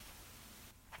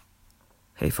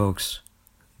Hey folks,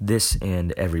 this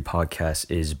and every podcast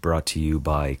is brought to you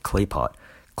by Claypot.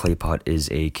 Claypot is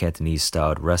a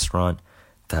Cantonese-styled restaurant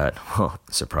that, well,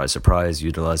 surprise, surprise,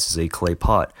 utilizes a clay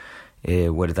pot.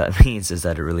 What that means is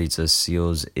that it really just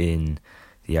seals in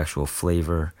the actual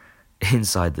flavor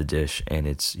inside the dish, and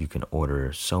you can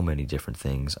order so many different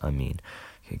things. I mean,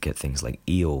 you can get things like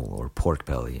eel or pork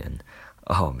belly, and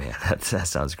oh man, that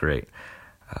sounds great.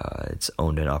 It's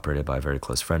owned and operated by a very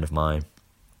close friend of mine.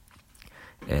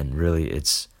 And really,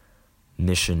 its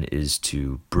mission is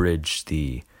to bridge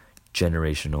the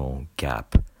generational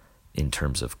gap in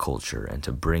terms of culture and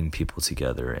to bring people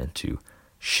together and to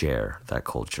share that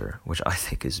culture, which I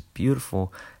think is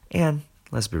beautiful and,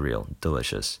 let's be real,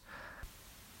 delicious.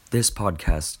 This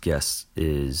podcast guest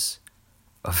is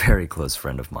a very close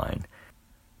friend of mine.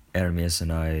 Ermias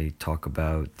and I talk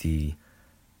about the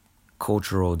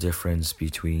cultural difference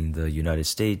between the United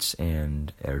States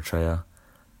and Eritrea.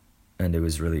 And it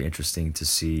was really interesting to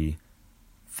see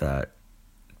that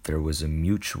there was a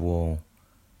mutual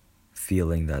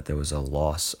feeling that there was a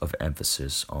loss of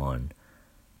emphasis on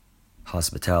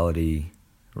hospitality,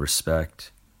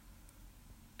 respect,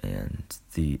 and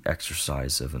the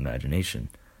exercise of imagination.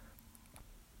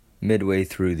 Midway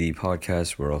through the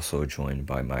podcast, we're also joined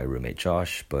by my roommate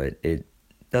Josh, but it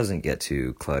doesn't get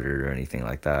too cluttered or anything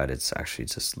like that. It's actually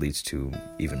just leads to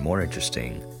even more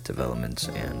interesting developments,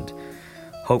 and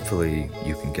hopefully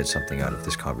you can get something out of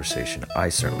this conversation. I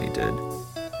certainly did.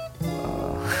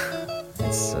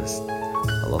 It's just,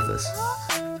 I love this.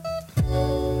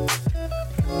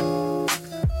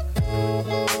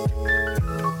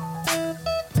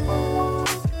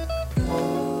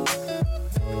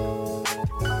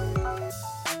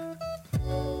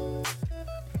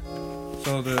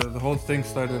 So the whole thing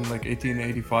started in like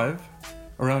 1885,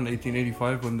 around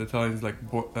 1885, when the Italians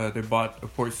they bought a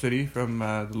port city from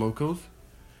the locals.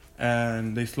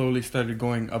 And they slowly started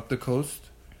going up the coast.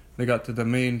 They got to the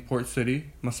main port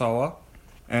city, Massawa,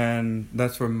 and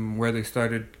that's from where they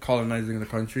started colonizing the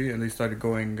country. And they started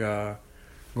going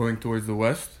towards the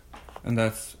west, and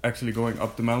that's actually going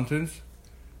up the mountains.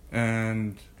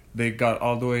 And they got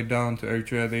all the way down to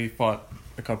Eritrea. They fought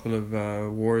a couple of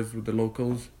wars with the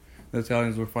locals. The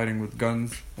Italians were fighting with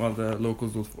guns, while the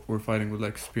locals were fighting with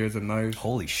like spears and knives.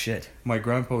 Holy shit! My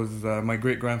great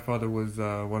grandfather was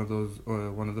one of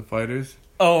the fighters.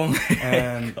 Oh man!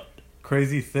 And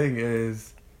crazy thing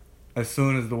is, as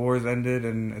soon as the wars ended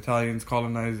and Italians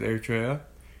colonized Eritrea,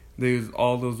 they used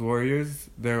all those warriors.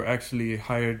 They were actually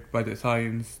hired by the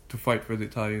Italians to fight for the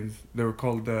Italians. They were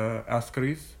called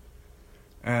Askaris,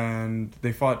 and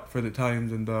they fought for the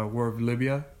Italians in the War of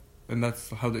Libya. And that's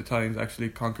how the Italians actually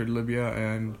conquered Libya,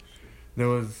 and there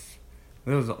was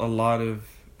a lot of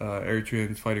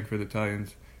Eritreans fighting for the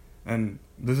Italians, and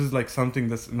this is like something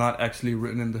that's not actually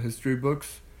written in the history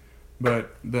books,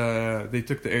 but they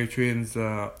took the Eritreans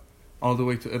all the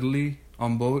way to Italy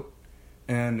on boat,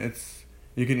 and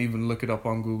you can even look it up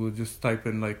on Google. Just type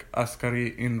in like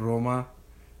Ascari in Roma,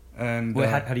 and wait,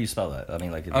 how do you spell that? I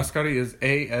mean, like Ascari is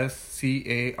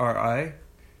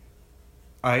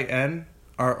ASCARIINROMA,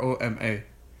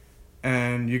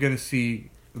 and you're gonna see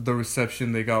the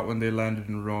reception they got when they landed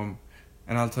in Rome,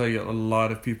 and I'll tell you, a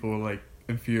lot of people were like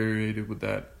infuriated with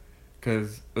that,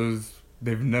 because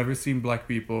they've never seen black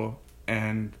people,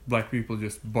 and black people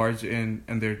just barge in,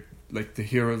 and they're like the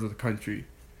heroes of the country.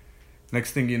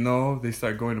 Next thing you know, they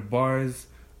start going to bars.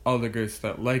 All the girls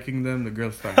start liking them. The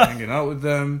girls start hanging out with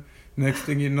them. Next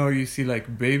thing you know, you see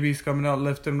like babies coming out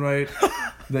left and right.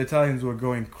 The Italians were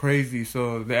going crazy,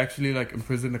 so they actually like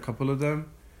imprisoned a couple of them,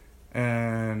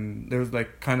 and there was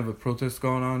like kind of a protest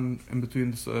going on in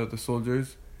between the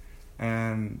soldiers.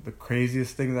 And the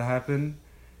craziest thing that happened,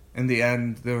 in the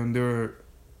end, when they were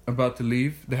about to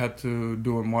leave, they had to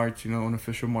do a march, an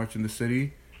official march in the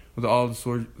city with all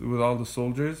the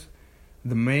soldiers.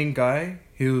 The main guy,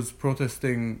 he was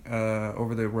protesting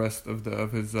over the arrest of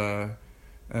his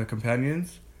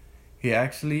companions. He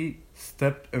actually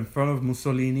stepped in front of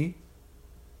Mussolini,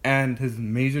 and his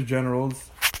major generals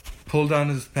pulled down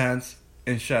his pants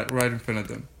and shot right in front of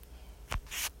them.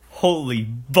 Holy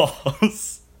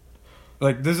balls!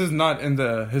 Like, this is not in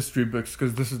the history books,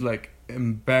 because this is like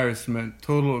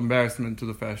total embarrassment to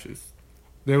the fascists.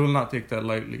 They will not take that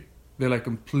lightly. They like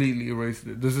completely erased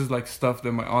it. This is like stuff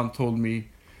that my aunt told me,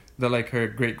 that like her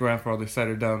great grandfather sat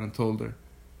her down and told her.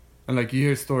 And like you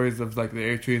hear stories of like the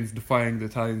Eritreans defying the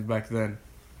Italians back then.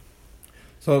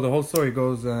 So the whole story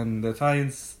goes, and the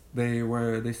Italians, they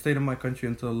stayed in my country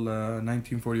until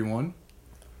 1941,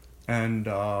 and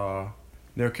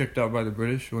they were kicked out by the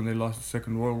British when they lost the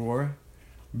Second World War.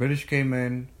 British came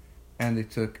in, and they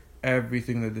took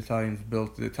everything that the Italians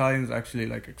built. The Italians actually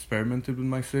like experimented with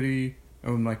my city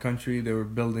and with my country. They were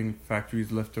building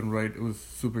factories left and right. It was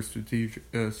super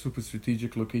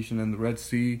strategic location in the Red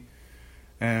Sea,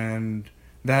 and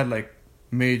they had like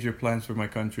major plans for my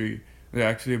country. They're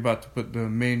actually about to put the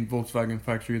main Volkswagen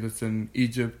factory that's in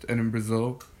Egypt and in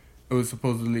Brazil. It was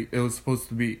supposed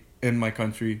to be in my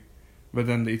country, but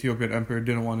then the Ethiopian emperor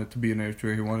didn't want it to be in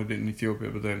Eritrea. He wanted it in Ethiopia,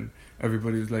 but then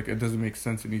everybody was like, it doesn't make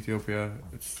sense in Ethiopia.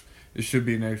 It should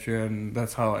be in Eritrea, and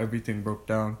that's how everything broke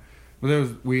down.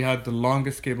 But we had the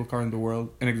longest cable car in the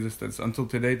world in existence. Until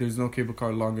today, there's no cable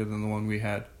car longer than the one we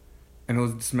had, and it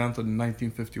was dismantled in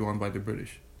 1951 by the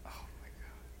British.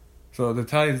 So the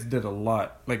Italians did a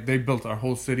lot. Like, they built our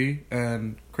whole city,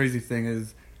 and crazy thing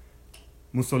is,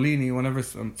 Mussolini, whenever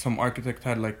some architect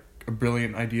had like a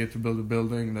brilliant idea to build a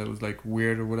building that was like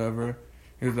weird or whatever,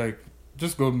 he was like,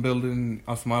 just go and build it in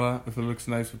Asmara. If it looks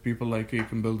nice for people like you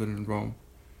can build it in Rome.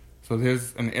 So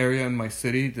there's an area in my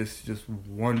city that's just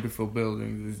wonderful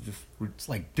buildings. It's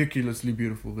like ridiculously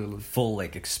beautiful buildings. Full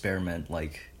like experiment,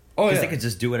 like, oh yeah, they could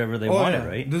just do whatever they wanted,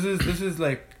 right? This is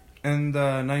like in the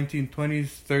 1920s,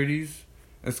 30s.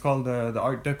 It's called the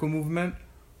Art Deco movement,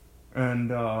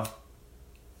 and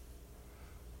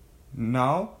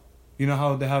now, you know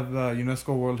how they have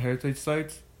UNESCO World Heritage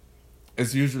sites?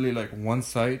 It's usually like one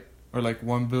site or like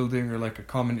one building or like a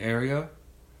common area.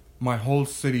 My whole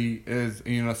city is a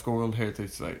UNESCO World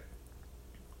Heritage site.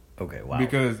 Okay, wow.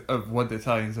 Because of what the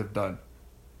Italians have done.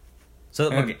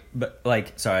 So, okay, but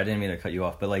like, sorry, I didn't mean to cut you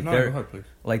off, but like, no, go ahead, please.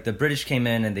 Like the British came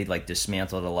in and they like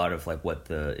dismantled a lot of like what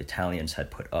the Italians had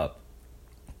put up,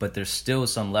 but there's still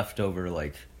some leftover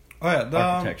like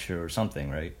architecture or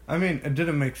something, right? I mean, it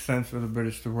didn't make sense for the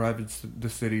British to ravage the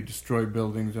city, destroy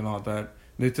buildings and all that.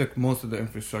 They took most of the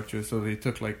infrastructure, so they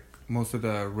took like most of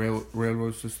the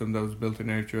railroad system that was built in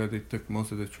Eritrea. They took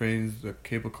most of the trains, the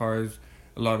cable cars,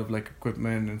 a lot of like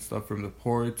equipment and stuff from the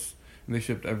ports, and they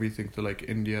shipped everything to like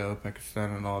India,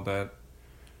 Pakistan and all that.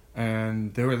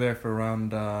 And they were there for around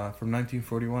from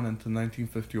 1941 until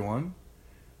 1951,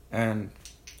 and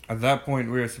at that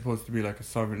point we were supposed to be like a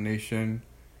sovereign nation.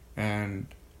 And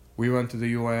we went to the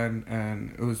UN,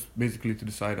 and it was basically to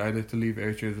decide either to leave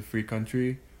Eritrea as a free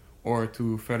country or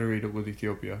to federate it with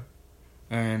Ethiopia.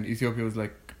 And Ethiopia was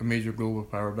like a major global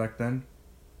power back then.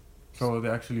 So they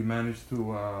actually managed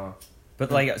to... But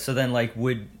like, so then like,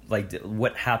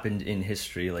 what happened in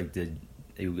history? Like, did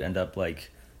you end up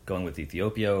like going with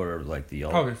Ethiopia or like the...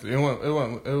 Obviously,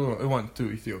 it went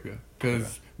to Ethiopia.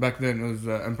 Because back then it was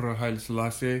Emperor Haile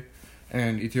Selassie.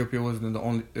 And Ethiopia was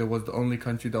the only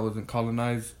country that wasn't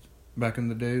colonized back in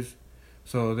the days.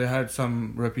 So they had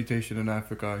some reputation in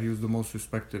Africa. He was the most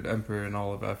respected emperor in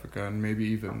all of Africa and maybe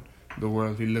even the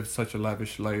world. He lived such a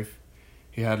lavish life.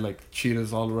 He had like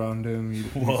cheetahs all around him. He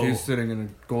was sitting in a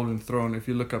golden throne. If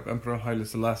you look up Emperor Haile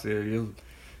Selassie,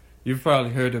 you've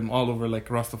probably heard him all over like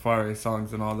Rastafari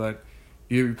songs and all that.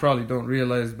 You probably don't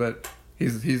realize, but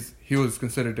he was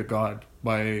considered a god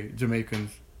by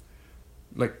Jamaicans.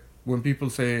 Like, when people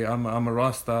say I'm a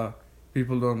Rasta,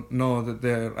 people don't know that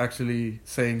they're actually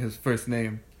saying his first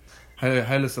name.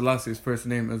 Haile Selassie's first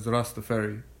name is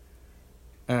Rastafari,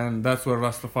 and that's where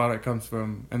Rastafari comes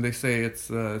from. And they say it's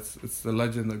the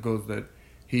legend that goes that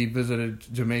he visited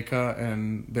Jamaica,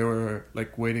 and they were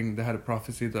like waiting. They had a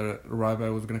prophecy that a rabbi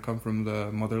was going to come from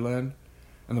the motherland,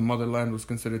 and the motherland was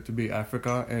considered to be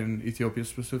Africa and Ethiopia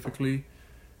specifically.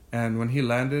 And when he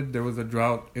landed, there was a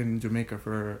drought in Jamaica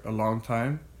for a long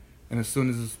time. And as soon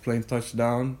as his plane touched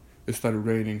down, it started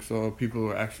raining. So people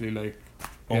were actually like,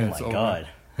 "Oh my God!"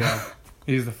 Yeah,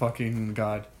 he's the fucking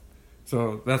god.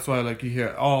 So that's why, like, you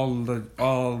hear all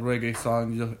reggae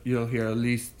songs. You'll hear at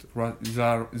least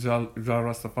Jah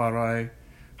Rastafari,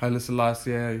 Haile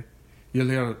Selassie.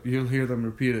 You'll hear them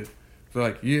repeated. So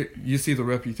like you see the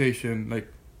reputation. Like,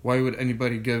 why would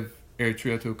anybody give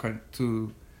Eritrea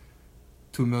to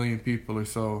 2 million people or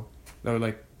so that were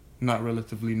like not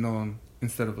relatively known,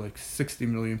 instead of like 60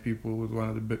 million people with one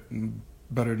of the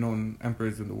better known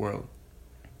emperors in the world.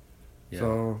 Yeah.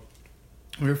 So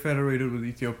we were federated with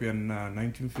Ethiopia in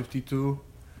 1952,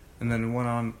 and then it went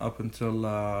on up until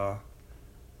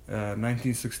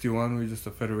 1961. We were just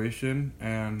a federation,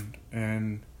 and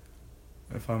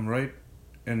if I'm right,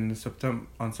 on September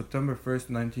 1st,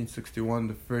 1961,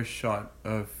 the first shot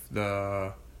of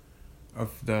the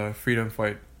freedom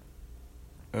fight,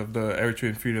 of the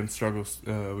Eritrean freedom struggle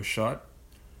was shot.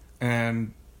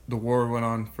 And the war went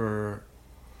on for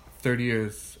 30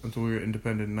 years until we were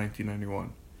independent in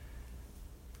 1991.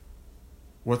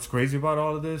 What's crazy about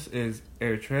all of this is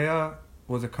Eritrea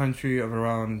was a country of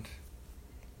around,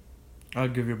 I'll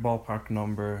give you a ballpark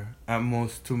number, at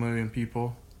most 2 million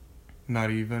people. not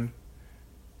even.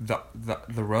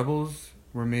 The rebels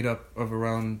were made up of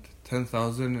around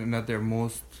 10,000, and at their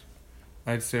most,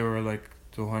 I'd say we're like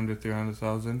 200,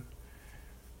 300,000.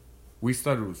 We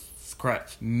started with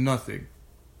scratch, nothing.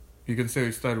 You can say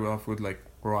we started off with like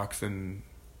rocks and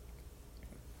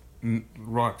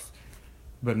rocks.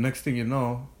 But next thing you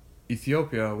know,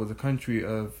 Ethiopia was a country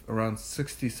of around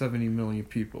 60, 70 million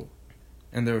people.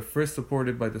 And they were first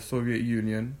supported by the Soviet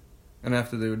Union, and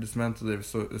after they were dismantled, they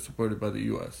were supported by the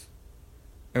US.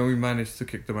 And we managed to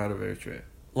kick them out of Eritrea.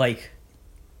 Like,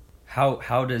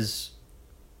 how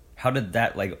did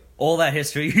that, like, all that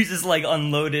history you just like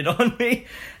unloaded on me?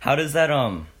 How does that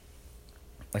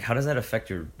how does that affect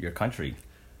your country?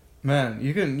 Man,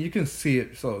 you can see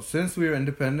it. So since we were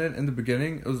independent in the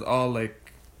beginning, it was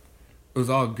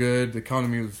all good. The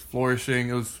economy was flourishing.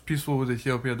 It was peaceful with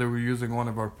Ethiopia. They were using one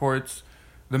of our ports.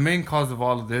 The main cause of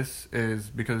all of this is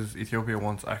because Ethiopia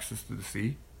wants access to the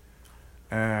sea,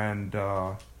 and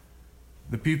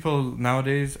the people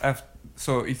nowadays.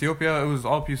 So Ethiopia, it was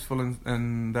all peaceful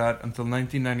in that until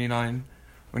 1999,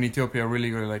 when Ethiopia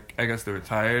really were like, I guess they were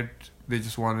tired. They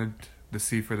just wanted the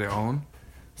sea for their own.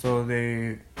 So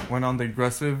they went on the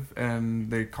aggressive and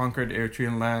they conquered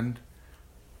Eritrean land.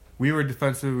 We were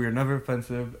defensive, we were never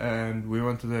offensive, and we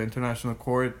went to the international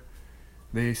court.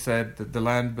 They said that the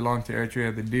land belonged to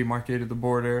Eritrea. They demarcated the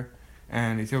border,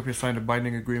 and Ethiopia signed a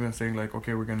binding agreement saying like,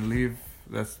 okay, we're going to leave.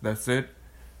 That's it.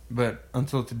 But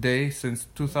until today, since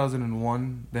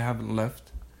 2001, they haven't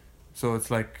left. So it's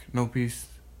like no peace,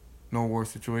 no war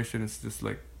situation. It's just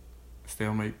like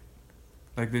stalemate.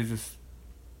 Like there's just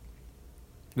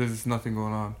nothing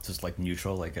going on. It's just like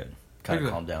neutral, like it kind of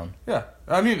calm down. Yeah,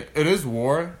 I mean it is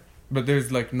war, but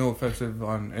there's like no offensive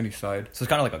on any side. So it's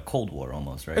kind of like a Cold War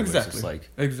almost, right? Exactly.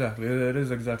 Exactly. It is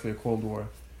exactly a Cold War,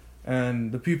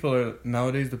 and the people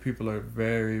are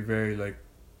very, very like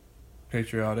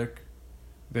patriotic.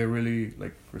 They really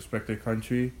like respect their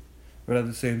country, but at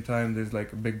the same time, there's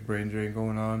like a big brain drain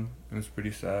going on, and it's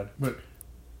pretty sad. But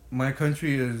my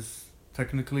country is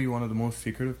technically one of the most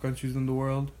secretive countries in the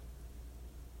world.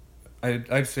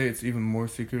 I'd say it's even more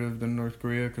secretive than North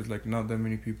Korea because like not that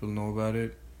many people know about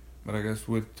it. But I guess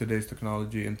with today's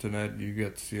technology, internet, you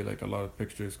get to see like a lot of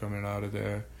pictures coming out of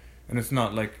there, and it's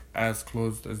not like as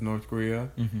closed as North Korea,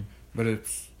 but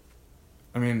it's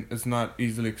not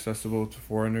easily accessible to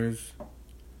foreigners.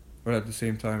 But at the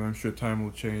same time, I'm sure time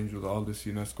will change with all this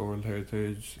UNESCO World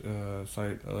Heritage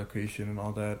site allocation and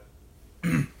all that.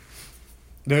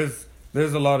 There's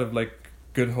a lot of like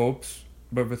good hopes,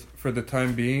 but for the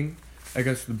time being, I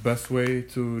guess the best way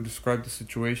to describe the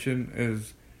situation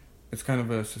is it's kind of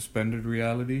a suspended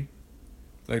reality.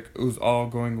 Like it was all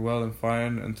going well and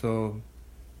fine until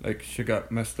like shit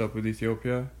got messed up with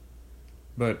Ethiopia.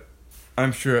 But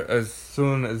I'm sure as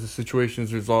soon as the situation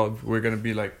is resolved, we're gonna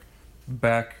be like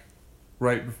back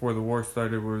right before the war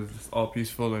started, where it was just all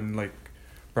peaceful and like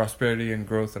prosperity and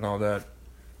growth and all that.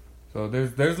 So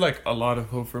there's like a lot of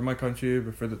hope for my country,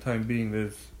 but for the time being,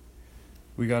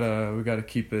 we gotta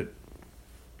keep it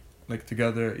like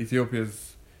together.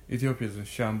 Ethiopia's in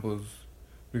shambles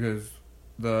because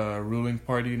the ruling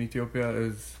party in Ethiopia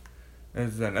is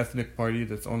an ethnic party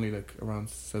that's only like around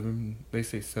 7%,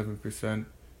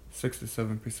 6 to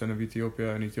 7% of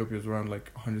Ethiopia, and Ethiopia is around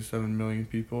like 107 million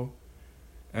people.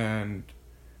 And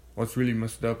what's really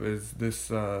messed up is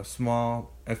this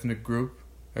small ethnic group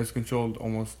has controlled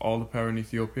almost all the power in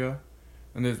Ethiopia,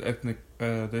 and there's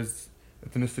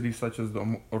ethnicities such as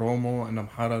the Oromo and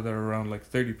Amhara that are around like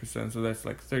 30%, so that's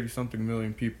like 30-something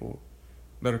million people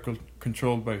that are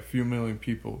controlled by a few million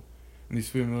people. And these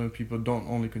few million people don't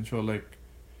only control like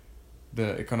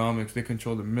the economics, they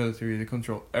control the military, they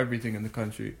control everything in the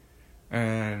country.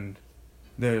 And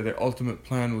their ultimate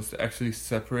plan was to actually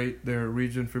separate their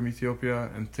region from Ethiopia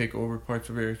and take over parts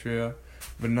of Eritrea.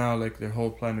 But now like their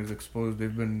whole plan is exposed.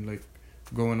 They've been like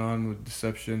going on with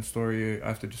deception story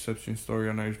after deception story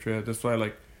on Eritrea. That's why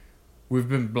like we've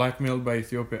been blackmailed by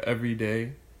Ethiopia every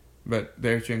day, but the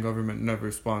Eritrean government never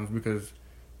responds because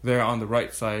they're on the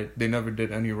right side. They never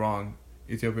did any wrong.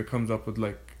 Ethiopia comes up with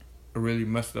like a really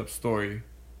messed up story,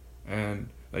 and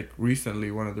like recently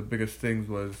one of the biggest things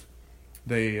was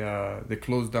they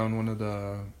closed down one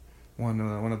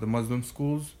of the Muslim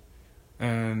schools,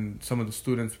 and some of the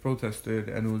students protested,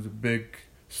 and it was a big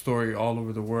story all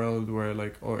over the world where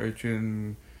like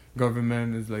Eritrean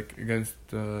government is like against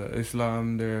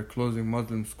Islam, they're closing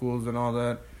Muslim schools and all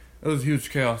that. It was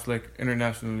huge chaos like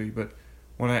internationally. But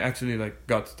when I actually like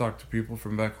got to talk to people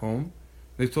from back home,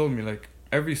 they told me like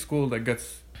every school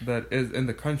that is in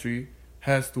the country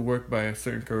has to work by a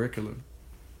certain curriculum,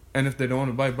 and if they don't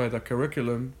abide by the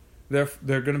curriculum, they're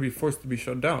going to be forced to be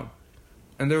shut down.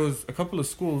 And there was a couple of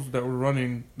schools that were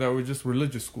running that were just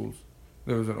religious schools.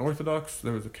 There was an Orthodox,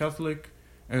 there was a Catholic,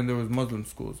 and there was Muslim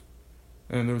schools.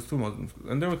 And there was 2 Muslim schools.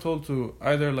 And they were told to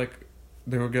either, like,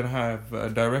 they were going to have a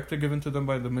directive given to them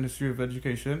by the Ministry of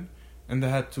Education, and they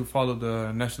had to follow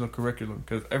the national curriculum.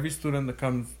 Because every student that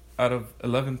comes out of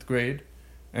 11th grade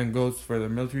and goes for their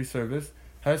military service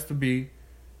has to be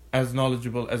as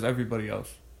knowledgeable as everybody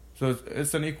else. So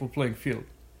it's an equal playing field.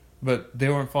 But they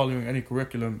weren't following any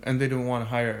curriculum, and they didn't want to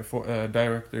hire a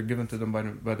director given to them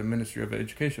by the Ministry of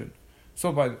Education.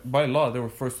 So by law, they were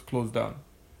forced to close down.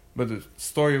 But the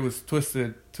story was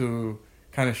twisted to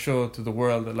kind of show to the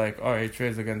world that, like, oh,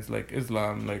 Eritrea is against, like,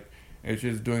 Islam, like,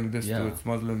 Eritrea is doing this to its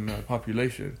Muslim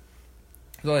population.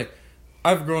 So, like,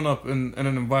 I've grown up in an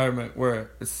environment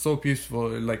where it's so peaceful.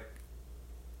 Like,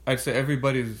 I'd say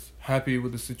everybody's happy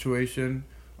with the situation,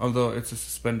 although it's a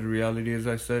suspended reality, as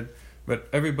I said. But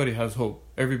everybody has hope.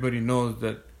 Everybody knows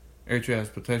that Eritrea has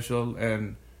potential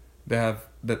and they have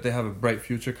a bright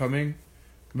future coming.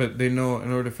 But they know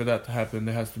in order for that to happen,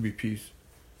 there has to be peace.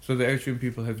 So the Eritrean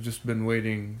people have just been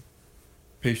waiting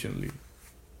patiently.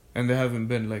 And they haven't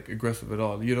been, like, aggressive at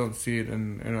all. You don't see it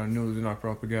in our news, in our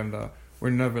propaganda. We're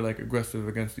never, like, aggressive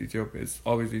against Ethiopia. It's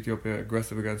always Ethiopia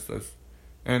aggressive against us.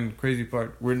 And crazy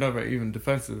part, we're never even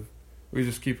defensive. We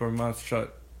just keep our mouths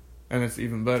shut. And it's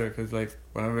even better because, like,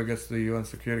 whenever it gets to the UN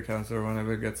Security Council or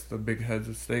whenever it gets to the big heads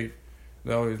of state,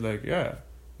 they're always like, yeah,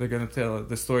 they're going to tell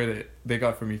the story that they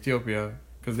got from Ethiopia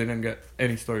because they didn't get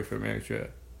any story from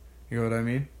Eritrea. You know what I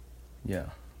mean? Yeah.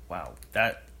 Wow.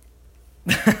 That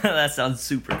that sounds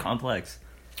super complex.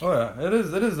 Oh, yeah. It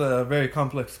is a very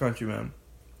complex country, man.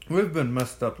 We've been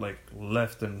messed up, like,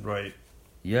 left and right.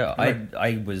 Yeah,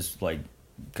 I was, like,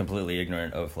 completely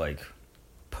ignorant of, like,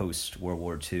 post-World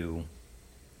War II.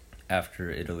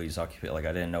 After Italy's occupation, like,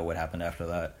 I didn't know what happened after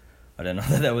that. I didn't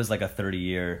know that was like a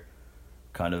 30-year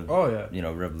kind of,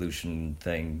 revolution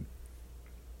thing.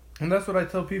 And that's what I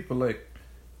tell people, like,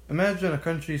 imagine a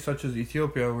country such as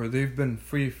Ethiopia where they've been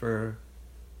free for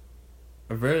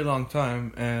a very long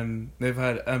time and they've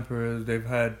had emperors, they've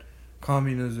had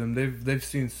communism, they've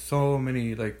seen so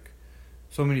many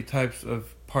types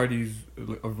of parties,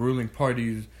 of ruling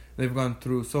parties. They've gone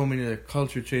through so many, like,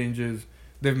 culture changes.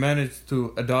 They've managed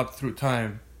to adopt through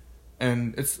time,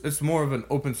 and it's more of an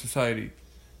open society.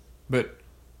 But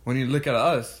when you look at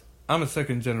us, I'm a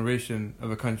second generation of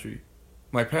a country.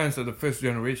 My parents are the first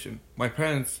generation. My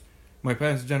parents'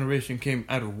 generation came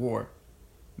out of war.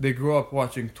 They grew up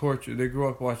watching torture. They grew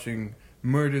up watching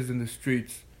murders in the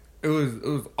streets. It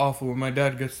was awful. When my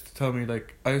dad gets to tell me,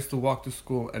 like, I used to walk to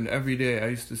school, and every day I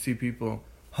used to see people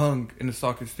hung in the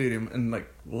soccer stadium in,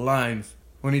 like, lines.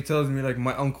 When he tells me, like,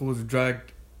 my uncle was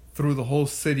dragged through the whole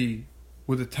city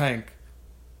with a tank.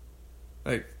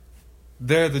 Like,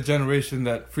 they're the generation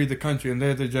that freed the country, and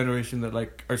they're the generation that,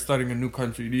 like, are starting a new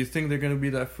country. Do you think they're going to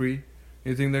be that free? Do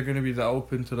you think they're going to be that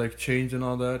open to, like, change and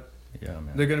all that? Yeah,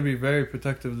 man. They're going to be very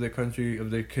protective of their country,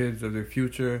 of their kids, of their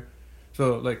future.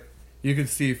 So, like, you can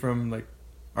see from, like,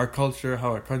 our culture,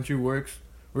 how our country works.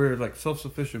 We're, like,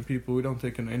 self-sufficient people. We don't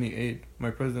take in any aid. My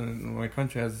president in my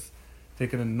country has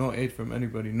taken in no aid from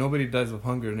anybody. Nobody dies of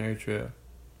hunger in Eritrea.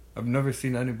 I've never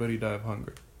seen anybody die of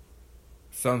hunger.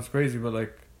 Sounds crazy, but,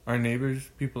 like, our neighbors,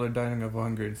 people are dying of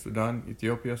hunger in Sudan,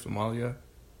 Ethiopia, Somalia.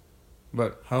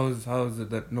 But how is it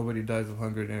that nobody dies of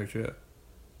hunger in Eritrea?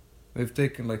 They've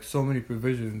taken, like, so many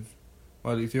provisions.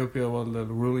 While the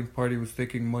ruling party was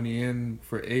taking money in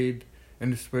for aid and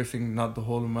dispersing not the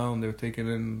whole amount, they were taking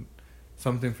in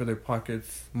something for their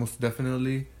pockets, most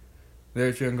definitely. The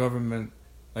Eritrean government,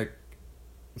 like,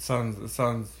 it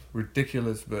sounds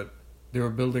ridiculous, but they were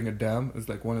building a dam. It's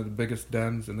like one of the biggest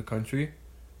dams in the country.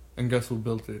 And guess who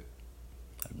built it?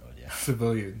 I have no idea.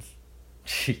 Civilians.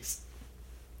 Jeez.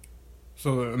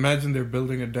 So imagine they're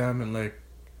building a dam in, like,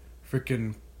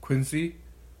 freaking Quincy.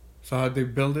 So how they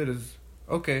build it is,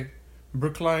 okay,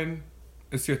 Brookline,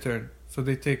 it's your turn. So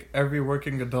they take every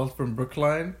working adult from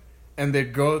Brookline and they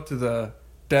go to the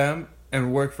dam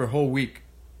and work for a whole week.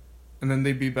 And then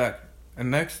they be back. And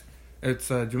next, it's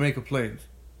Jamaica Plains.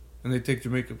 And they take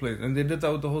Jamaica Plains. And they did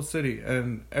that with the whole city.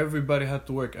 And everybody had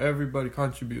to work. Everybody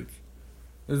contributes.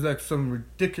 There's, like, some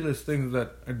ridiculous things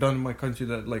that are done in my country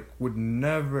that, like, would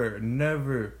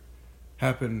never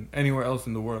happen anywhere else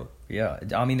in the world. Yeah,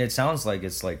 I mean, it sounds like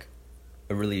it's, like,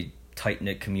 a really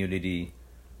tight-knit community.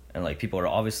 And, like, people are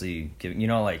obviously giving, you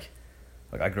know, like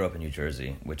I grew up in New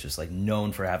Jersey, which is, like,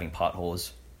 known for having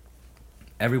potholes.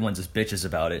 Everyone just bitches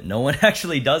about it. No one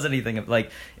actually does anything.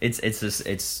 Like,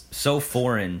 it's so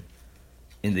foreign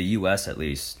in the U.S. at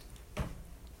least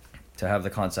to have the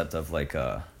concept of, like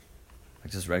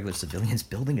just regular civilians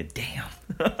building a dam.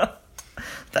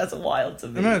 That's wild to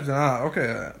me. Imagine,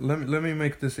 okay, let me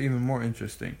make this even more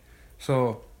interesting.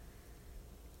 So,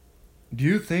 do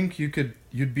you think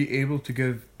you'd be able to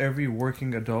give every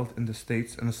working adult in the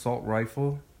States an assault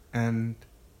rifle and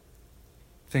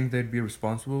think they'd be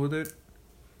responsible with it?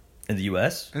 In the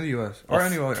U.S.? In the U.S. Or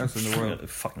anywhere else in the world.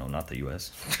 Fuck no, not the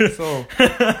U.S. So,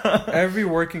 every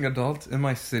working adult in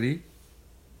my city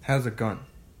has a gun.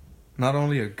 Not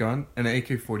only a gun, an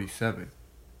AK-47.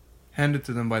 Handed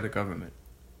to them by the government.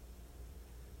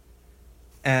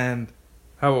 And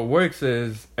how it works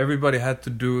is everybody had to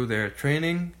do their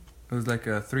training. It was like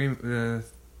a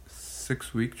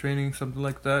 6-week training, something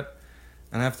like that.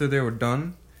 And after they were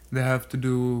done, they have to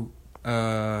do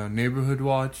neighborhood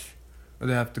watch, or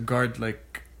they have to guard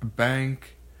like a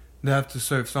bank. They have to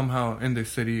serve somehow in their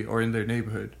city or in their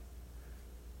neighborhood.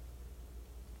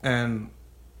 And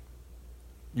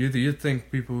you'd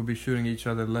think people would be shooting each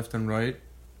other left and right.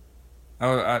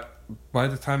 By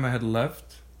the time I had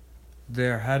left,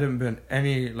 there hadn't been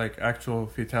any like actual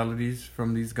fatalities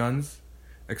from these guns,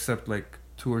 except like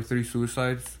 2 or 3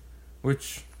 suicides,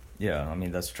 which. Yeah, I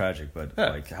mean that's tragic, but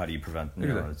like, how do you prevent? You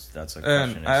know, that's a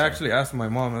question. And I actually asked my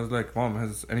mom. I was like, "Mom,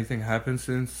 has anything happened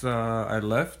since I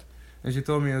left?" And she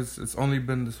told me it's only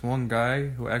been this one guy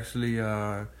who actually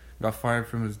got fired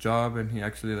from his job, and he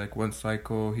actually like went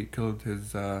psycho. He killed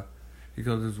his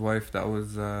wife. That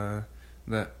was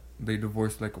that they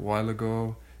divorced like a while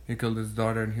ago. He killed his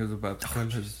daughter, and he was about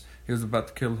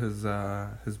to kill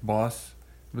his boss.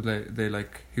 But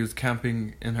he was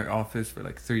camping in her office for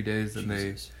like 3 days, and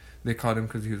they caught him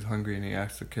because he was hungry, and he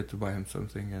asked the kid to buy him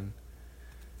something.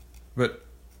 But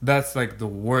that's like the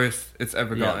worst it's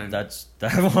ever gotten. That's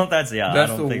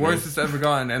the worst it's ever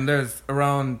gotten. And there's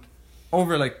around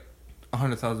over like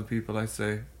 100,000 people, I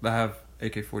say, that have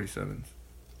AK-47s.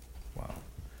 Wow.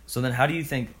 So then, how do you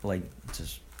think, like,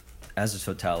 just as a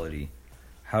totality,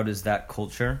 how does that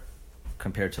culture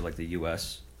compare to like the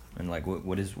U.S. and like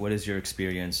what is your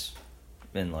experience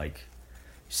in like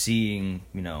seeing,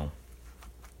 you know,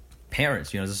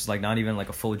 parents, you know, this is like not even like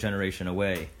a full generation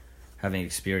away, having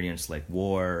experienced like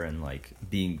war and like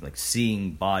being like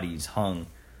seeing bodies hung,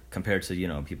 compared to, you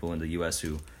know, people in the U.S.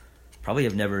 who probably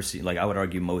have never seen, like I would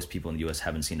argue most people in the U.S.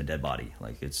 haven't seen a dead body.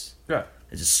 Like it's a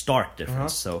stark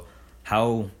difference. So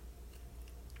how,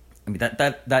 I mean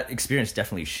that experience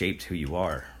definitely shaped who you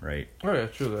are, right? Oh yeah,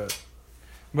 true that.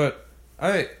 But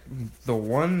the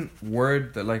one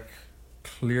word that like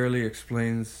clearly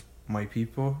explains my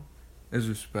people is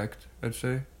respect, I'd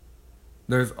say.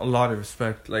 There's a lot of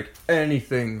respect. Like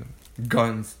anything,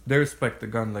 guns. They respect the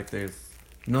gun like there's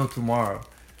no tomorrow.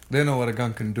 They know what a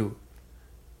gun can do.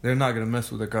 They're not gonna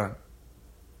mess with a gun.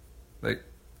 Like,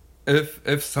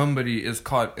 if somebody is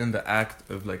caught in the act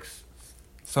of like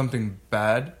something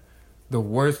bad, the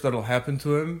worst that'll happen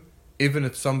to him, even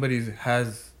if somebody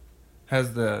has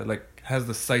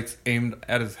the sights aimed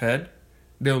at his head,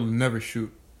 they'll never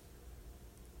shoot.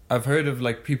 I've heard of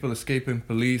like people escaping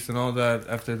police and all that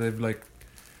after they've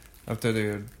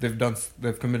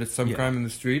committed some crime in the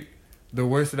street. The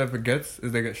worst it ever gets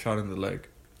is they get shot in the leg.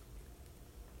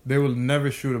 They will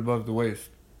never shoot above the waist.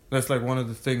 That's like one of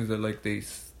the things that like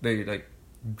they like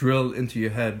drill into your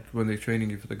head when they're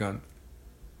training you for the gun.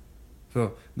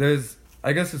 So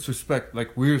I guess it's respect.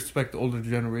 Like we respect the older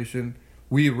generation.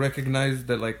 We recognize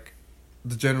that like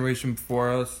the generation before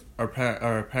us, our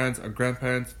parents, our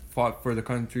grandparents fought for the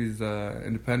country's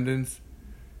independence,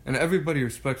 and everybody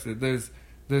respects it. There's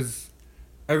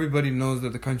everybody knows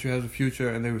that the country has a future,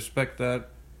 and they respect that.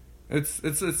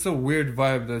 It's a weird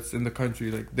vibe that's in the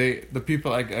country. Like the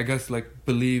people I guess like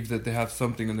believe that they have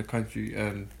something in the country,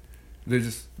 and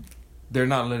they're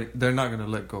not gonna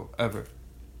let go ever.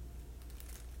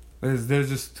 There's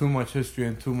just too much history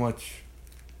and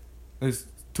there's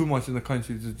too much in the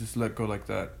country to just let go like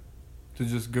that, to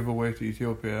just give away to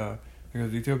Ethiopia,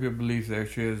 because Ethiopia believes that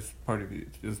Eritrea is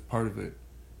part of it.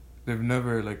 They've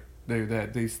never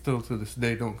they still to this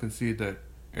day don't concede that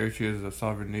Eritrea is a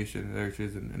sovereign nation. Eritrea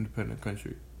is an independent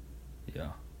country.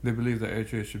 Yeah. They believe that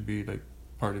Eritrea should be like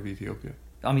part of Ethiopia.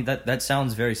 I mean that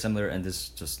sounds very similar, and this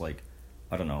just like,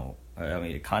 I don't know. I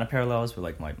mean, it kind of parallels with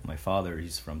like my father.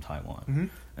 He's from Taiwan, mm-hmm.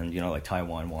 and you know, like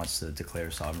Taiwan wants to declare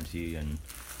sovereignty, and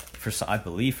I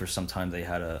believe for some time they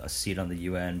had a seat on the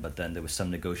UN, but then there was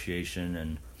some negotiation,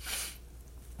 and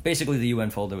basically the UN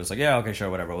folded. It was like, yeah, okay, sure,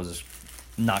 whatever. We'll just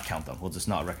not count them. We'll just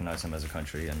not recognize them as a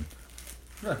country, and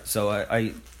so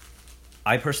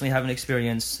I personally haven't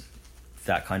experienced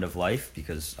that kind of life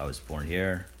because I was born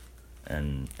here,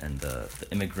 and the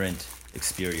immigrant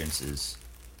experience is,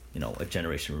 you know, a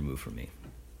generation removed from me.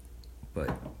 But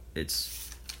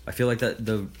I feel like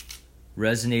that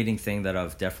resonating thing that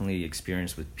I've definitely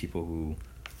experienced with people who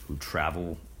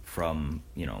travel from,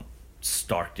 you know,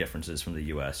 stark differences from the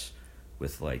U.S.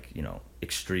 with, like, you know,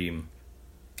 extreme.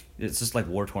 It's just like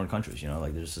war-torn countries, you know,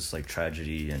 like there's just like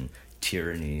tragedy and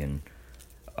tyranny and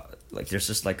like there's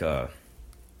just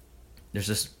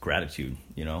gratitude,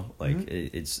 you know, like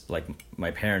it's like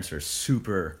my parents are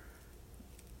super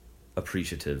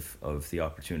appreciative of the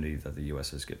opportunity that the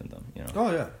U.S. has given them, you know.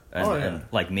 Oh yeah. And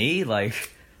like me,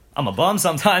 like I'm a bum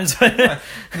sometimes.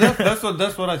 that's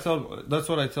what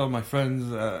I tell my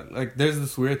friends. Like there's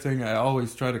this weird thing I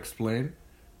always try to explain.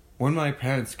 When your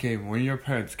parents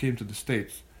came to the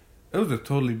States, it was a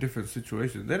totally different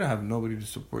situation. They didn't have nobody to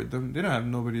support them. They didn't have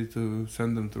nobody to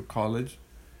send them to college.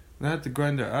 They had to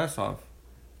grind their ass off.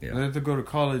 Yeah. They had to go to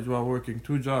college while working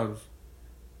 2 jobs.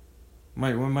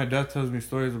 When my dad tells me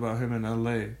stories about him in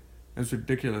LA, it's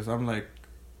ridiculous. I'm like,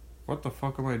 what the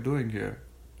fuck am I doing here?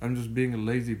 I'm just being a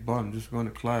lazy bum, just going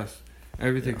to class.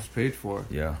 Everything's paid for.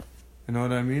 Yeah. You know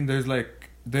what I mean? There's a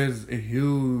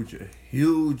huge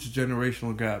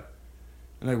generational gap.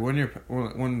 And like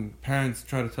when parents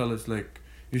try to tell us like,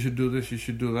 you should do this, you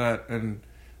should do that, and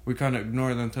we kind of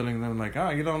ignore them, telling them like,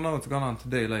 you don't know what's going on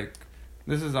today. Like,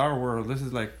 this is our world. This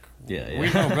is like,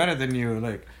 we know better than you.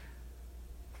 Like,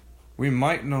 we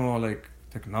might know like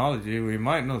technology, we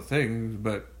might know things,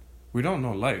 but we don't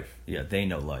know life. Yeah, they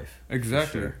know life.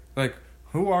 Exactly. Sure. Like,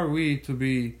 who are we to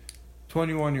be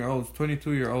 21-year-olds,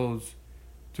 22-year-olds,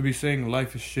 to be saying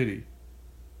life is shitty?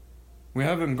 We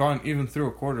haven't gone even through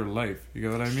a quarter of life. You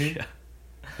get what I mean? Yeah.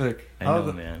 Like,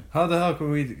 man. How the hell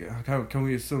can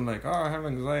we assume like, I have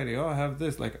anxiety, I have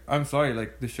this? Like, I'm sorry,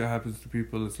 like this shit happens to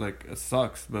people. It's like, it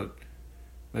sucks, but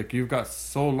like you've got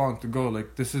so long to go.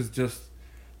 Like, this is just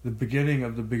the beginning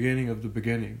of the beginning of the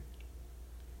beginning.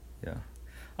 Yeah.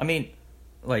 I mean,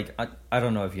 like, I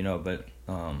don't know if you know, but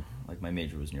like my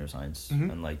major was neuroscience,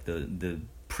 and like the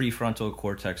prefrontal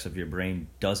cortex of your brain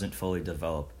doesn't fully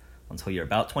develop until you're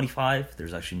about 25.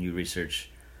 There's actually new research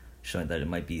showing that it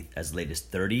might be as late as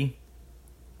 30.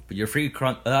 But your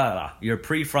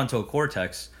prefrontal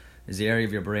cortex is the area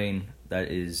of your brain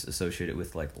that is associated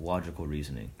with like logical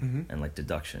reasoning and like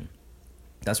deduction.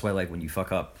 That's why like when you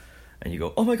fuck up and you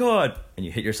go, oh my god, and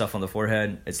you hit yourself on the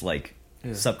forehead, it's like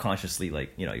subconsciously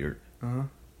like, you know, you're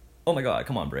oh my god,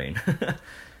 come on brain.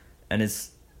 And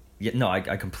it's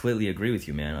I completely agree with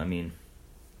you, man. I mean,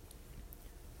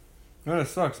 no, it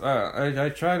sucks. I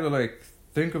try to like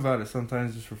think about it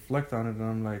sometimes, just reflect on it, and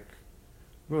I'm like,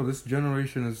 bro, this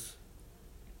generation is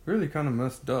really kind of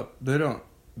messed up. They don't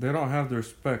have the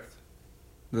respect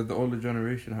that the older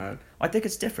generation had. I think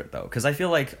it's different though, because I feel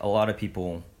like a lot of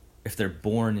people, if they're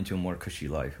born into a more cushy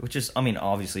life, which is, I mean,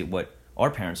 obviously what our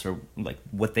parents are like,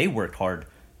 what they worked hard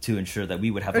to ensure that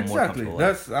we would have a more comfortable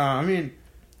life. That's I mean,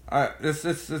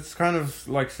 it's kind of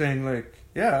like saying like,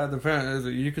 yeah, the parents.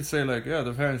 You could say like, yeah,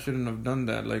 the parents shouldn't have done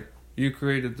that. Like, you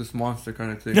created this monster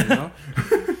kind of thing, you know.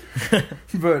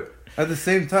 But at the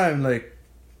same time, like,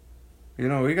 you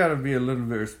know, we gotta be a little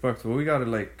bit respectful. We gotta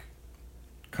like,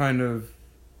 kind of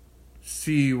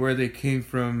see where they came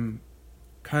from,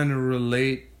 kind of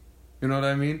relate. You know what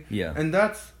I mean? Yeah. And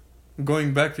that's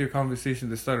going back to your conversation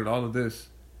that started all of this.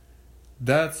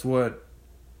 That's what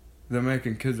the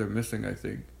American kids are missing, I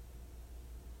think.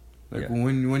 Like,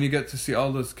 when you get to see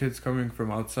all those kids coming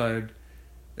from outside,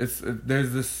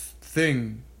 there's this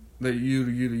thing that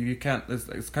you can't.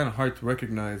 It's kind of hard to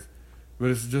recognize, but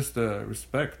it's just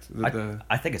respect.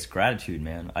 I think it's gratitude,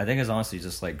 man. I think it's honestly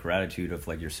just like gratitude of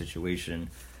like your situation,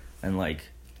 and like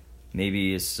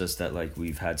maybe it's just that like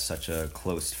we've had such a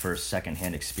close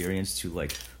second-hand experience to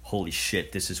like, holy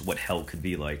shit, this is what hell could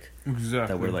be like. Exactly.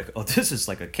 That we're like, oh, this is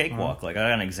like a cakewalk. Like, I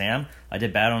got an exam, I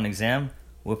did bad on an exam,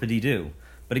 whoopity-doo.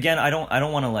 But again, I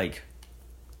don't want to like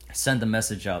send the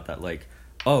message out that like,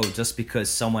 oh, just because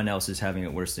someone else is having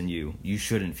it worse than you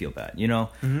shouldn't feel bad, you know?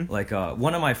 Like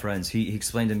one of my friends, he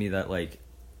explained to me that like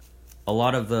a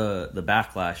lot of the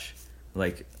backlash,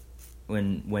 like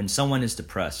when someone is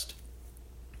depressed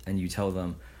and you tell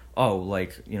them, oh,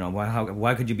 like, you know,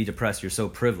 why could you be depressed? You're so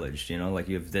privileged, you know, like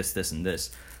you have this and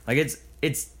this. Like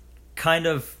it's kind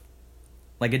of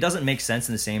like, it doesn't make sense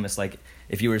in the same as like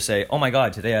if you were to say, oh my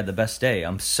god, today I had the best day,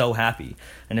 I'm so happy.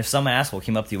 And if some asshole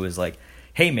came up to you and was like,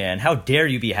 hey man, how dare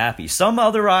you be happy? Some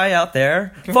other eye out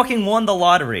there fucking won the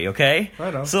lottery, okay?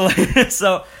 I know.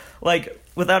 So like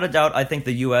without a doubt, I think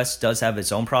the US does have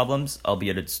its own problems,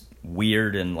 albeit it's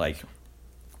weird and like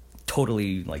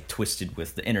totally like twisted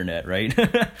with the internet, right?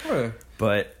 Yeah.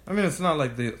 But I mean, it's not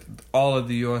like all of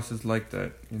the US is like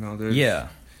that, you know.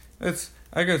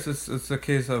 I guess it's a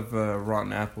case of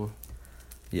rotten apple.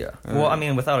 Yeah. Well, I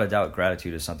mean, without a doubt,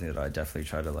 gratitude is something that I definitely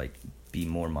try to like be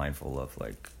more mindful of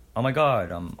like, oh my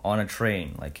god, I'm on a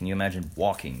train. Like, can you imagine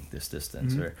walking this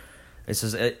distance? Mm-hmm. Or it's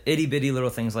just itty bitty little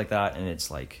things like that. And it's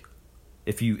like,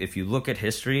 if you look at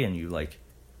history and you like,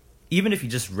 even if you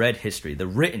just read history, the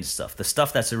written stuff, the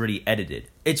stuff that's already edited,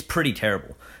 it's pretty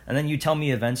terrible. And then you tell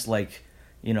me events like,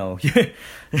 you know,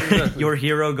 your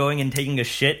hero going and taking a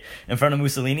shit in front of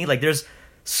Mussolini. Like, there's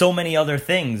so many other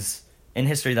things in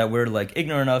history that we're like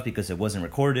ignorant of because it wasn't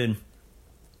recorded.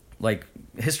 Like,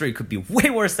 history could be way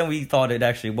worse than we thought it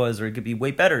actually was, or it could be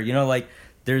way better. You know, like,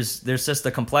 there's just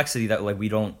a complexity that like we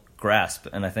don't grasp.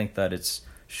 And I think that it's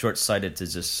short-sighted to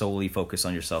just solely focus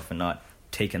on yourself and not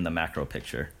take in the macro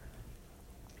picture.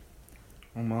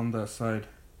 I'm on that side.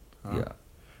 Yeah.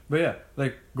 But yeah,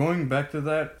 like, going back to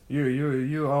that,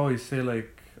 you always say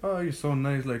like, oh, you're so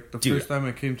nice. Like, the first time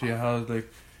I came to your house, like,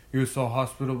 you were so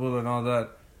hospitable and all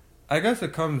that. I guess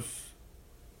it comes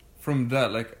from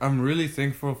that. Like, I'm really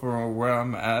thankful for where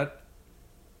I'm at.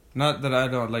 Not that I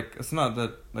don't, like, it's not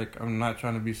that, like, I'm not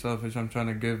trying to be selfish. I'm trying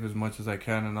to give as much as I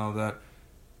can and all that.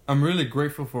 I'm really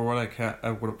grateful for what I can,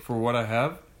 for what I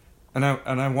have. And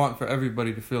I want for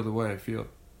everybody to feel the way I feel.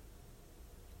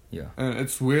 Yeah. And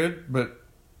it's weird, but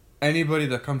anybody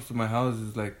that comes to my house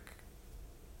is like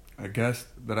a guest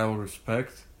that I will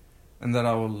respect and that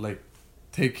I will like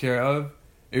take care of.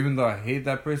 Even though I hate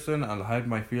that person, I'll hide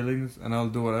my feelings and I'll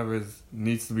do whatever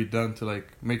needs to be done to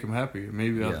like make him happy.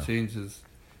 Maybe I'll change his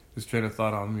train of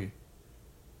thought on me.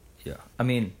 Yeah. I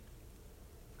mean,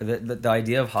 the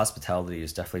idea of hospitality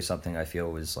is definitely something I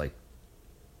feel was like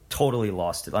totally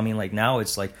lost. I mean, like, now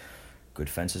it's like, good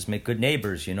fences make good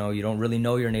neighbors, you know? You don't really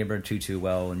know your neighbor too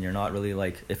well, and you're not really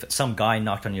like, if some guy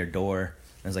knocked on your door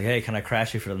and was like, hey, can I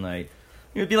crash you for the night?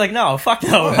 You'd be like, no, fuck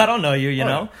no, I don't know you, you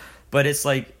know? But it's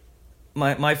like,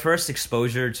 my first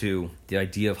exposure to the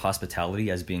idea of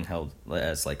hospitality as being held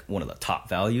as like one of the top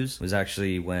values was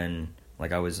actually when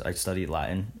like I studied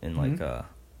Latin in like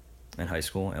in high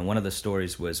school, and one of the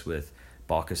stories was with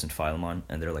Bacchus and Philemon,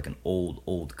 and they're like an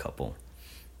old couple.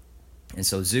 And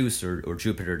so Zeus or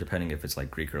Jupiter, depending if it's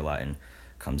like Greek or Latin,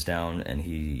 comes down and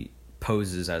he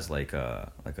poses as like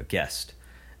a guest,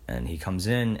 and he comes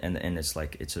in and it's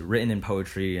like it's written in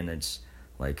poetry, and it's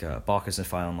like Bacchus and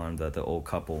Philemon, the old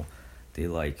couple, they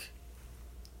like,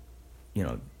 you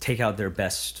know, take out their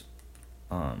best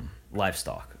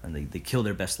livestock, and they kill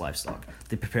their best livestock.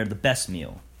 They prepare the best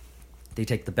meal. They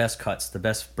take the best cuts, the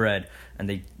best bread,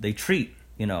 and they treat,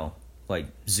 you know, like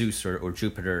Zeus or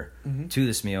Jupiter to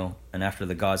this meal. And after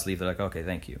the gods leave, they're like, okay,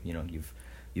 thank you. You know,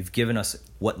 you've given us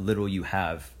what little you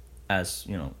have as,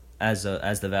 you know, as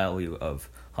the value of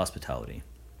hospitality.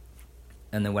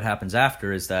 And then what happens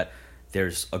after is that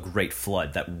there's a great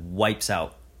flood that wipes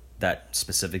out that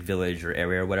specific village or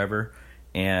area or whatever,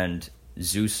 and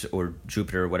Zeus or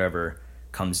Jupiter or whatever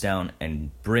comes down and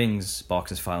brings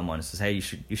Bacchus and Philemon and says, hey,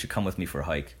 you should come with me for a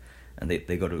hike. And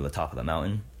they go to the top of the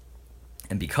mountain.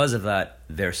 And because of that,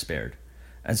 they're spared.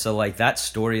 And so, like, that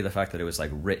story, the fact that it was,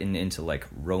 like, written into, like,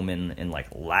 Roman and, like,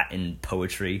 Latin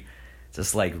poetry,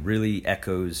 just, like, really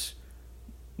echoes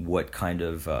what kind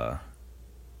of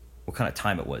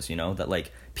time it was, you know? That,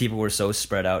 like, people were so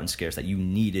spread out and scarce that you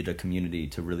needed a community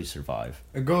to really survive.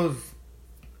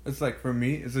 It's like, for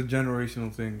me, it's a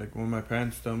generational thing. Like, when my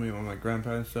parents tell me, when my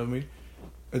grandparents tell me,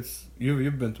 it's,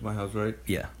 you've been to my house, right?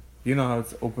 Yeah. You know how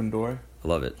it's open door? I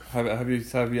love it. Have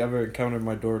you ever encountered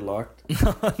my door locked?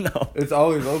 No. It's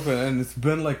always open, and it's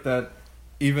been like that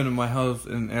even in my house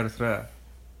in Eritrea.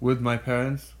 With my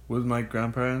parents, with my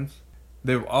grandparents.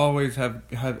 They've always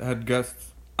had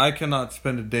guests. I cannot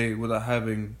spend a day without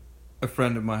having a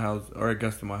friend in my house or a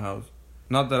guest in my house.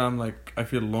 Not that I'm like, I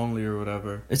feel lonely or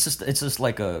whatever. It's just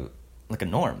like a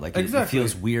norm. Like, exactly. It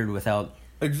feels weird without...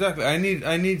 Exactly. I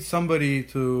need somebody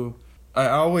to... I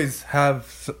always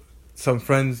have some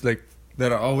friends like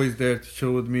that are always there to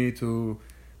chill with me, to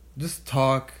just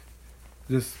talk,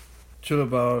 just chill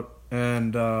about,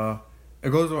 and it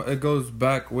goes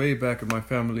way back in my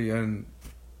family, and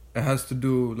it has to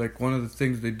do, like, one of the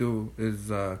things they do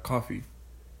is coffee.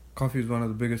 Coffee is one of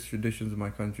the biggest traditions in my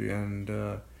country,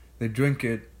 and they drink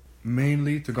it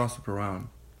mainly to gossip around.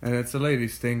 And it's a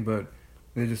ladies' thing, but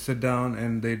they just sit down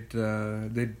and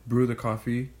they'd brew the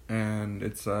coffee, and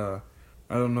it's I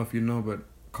don't know if you know, but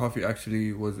coffee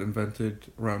actually was invented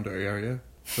around our area.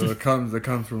 So it comes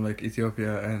from like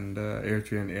Ethiopia and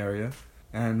Eritrean area,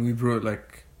 and we brew it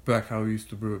like back how we used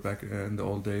to brew it back in the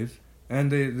old days.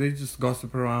 And they just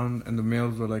gossip around, and the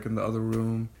males are like in the other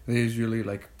room. They usually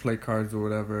like play cards or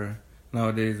whatever.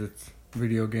 Nowadays it's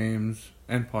video games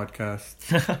and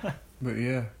podcasts. But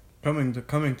yeah,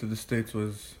 coming to the States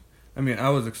was, I mean, I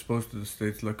was exposed to the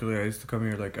States. Luckily, I used to come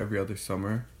here like every other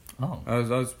summer. Oh. I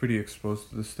was pretty exposed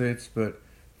to the States, but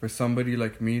for somebody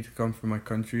like me to come from my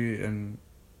country and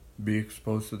be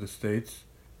exposed to the States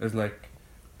is like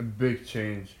a big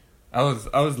change. I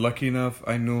was lucky enough.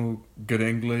 I knew good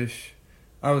English.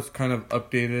 I was kind of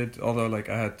updated, although like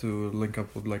I had to link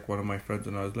up with like one of my friends,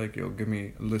 and I was like, "Yo, give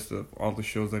me a list of all the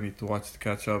shows I need to watch to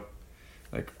catch up,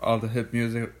 like all the hip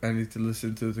music I need to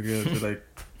listen to get to like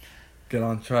get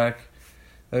on track."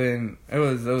 I mean, it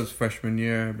was freshman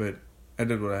year, but I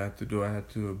did what I had to do. I had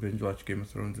to binge watch Game of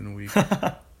Thrones in a week,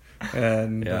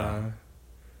 and Yeah.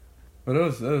 but it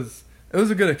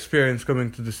was a good experience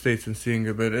coming to the States and seeing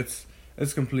it. But it's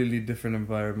completely different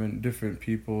environment, different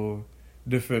people,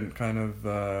 different kind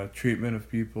of treatment of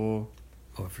people.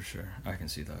 Oh, for sure. I can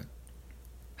see that.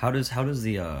 How does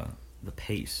the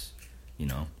pace, you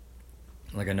know?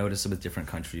 Like I noticed with different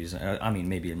countries. I mean,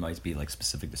 maybe it might be like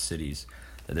specific to cities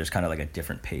that there's kind of like a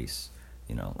different pace.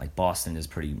 You know, like Boston is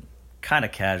pretty kind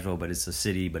of casual, but it's a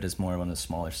city, but it's more on the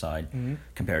smaller side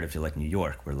comparative to like New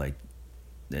York, where like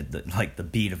the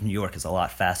beat of New York is a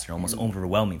lot faster, almost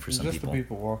overwhelming for some Just people. the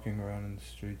people walking around in the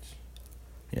streets.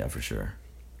 Yeah, for sure.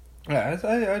 Yeah,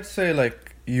 I'd say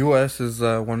like U.S. is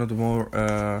one of the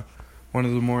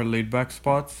more laid back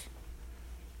spots.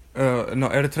 No,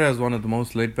 Eritrea is one of the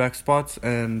most laid back spots,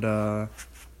 and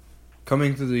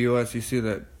coming to the U.S., you see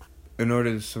that in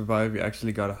order to survive, you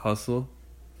actually gotta hustle.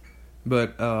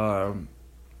 But in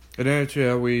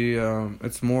Eritrea,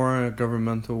 it's more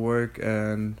governmental work,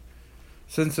 and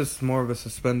since it's more of a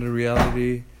suspended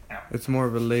reality, it's more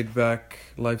of a laid back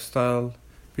lifestyle.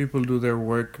 People do their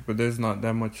work, but there's not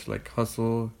that much like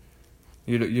hustle.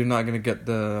 You're not gonna get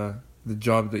the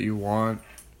job that you want.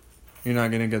 You're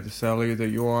not gonna get the salary that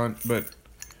you want. But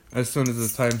as soon as the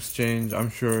times change, I'm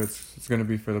sure it's gonna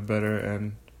be for the better,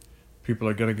 and people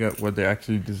are gonna get what they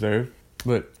actually deserve.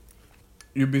 But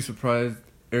you'd be surprised.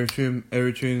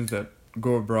 Eritreans that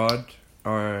go abroad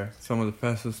are some of the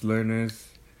fastest learners,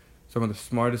 some of the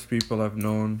smartest people I've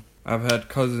known. I've had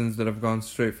cousins that have gone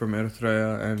straight from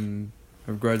Eritrea and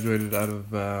have graduated out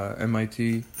of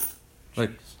MIT,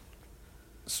 like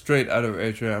straight out of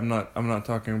Eritrea. I'm not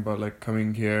talking about like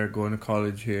coming here, going to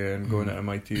college here, and going to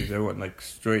MIT. They went like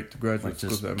straight to graduate Like school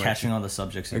just to MIT. catching all the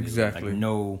subjects. Exactly. Like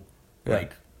no, Yeah.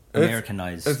 like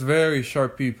Americanized. It's very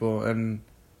sharp people, and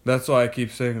that's why I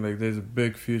keep saying like there's a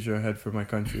big future ahead for my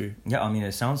country. Yeah, I mean,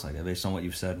 it sounds like it based on what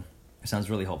you've said. It sounds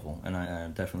really hopeful, and I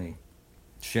definitely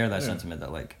share that sentiment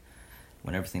that like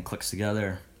when everything clicks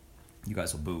together, you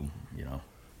guys will boom. You know.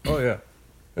 Oh yeah,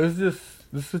 it's just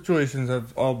the situations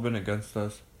have all been against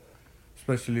us,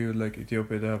 especially with like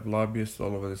Ethiopia. They have lobbyists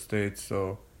all over the states,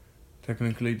 so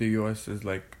technically the U.S. is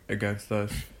like against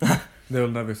us. They'll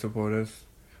never support us.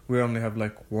 We only have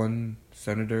like one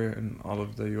senator in all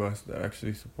of the U.S. that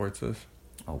actually supports us.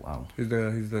 Oh wow. He's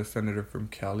the senator from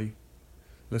Cali.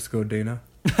 Let's go, Dana.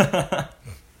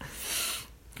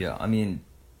 Yeah, I mean,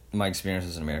 my experience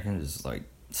as an American is like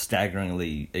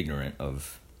staggeringly ignorant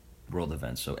of world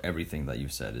events. So everything that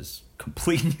you've said is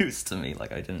complete news to me.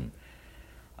 Like I don't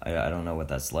know what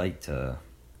that's like to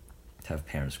have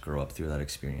parents grow up through that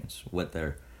experience. What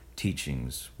their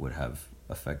teachings would have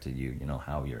affected you. You know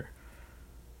how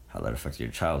that affected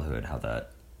your childhood. How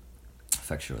that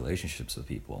affects your relationships with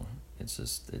people.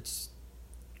 It's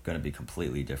going to be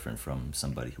completely different from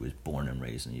somebody who was born and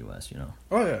raised in the U.S., you know?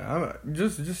 Oh yeah,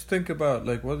 just think about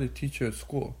like what they teach you at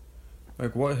school.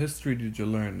 Like what history did you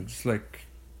learn? Just like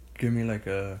give me like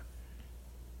a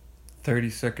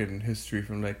 30-second history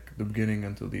from like the beginning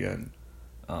until the end.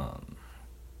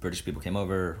 British people came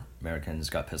over,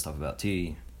 Americans got pissed off about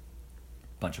tea,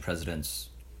 bunch of presidents.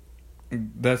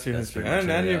 That's your history. pretty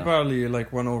much And it, you yeah. probably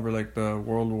like went over like the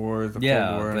World Wars, the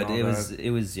Cold War, and but all it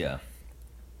that. was yeah.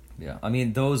 I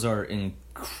mean, those are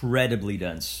incredibly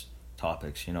dense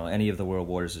topics. You know, any of the world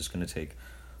wars is going to take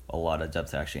a lot of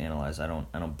depth to actually analyze. I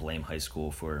don't blame high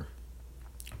school for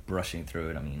brushing through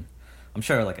it. I mean, I'm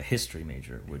sure like a history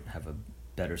major would have a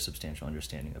better substantial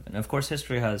understanding of it. And of course,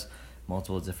 history has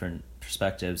multiple different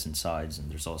perspectives and sides, and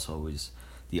there's also always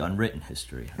the unwritten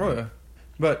history. Oh yeah,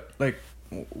 but like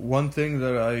one thing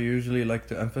that I usually like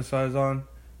to emphasize on,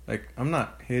 like I'm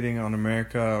not hating on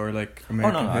America or like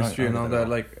American history and all that.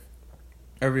 Like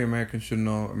every American should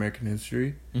know American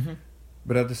history,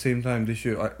 but at the same time they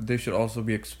should also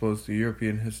be exposed to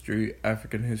European history,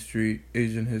 African history,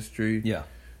 Asian history. Yeah.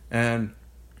 And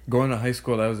going to high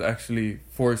school, I was actually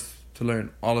forced to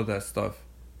learn all of that stuff.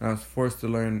 And I was forced to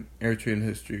learn Eritrean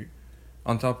history.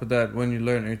 On top of that, when you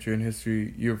learn Eritrean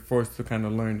history, you're forced to kind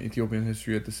of learn Ethiopian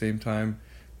history at the same time,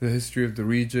 the history of the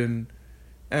region,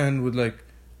 and with like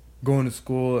going to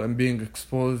school and being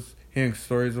exposed, hearing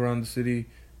stories around the city,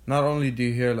 not only do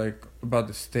you hear like about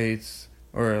the States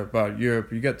or about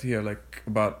Europe, you get to hear like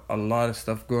about a lot of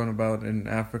stuff going about in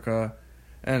Africa.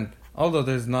 And although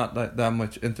there's not that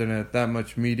much internet, that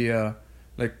much media,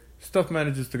 like stuff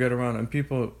manages to get around and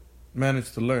people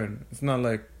manage to learn. It's not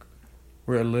like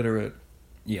we're illiterate.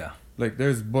 Yeah. Like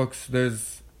there's books,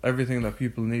 there's everything that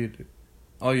people need.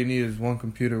 All you need is one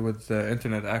computer with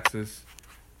internet access,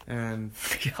 and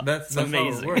Yeah, that's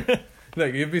amazing. how it works.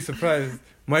 Like you'd be surprised.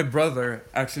 My brother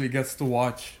actually gets to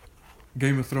watch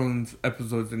Game of Thrones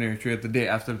episodes in Eritrea the day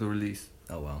after the release.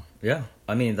 Oh wow. Yeah.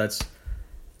 I mean that's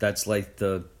like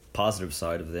the positive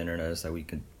side of the internet is that we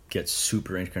can get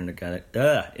super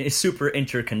interconnected. It's super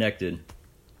interconnected.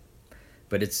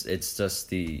 But it's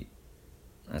just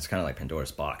that's kind of like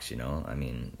Pandora's box, you know? I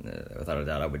mean, without a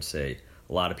doubt, I would say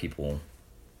a lot of people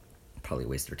probably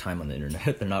waste their time on the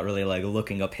internet. They're not really like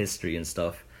looking up history and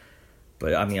stuff.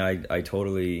 But I mean, I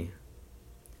totally...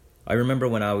 I remember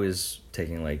when I was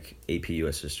taking like AP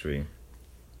US history,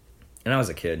 and I was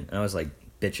a kid, and I was like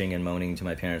bitching and moaning to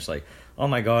my parents like, oh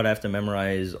my god, I have to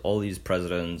memorize all these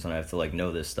presidents, and I have to like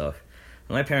know this stuff.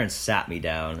 And my parents sat me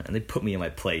down, and they put me in my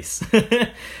place.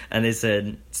 And they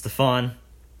said, Stefan,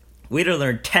 we had to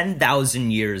learn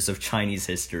 10,000 years of Chinese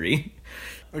history.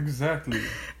 Exactly.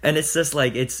 And it's just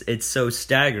like, it's so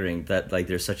staggering that like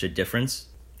there's such a difference.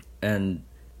 And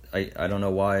I don't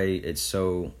know why it's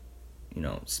so, you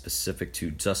know, specific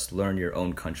to just learn your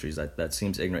own countries. That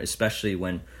seems ignorant, especially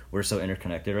when we're so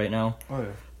interconnected right now. Oh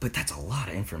yeah. But that's a lot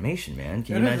of information, man.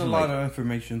 Can you It is imagine? a lot like, of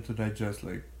information to digest.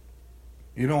 Like,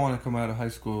 you don't want to come out of high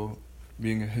school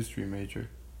being a history major.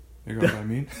 You know what I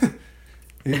mean?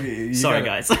 You Sorry,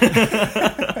 gotta, guys.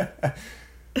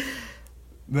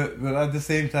 but at the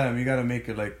same time, you gotta make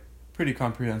it like pretty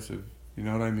comprehensive. You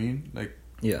know what I mean? Like,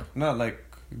 Yeah. not like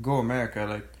go America.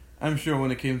 Like, I'm sure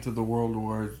when it came to the World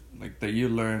Wars, like that you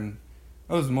learn,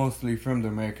 it was mostly from the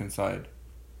American side.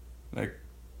 Like,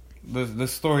 the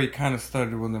story kind of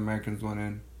started when the Americans went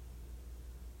in.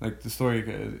 Like the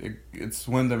story, it's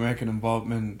when the American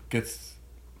involvement gets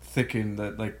thickened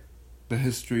that like the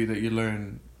history that you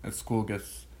learn at school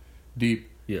gets deep.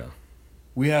 Yeah.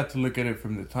 We had to look at it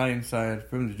from the Italian side,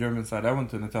 from the German side. I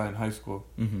went to an Italian high school.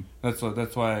 Mm-hmm.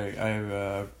 That's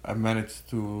why I managed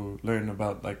to learn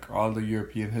about like all the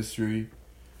European history.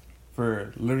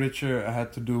 For literature, I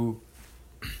had to do.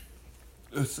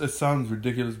 It sounds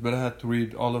ridiculous, but I had to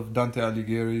read all of Dante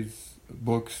Alighieri's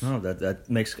books. No, that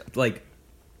makes like.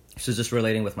 So just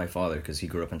relating with my father because he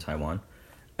grew up in Taiwan,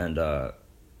 and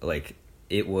like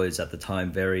it was at the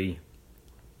time very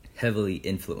heavily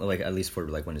influenced, like at least for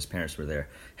like when his parents were there,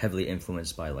 heavily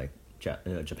influenced by like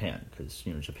Japan because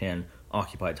you know Japan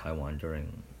occupied Taiwan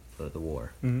during the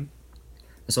war. Mm-hmm.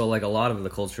 So like a lot of the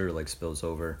culture like spills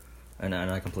over, and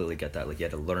I completely get that. Like you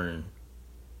had to learn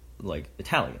like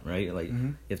Italian, right? Like Mm-hmm.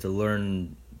 you have to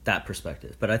learn that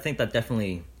perspective. But I think that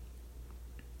definitely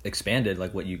expanded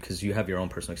like what you, because you have your own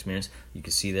personal experience, you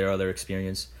can see their other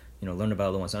experience, you know, learn about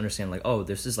other ones, understand like, oh,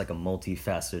 this is like a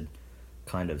multifaceted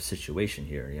kind of situation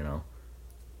here, you know.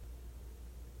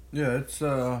 Yeah, it's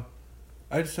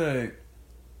I'd say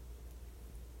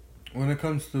when it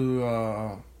comes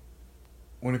to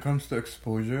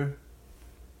exposure,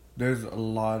 there's a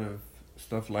lot of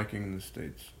stuff lacking in the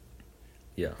States.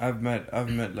 Yeah. I've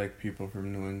met like people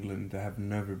from New England that have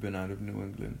never been out of New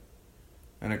England,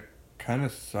 and it kind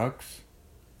of sucks.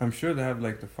 I'm sure they have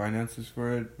like the finances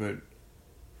for it, but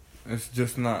it's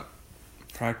just not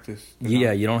practiced.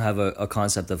 Yeah, you don't have a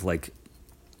concept of like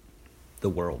the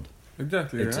world.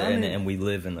 Exactly. It's, and we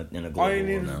live in a global all you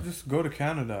need world is now. just go to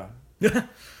Canada.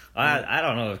 I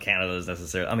don't know if Canada is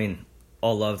necessarily. I mean,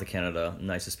 all love to Canada,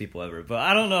 nicest people ever. But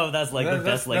I don't know if that's like the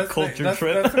best like culture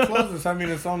trip. That's the closest. I mean,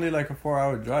 it's only like a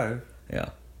 4-hour drive. Yeah.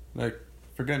 Like,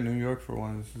 forget New York for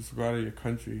once. Just go out of your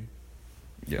country.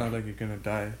 It's not like you're gonna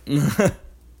die.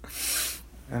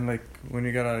 And like when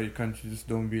you get out of your country, just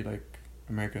don't be like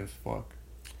American as fuck.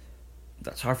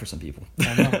 That's hard for some people.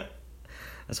 I know.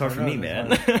 That's hard for me, man.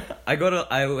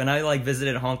 Hard. When I like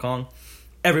visited Hong Kong,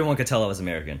 everyone could tell I was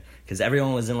American because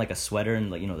everyone was in like a sweater and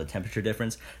like, you know, the temperature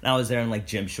difference. And I was there in like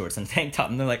gym shorts and tank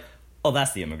top, and they're like, "Oh,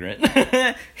 that's the immigrant.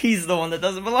 He's the one that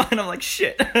doesn't belong." And I'm like,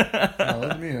 "Shit."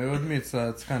 With me,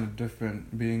 it's kind of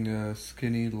different being a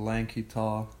skinny, lanky,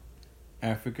 tall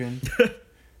African.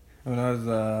 When I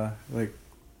was like,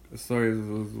 the story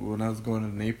was when I was going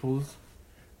to Naples.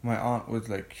 My aunt was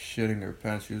like shitting her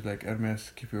pants. She was like,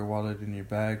 "Hermes, keep your wallet in your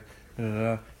bag. Da,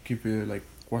 da, da. Keep your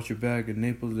watch your bag." In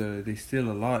Naples, they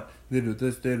steal a lot. They do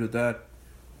this, they do that.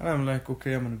 And I'm like,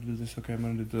 okay, I'm gonna do this. Okay, I'm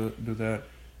gonna do that.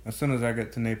 As soon as I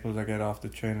get to Naples, I get off the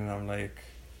train and I'm like,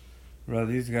 bro,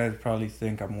 these guys probably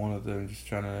think I'm one of them, just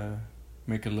trying to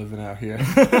make a living out here.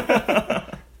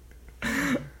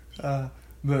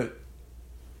 But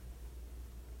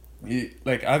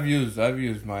like I've used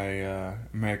my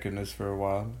Americanness for a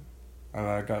while.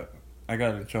 I got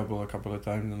in trouble a couple of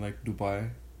times in like Dubai.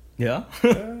 Yeah.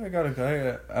 Yeah, I got a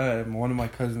guy. One of my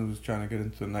cousins was trying to get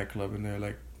into a nightclub, and they're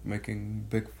like making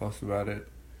big fuss about it.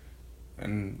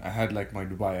 And I had like my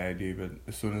Dubai ID, but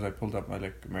as soon as I pulled up my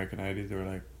like American ID, they were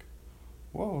like,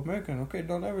 "Whoa, American! Okay,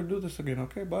 don't ever do this again.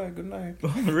 Okay, bye, good night."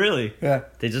 Really? Yeah,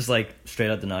 They just like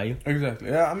straight up deny you? exactly.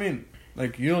 Yeah, I mean,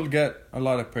 like you'll get a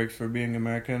lot of perks for being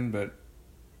American, but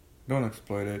don't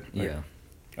exploit it. Like, Yeah.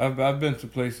 I've been to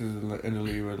places in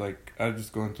Italy where like I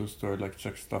just go into a store like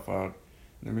check stuff out.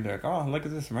 And they'd be like, "Oh, look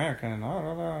at this American,"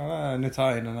 in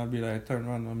Italian, and I'd be like, turn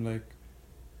around, I'm like,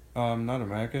 "I'm not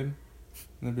American."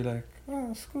 And they'd be like,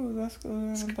 "Oh, scusa,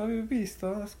 non t'avevo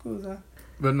visto, scusa."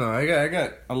 But no, I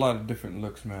got a lot of different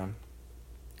looks, man.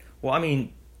 Well, I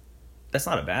mean, that's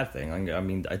not a bad thing. I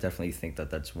mean, I definitely think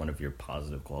that that's one of your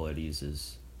positive qualities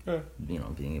is, Yeah. you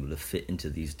know, being able to fit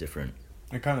into these different.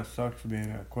 It kind of sucks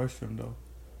being a question though.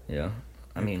 Yeah.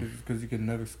 I mean, because you can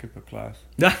never skip a class.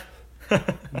 no.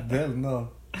 There's no.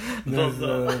 There's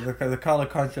the color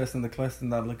contrast in the class is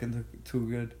not looking too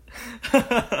good.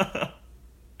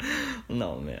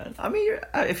 No, man. I mean,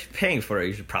 if you're paying for it,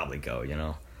 you should probably go. You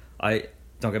know,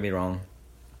 don't get me wrong.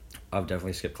 I've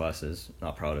definitely skipped classes.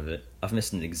 Not proud of it. I've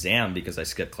missed an exam because I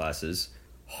skipped classes.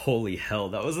 Holy hell,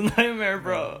 that was a nightmare,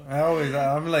 bro.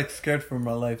 I'm like scared for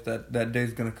my life that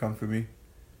day's gonna come for me.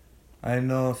 I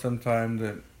know sometime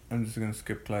that I'm just gonna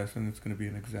skip class and it's gonna be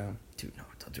an exam. Dude, no,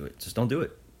 don't do it. Just don't do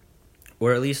it.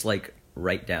 Or at least like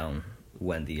write down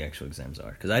when the actual exams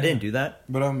are, because I didn't do that.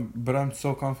 But I'm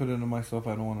so confident in myself.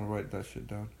 I don't want to write that shit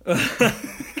down.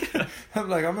 I'm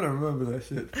like, I'm gonna remember that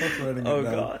shit. Fuck writing it down.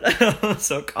 God, I'm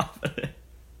so confident.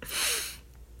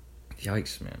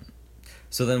 Yikes, man.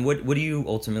 So then, what do you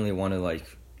ultimately want to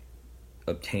like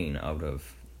obtain out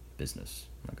of business,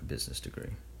 like a business degree?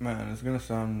 Man, it's gonna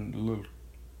sound a little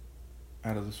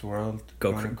out of this world.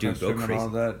 Go going crazy. and all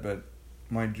that, but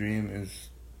my dream is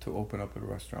to open up a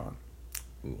restaurant.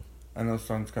 Ooh. I know it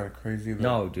sounds kind of crazy, but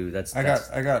No, dude,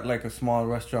 I got like a small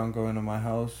restaurant going in my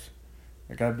house.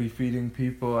 Like I'd be feeding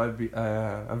people. I've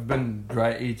been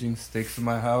dry aging steaks in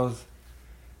my house.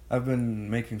 I've been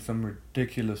making some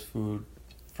ridiculous food,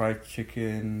 fried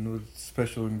chicken with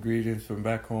special ingredients from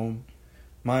back home.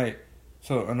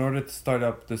 So in order to start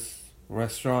up this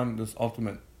restaurant, this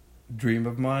ultimate dream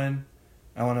of mine,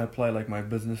 I want to apply like my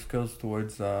business skills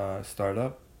towards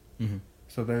startup. Mm-hmm.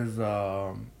 So there's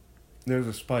a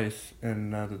spice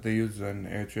that they use in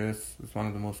Eritrea. It's one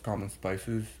of the most common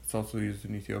spices. It's also used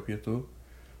in Ethiopia too.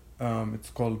 It's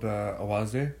called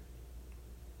awaze.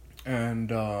 And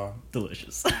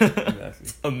delicious. exactly.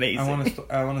 Amazing.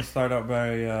 I want to start out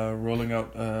by rolling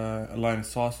out a line of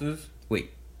sauces.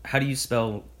 Wait, how do you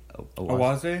spell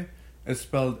Awaze? It's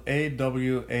spelled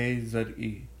AWAZE.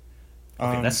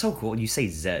 Okay, that's so cool. You say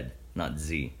Z, not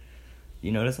Z.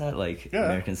 You notice that? Like, Yeah.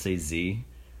 Americans say Z.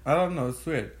 I don't know. It's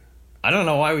weird. I don't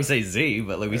know why we say Z,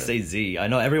 but like we say Z. I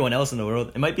know everyone else in the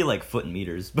world, it might be like foot and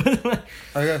meters, but like,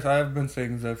 I guess I've been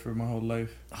saying Z for my whole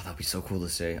life. oh, that'd be so cool to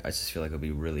say. I just feel like it'd be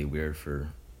really weird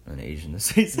for an Asian to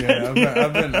say Z.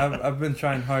 Yeah, I've been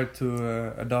trying hard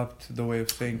to adopt the way of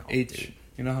saying H. Dude.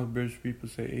 You know how British people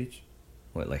say H?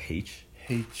 What, like H?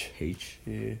 H. H?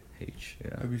 Yeah. H,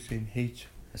 yeah. I'll be saying H.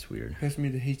 That's weird. Pass me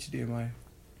the HDMI.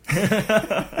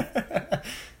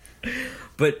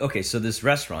 But okay, so this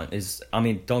restaurant is, I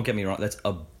mean, don't get me wrong, that's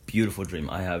a beautiful dream.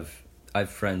 I have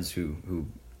friends who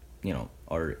you know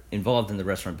are involved in the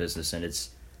restaurant business, and it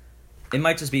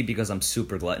might just be because I'm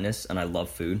super gluttonous and I love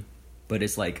food, but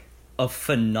it's like a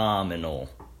phenomenal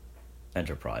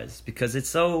enterprise because it's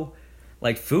so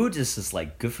like food is just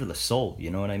like good for the soul,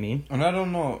 you know what I mean? And I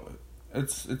don't know,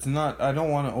 it's not. I don't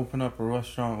want to open up a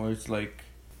restaurant where it's like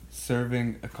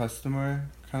serving a customer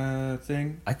kind of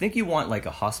thing. I think you want like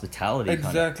a hospitality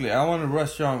Exactly. I want a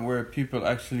restaurant where people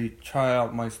actually try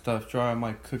out my stuff, try out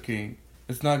my cooking.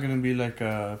 It's not gonna be like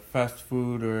a fast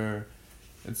food or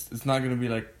it's not gonna be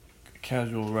like a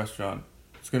casual restaurant.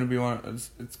 It's gonna be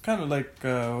it's kind of like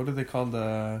what do they call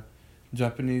the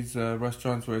Japanese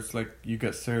restaurants where it's like you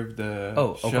get served the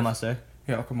chef. Okamase?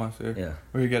 Yeah, okamase. Yeah.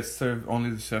 Where you get served only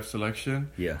the chef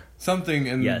selection. Yeah. Something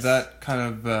in Yes. that kind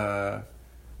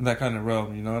of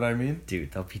realm, you know what I mean?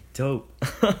 Dude, that'd be dope.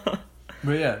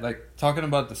 But yeah, like talking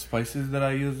about the spices that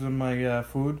I use in my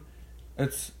food,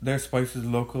 they're spices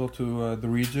local to the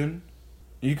region.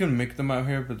 You can make them out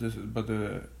here, but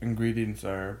the ingredients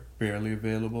are barely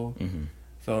available. Mm-hmm.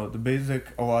 So the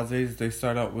basic awazes, they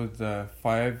start out with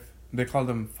 5. They call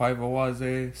them 5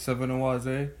 awaze, 7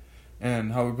 awaze,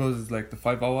 And how it goes is like the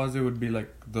 5 awaze would be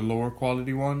like the lower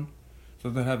quality one.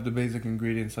 So they have the basic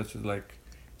ingredients such as like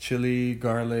chili,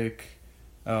 garlic,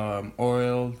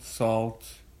 oil, salt,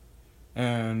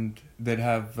 and they'd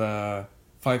have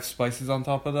 5 spices on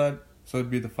top of that. So it'd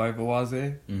be the 5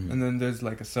 awaze. Mhm. And then there's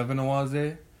like a 7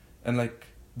 awaze. And like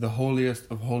the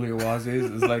holiest of holy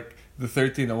awazes is like the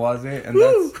 13 awaze.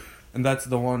 And that's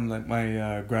the one like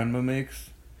my grandma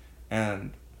makes.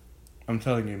 And I'm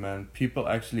telling you, man, people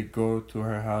actually go to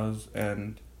her house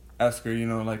and ask her, you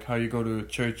know, like how you go to a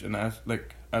church and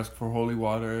ask for holy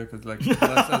water, because like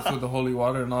bless us with the holy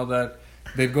water and all that.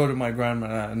 They'd go to my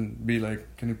grandma and be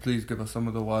like, "Can you please give us some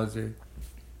of the waze?"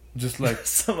 Just like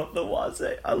some of the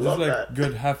waze. I just love like that.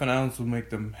 good half an ounce will make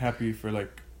them happy for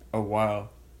like a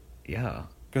while, Yeah.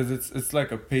 because it's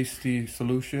like a pasty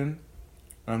solution.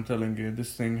 I'm telling you,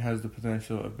 this thing has the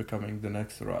potential of becoming the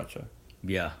next sriracha.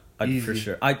 Yeah. Easy. For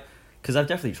sure. Because I've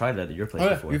definitely tried that at your place Oh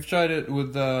yeah, before. we've tried it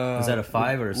with Was that a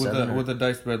 5 or a 7? With the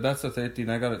diced bread. That's a 13.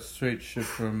 I got it straight shipped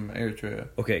from Eritrea.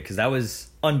 Okay, because that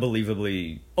was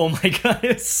unbelievably. Oh my god,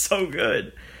 it's so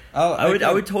good.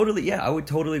 I would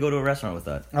totally go to a restaurant with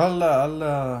that.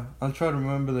 I'll try to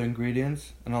remember the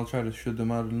ingredients and I'll try to shoot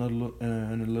them out in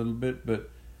a little bit.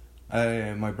 But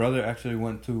my brother actually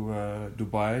went to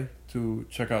Dubai to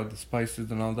check out the spices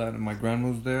and all that, and my grandma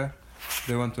was there.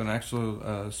 They went to an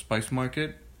actual spice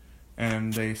market,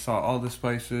 and they saw all the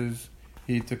spices.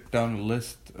 He took down a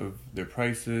list of their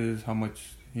prices, how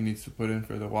much he needs to put in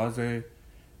for the waze,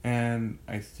 and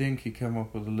I think he came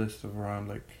up with a list of around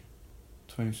like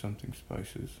 20-something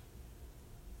spices.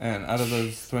 And out of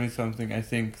those 20-something, I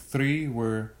think 3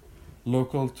 were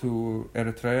local to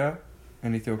Eritrea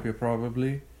and Ethiopia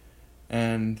probably,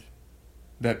 and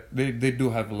that they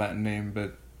do have a Latin name,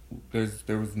 but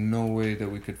there was no way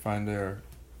that we could find their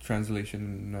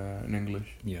translation in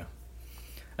English. Yeah.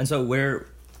 And so where,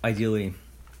 ideally,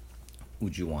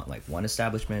 would you want? Like one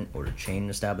establishment or a chain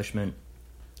establishment?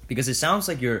 Because it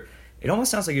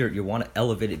almost sounds like you want to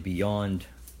elevate it beyond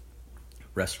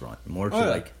restaurant, more to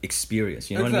like experience,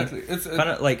 you know exactly. what I mean? It's kind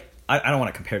of like, I don't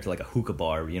want to compare it to like a hookah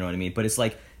bar, you know what I mean? But it's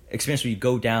like experience where you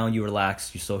go down, you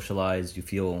relax, you socialize, you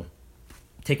feel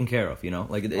taken care of, you know?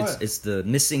 Like it's the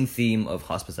missing theme of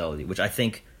hospitality, which I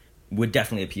think would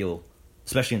definitely appeal,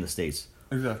 especially in the States.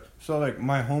 Exactly. So like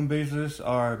my home bases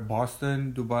are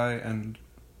Boston, Dubai, and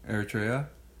Eritrea,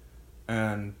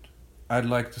 and I'd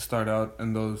like to start out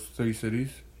in those 3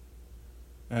 cities.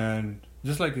 And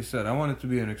just like you said, I want it to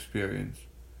be an experience.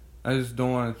 I just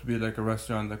don't want it to be like a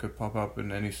restaurant that could pop up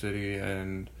in any city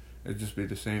and it just be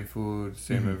the same food,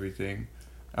 same everything.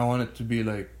 I want it to be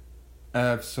like, I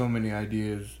have so many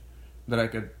ideas that I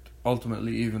could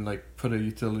ultimately even like put a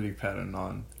utility pattern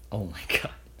on. Oh my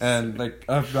god. And like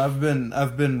I've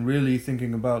been really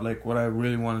thinking about like what I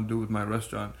really want to do with my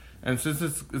restaurant. And since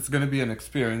it's gonna be an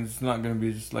experience, it's not gonna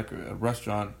be just like a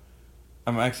restaurant.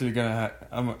 I'm actually gonna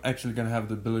have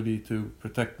the ability to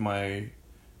protect my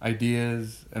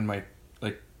ideas and my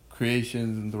like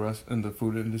creations in the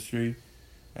food industry,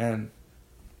 and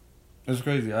it's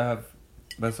crazy.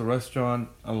 That's a restaurant,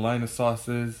 a line of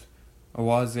sauces, a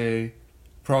waze,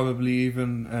 probably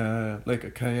even like a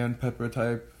cayenne pepper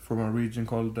type from a region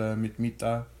called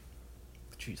Mitmita.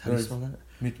 Jeez, how do you spell that?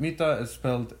 Mitmita is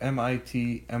spelled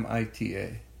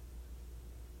Mitmita.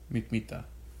 Mitmita.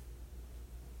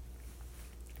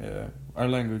 Yeah, our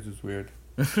language is weird.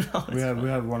 No, we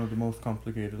have one of the most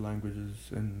complicated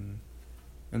languages in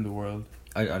the world.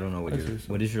 I don't know what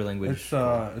is your language?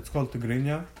 It's called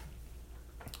Tigrinya.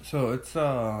 So it's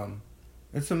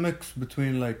a mix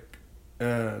between like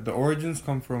the origins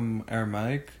come from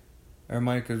Aramaic.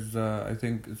 Aramaic is I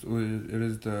think it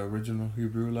is the original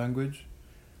Hebrew language,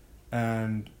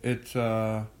 and it's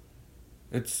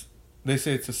they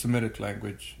say it's a Semitic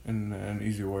language in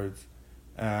easy words,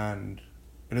 and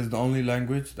it is the only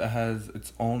language that has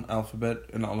its own alphabet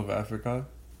in all of Africa.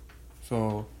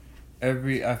 So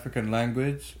every African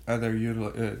language either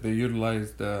they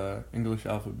utilize the English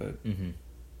alphabet. Mm-hmm.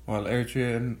 While the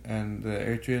Eritrean and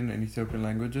Ethiopian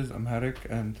languages, Amharic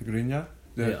and Tigrinya,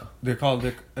 they're called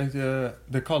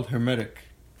Hermetic,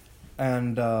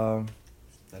 and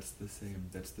that's the same.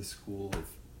 That's the school of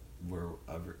where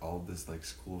all this like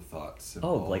school of thought.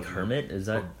 Oh, like Hermit? Is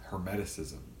that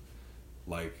Hermeticism,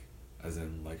 like as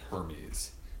in like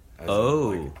Hermes?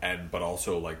 But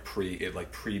also like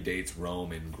predates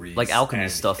Rome and Greece, like alchemy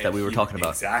stuff that we were talking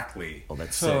about. Exactly. Oh,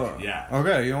 that's so sick. Yeah.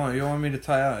 Okay, you want me to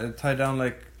tie down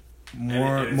like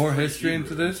more history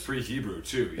into this? It's pre-Hebrew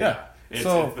too. Yeah. It's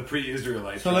the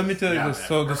pre-Israelites. So let me tell you this.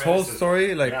 So this whole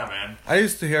story, like, man. I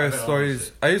used to hear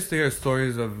stories. I used to hear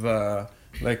stories of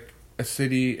like a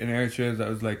city in Eritrea that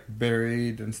was like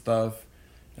buried and stuff,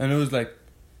 and it was like,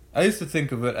 I used to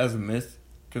think of it as a myth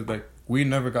because like we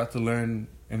never got to learn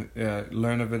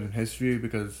of it in history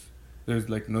because there's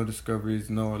like no discoveries,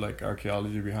 no like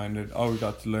archaeology behind it. All we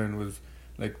got to learn was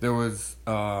like there was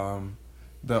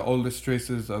the oldest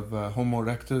traces of Homo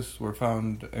erectus were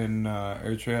found in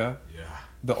Eritrea. Yeah.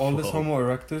 The oldest Whoa. Homo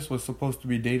erectus was supposed to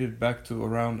be dated back to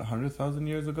around 100,000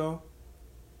 years ago,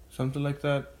 something like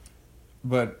that.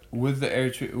 But with the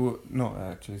Eritrea, no,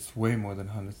 actually, it's way more than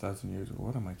 100,000 years ago.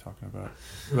 What am I talking about?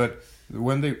 But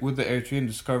with the Eritrean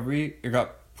discovery, it got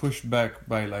pushed back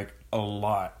by like a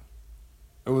lot.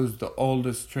 It was the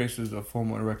oldest traces of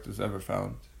Homo erectus ever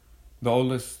found. The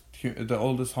oldest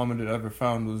hominid ever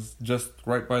found was just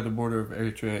right by the border of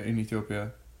Eritrea in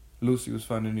Ethiopia. Lucy was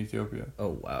found in Ethiopia.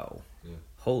 Oh, wow. Yeah.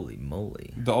 Holy moly.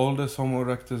 The oldest Homo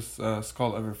erectus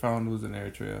skull ever found was in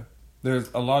Eritrea. There's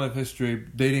a lot of history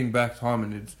dating back to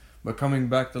hominids, but coming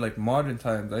back to like modern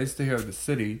times, I used to hear of the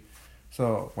city.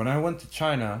 So when I went to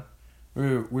China,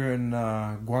 we're in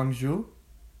Guangzhou,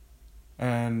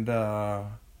 and no,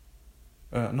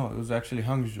 it was actually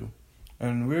Hangzhou,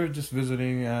 and we were just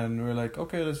visiting, and we were like,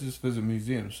 okay, let's just visit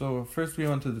museums. So first we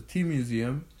went to the Tea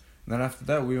Museum, and then after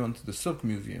that we went to the Silk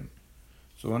Museum.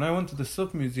 So when I went to the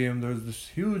Silk Museum, there was this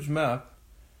huge map,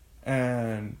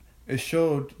 and it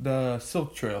showed the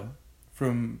Silk Trail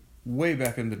from way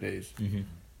back in the days.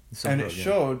 Mm-hmm. And it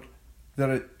showed that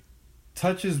it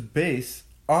touches base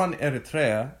on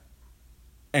Eritrea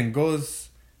and goes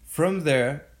from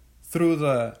there through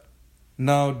the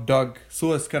now dug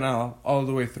Suez Canal all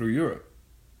the way through Europe.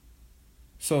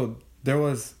 So it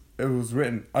was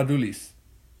written Adulis,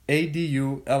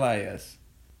 Adulis.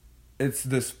 It's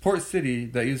this port city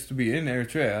that used to be in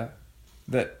Eritrea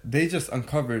that they just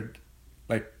uncovered,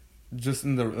 like just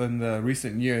in the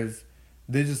recent years,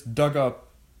 they just dug up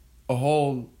a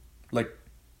whole like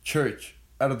church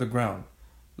out of the ground,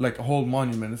 like a whole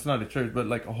monument. It's not a church, but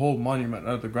like a whole monument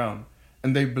out of the ground,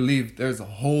 and they believe there's a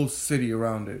whole city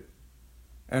around it.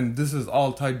 And this is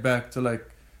all tied back to like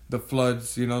the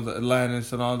floods, the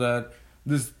Atlantis and all that.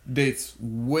 This dates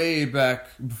way back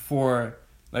before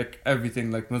like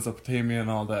everything, like Mesopotamia and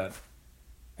all that.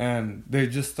 And they're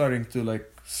just starting to like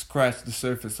scratch the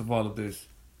surface of all of this.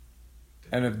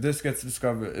 And if this gets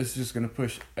discovered, it's just gonna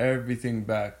push everything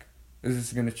back. It's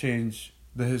just gonna change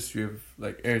the history of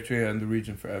like Eritrea and the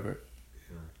region forever.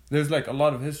 Yeah. There's like a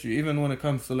lot of history, even when it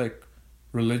comes to like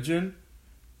religion.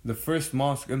 The first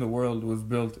mosque in the world was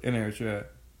built in Eritrea.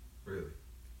 Really?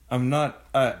 I'm not,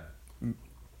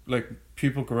 like,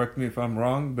 people correct me if I'm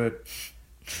wrong, but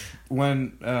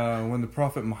when the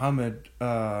Prophet Muhammad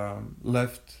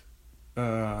left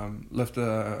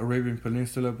the Arabian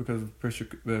Peninsula because of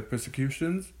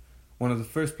persecutions, one of the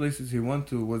first places he went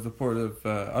to was the port of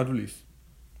Adulis.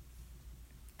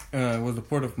 It was the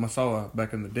port of Massawa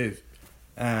back in the days.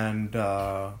 And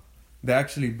they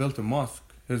actually built a mosque.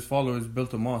 His followers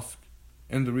built a mosque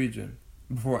in the region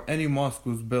before any mosque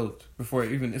was built, before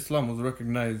even Islam was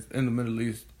recognized in the Middle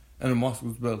East, and a mosque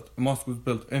was built. A mosque was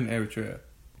built in Eritrea.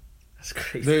 That's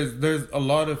crazy. There's a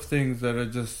lot of things that are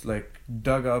just like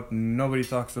dug up, nobody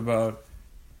talks about.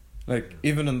 Like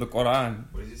even in the Quran.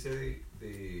 What did you say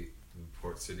the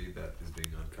port city that is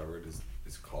being uncovered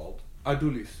is called?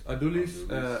 Adulis. Adulis.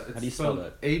 How do you spell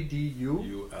that?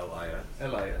 Ulis.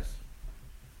 Lis.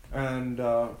 And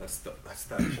That's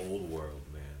that old world,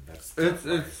 man.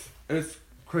 it's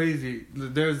crazy.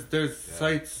 There's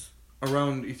sites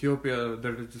around Ethiopia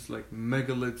that are just like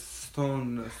megaliths,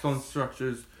 stone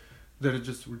structures that are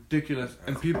just ridiculous,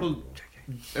 and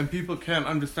people can't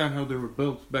understand how they were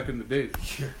built back in the days.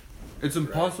 It's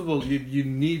impossible. Right. You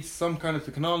need some kind of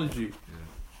technology,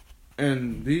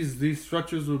 and these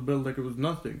structures were built like it was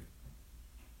nothing.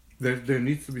 There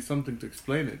needs to be something to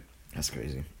explain it. That's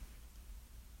crazy.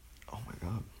 Oh my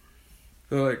god.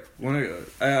 So like when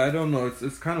I don't know,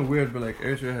 it's kind of weird, but like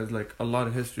Eritrea has like a lot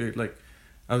of history. Like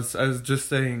I was just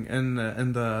saying in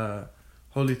the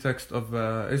holy text of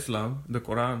Islam, the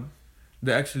Quran,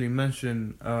 they actually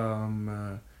mention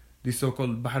the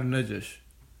so-called Bahr Najash.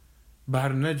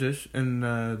 Bahr Najash in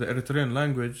the Eritrean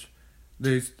language,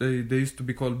 they used to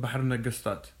be called Bahr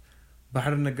Nagastat.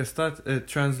 Bahr Nagastat, it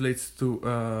translates to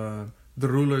the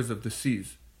rulers of the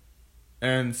seas.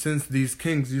 And since these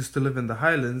kings used to live in the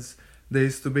highlands, they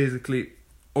used to basically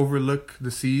overlook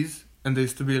the seas, and they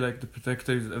used to be like the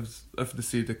protectors of the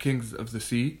sea, the kings of the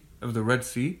sea, of the Red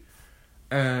Sea.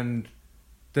 And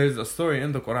there's a story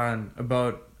in the Quran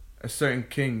about a certain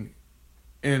king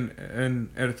in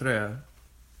Eritrea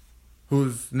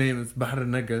whose name is Bahr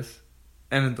Nagas,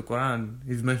 and in the Quran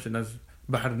he's mentioned as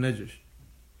Bahr Najash.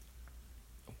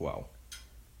 Wow.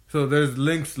 So there's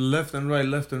links left and right,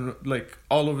 like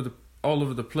all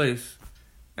over the place,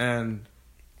 and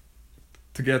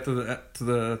to get to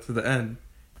the end,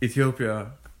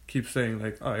 Ethiopia keeps saying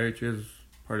like, "Oh, Eritrea is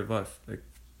part of us. Like,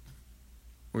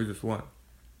 we just won."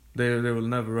 They will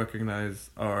never recognize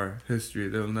our history.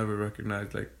 They will never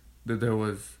recognize like that there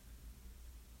was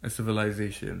a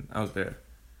civilization out there.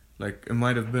 Like it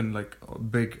might have been like a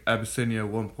big Abyssinia at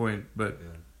one point, but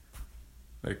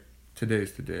like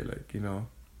today's today. Like, you know,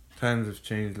 times have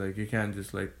changed. Like you can't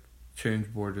just like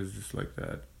change borders just like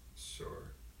that. Sure.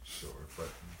 But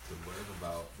to learn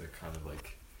about the kind of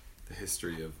like the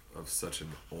history of such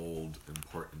an old,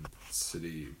 important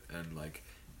city,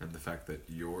 and the fact that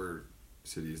your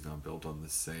city is now built on the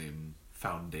same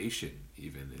foundation,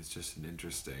 even, is just an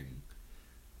interesting.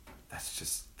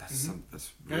 That's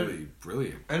really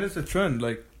brilliant. And it's a trend.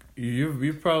 Like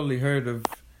you've probably heard of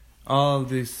all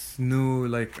this new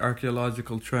like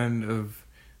archaeological trend of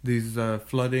these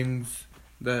floodings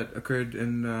that occurred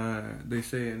in they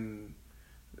say in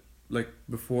like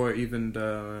before even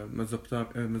the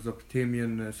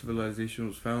Mesopotamian civilization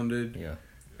was founded. Yeah.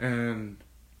 And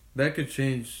that could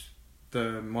change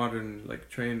the modern like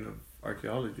train of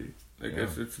archaeology. Like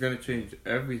it's gonna change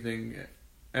everything,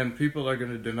 and people are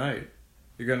gonna deny it.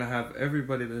 You're gonna have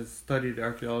everybody that's studied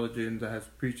archaeology and that has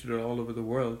preached it all over the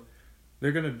world.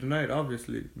 They're gonna deny it,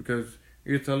 obviously, because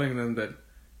you're telling them that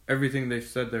everything they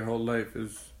said their whole life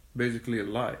is basically a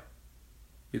lie.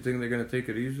 You think they're gonna take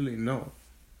it easily? No.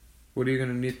 What are you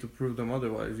gonna need to prove them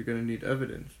otherwise? You're gonna need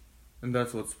evidence, and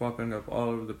that's what's popping up all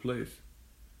over the place.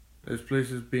 There's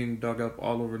places being dug up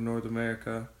all over North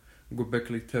America,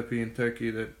 Göbekli Tepe in Turkey,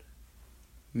 that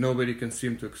nobody can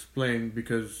seem to explain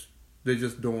because they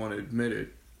just don't want to admit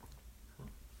it.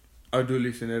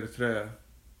 Ardulis in Eritrea.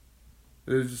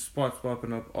 There's just spots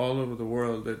popping up all over the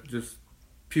world that just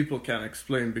people can't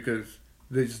explain because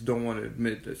they just don't want to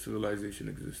admit that civilization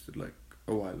existed like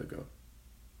a while ago.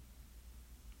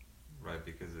 Right,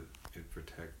 because it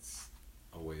protects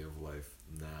a way of life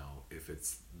now if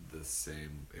it's the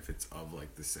same, if it's of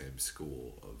like the same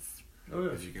school of,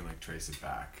 if you can like trace it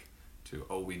back to,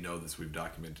 oh, we know this, we've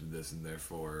documented this, and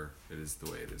therefore it is the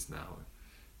way it is now.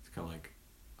 It's kind of like,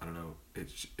 I don't know,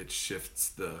 it shifts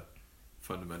the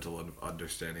fundamental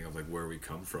understanding of like where we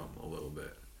come from a little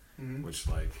bit, which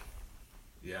like,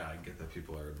 yeah, I get that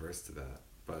people are adverse to that,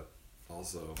 but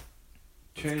also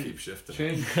keep shifting.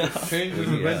 Change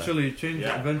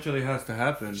eventually has to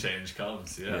happen. Change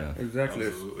comes, yeah. Exactly.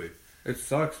 Absolutely. It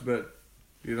sucks, but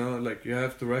you know, like you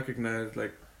have to recognize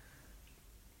like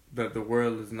that the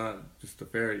world is not just a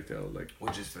fairy tale, like,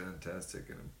 which is fantastic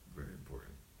and very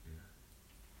important.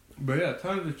 Yeah. But yeah,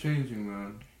 times are changing,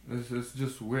 man. It's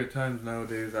just weird times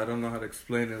nowadays. I don't know how to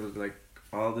explain it with like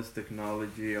all this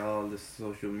technology, all this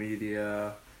social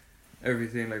media,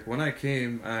 everything. Like when I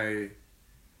came, I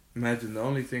imagine the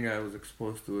only thing I was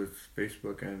exposed to is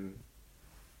Facebook and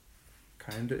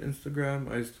kind of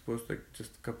Instagram. I used to post like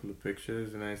just a couple of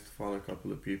pictures and I used to follow a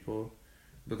couple of people,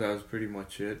 but that was pretty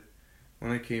much it.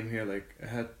 When I came here, like I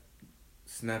had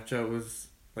Snapchat was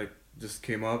like just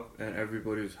came up and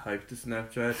everybody was hyped to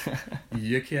Snapchat.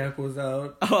 Yik Yak was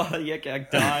out. Oh, Yik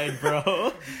Yak died,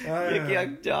 bro. Yik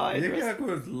Yak died. Yik Yak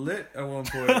was lit at one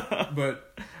point,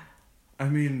 but I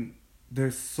mean,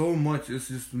 there's so much. It's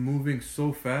just moving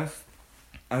so fast.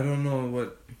 I don't know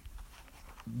what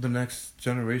the next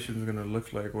generation is gonna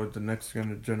look like. What the next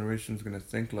generation is gonna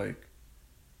think like.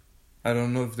 I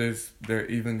don't know if they're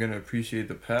even gonna appreciate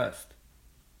the past.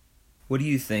 What do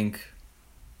you think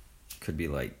could be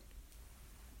like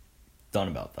done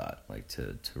about that? Like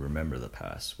to remember the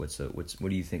past. What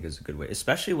do you think is a good way?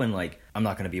 Especially when like I'm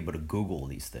not gonna be able to Google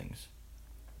these things.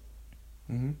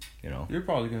 Mm-hmm. You know, you're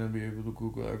probably gonna be able to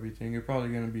Google everything. You're probably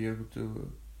gonna be able to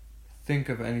think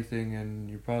of anything, and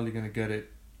you're probably gonna get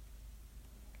it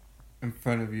in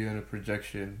front of you in a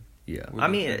projection. Yeah, I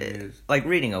mean, like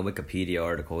reading a Wikipedia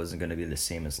article isn't gonna be the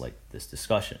same as like this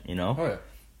discussion. You know? Oh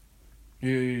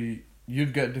yeah.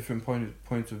 You'd get different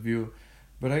points of view,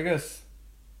 but I guess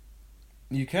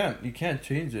you can't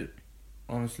change it.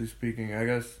 Honestly speaking, I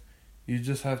guess you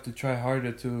just have to try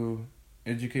harder to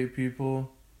educate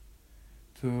people.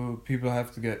 People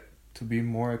have to get to be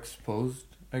more exposed,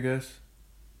 I guess.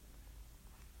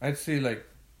 I'd say like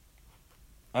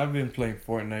I've been playing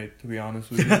Fortnite, to be honest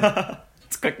with you.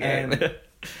 It's a quick game. And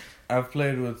I've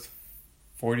played with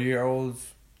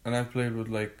 40-year-olds and I've played with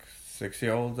like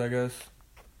 6-year-olds, I guess.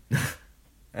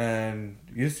 And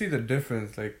you see the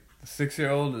difference. Like the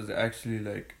 6-year-old is actually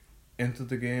like into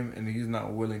the game and he's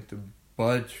not willing to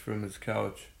budge from his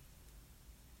couch.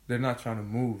 They're not trying to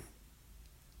move.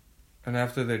 And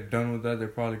after they're done with that, they're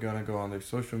probably gonna go on their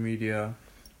social media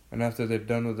and after they're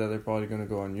done with that, they're probably gonna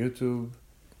go on YouTube.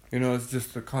 You know, it's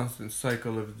just a constant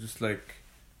cycle of just like.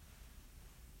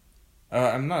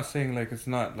 I'm not saying like it's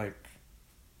not like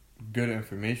good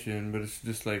information, but it's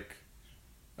just like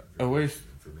a waste.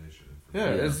 Information. Yeah,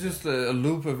 it's just a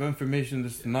loop of information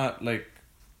that's not like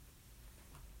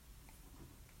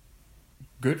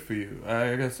good for you.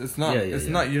 I guess it's not. It's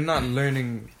not. You're not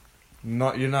learning.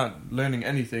 You're not learning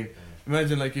anything.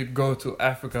 Imagine like you go to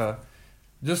Africa,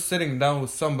 just sitting down with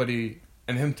somebody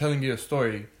and him telling you a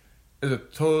story is a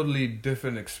totally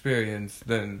different experience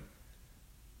than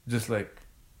just like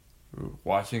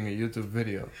watching a YouTube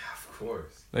video. Yeah, of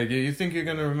course. Like, you think you're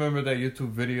gonna remember that YouTube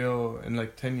video in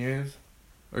like 10 years?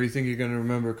 Or you think you're gonna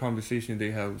remember a conversation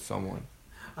they had with someone?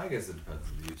 I guess it depends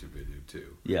on the YouTube video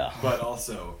too. Yeah.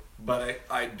 But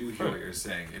I do hear what you're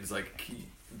saying. It's like,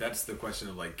 that's the question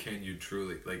of like, can you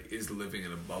truly, like, is living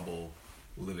in a bubble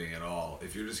living at all?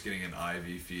 If you're just getting an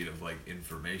IV feed of like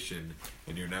information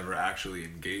and you're never actually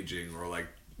engaging or like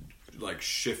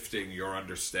shifting your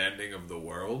understanding of the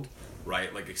world,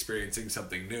 right? Like experiencing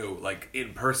something new, like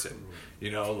in person,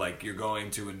 you know, like you're going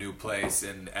to a new place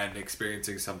and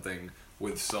experiencing something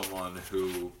with someone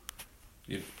who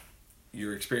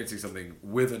you're experiencing something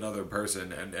with another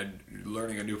person and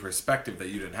learning a new perspective that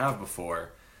you didn't have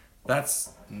before. That's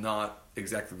not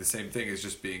exactly the same thing as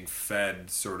just being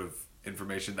fed sort of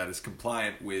information that is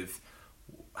compliant with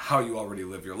how you already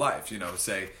live your life. You know,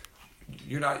 say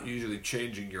you're not usually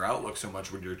changing your outlook so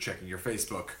much when you're checking your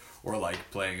Facebook or like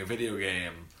playing a video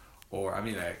game, or I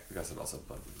mean, I guess it also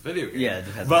plays a video game. Yeah, it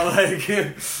depends. But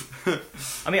like,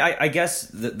 I mean, I guess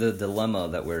the dilemma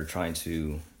that we're trying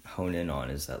to hone in on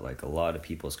is that like a lot of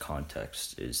people's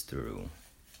context is through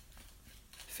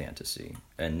fantasy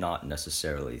and not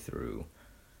necessarily through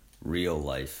real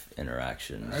life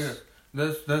interactions.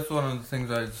 That's one of the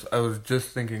things I was just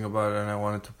thinking about and I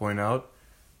wanted to point out.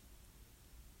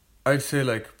 I'd say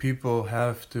like people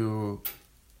have to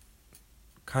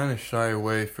kind of shy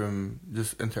away from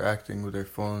just interacting with their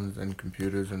phones and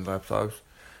computers and laptops.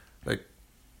 Like,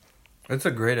 it's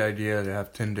a great idea to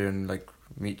have Tinder and like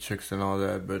meet chicks and all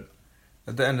that, but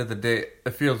at the end of the day,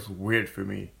 it feels weird for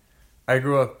me. I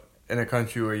grew up in a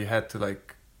country where you had to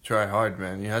like try hard,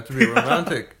 man. You had to be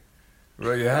romantic.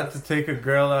 Bro, you had to take a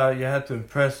girl out, you had to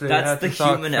impress her, That's you had the to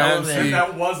talk human fancy. element. and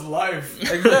that was life.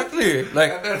 Exactly.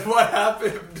 Like, And then what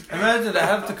happened? imagine I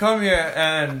have to come here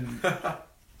and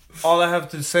all I have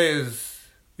to say is,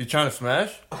 you trying to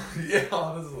smash? Yeah,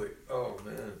 honestly. Oh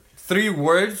man. 3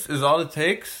 words is all it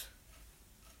takes?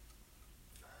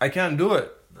 I can't do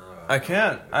it. No, I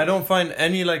can't. I don't find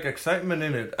any like excitement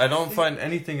in it. I don't find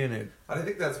anything in it. I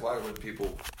think that's why when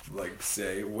people like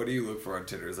say, "What do you look for on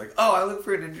Tinder?" It's like, "Oh, I look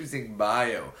for an interesting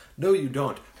bio." No, you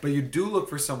don't. But you do look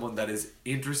for someone that is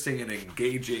interesting and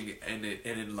engaging and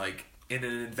in like in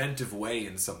an inventive way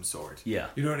in some sort. Yeah.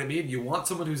 You know what I mean? You want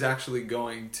someone who's actually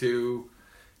going to.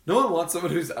 No one wants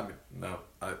someone who's. I mean, no,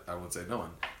 I won't say no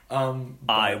one.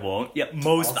 I won't. Yeah,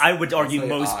 I would argue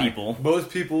most people. Most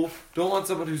people don't want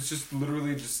someone who's just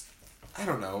literally just, I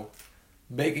don't know,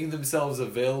 making themselves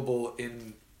available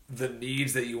in the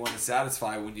needs that you want to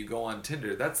satisfy when you go on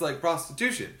Tinder. That's like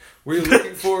prostitution. What you're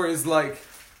looking for is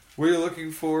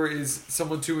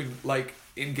someone to like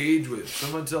engage with,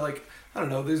 someone to like, I don't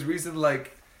know. There's reason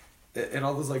like in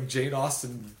all those like Jane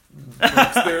Austen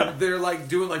books, they're like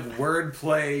doing like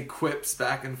wordplay quips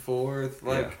back and forth.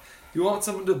 Like, Yeah. You want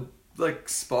someone to like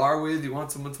spar with. You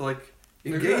want someone to like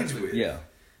engage with. Yeah.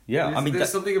 Yeah, There's, I mean,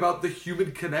 there's something about the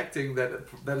human connecting that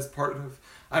is part of,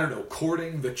 I don't know,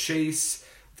 courting, the chase,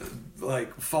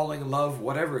 like falling in love,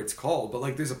 whatever it's called. But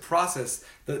like, there's a process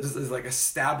that is like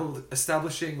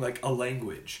establishing like a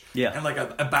language, Yeah. and like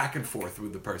a back and forth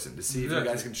with the person to see if you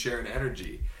guys can share an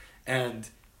energy. And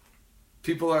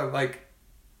people are like,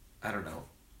 I don't know,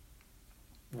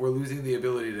 we're losing the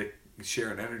ability to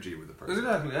share an energy with the person.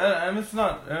 Exactly. And it's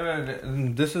not.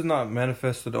 This is not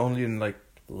manifested only in like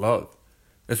love.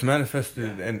 It's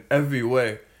manifested in every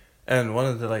way, and one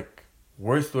of the like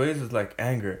worst ways is like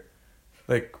anger.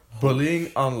 Like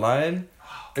bullying online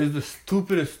is the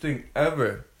stupidest thing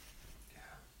ever.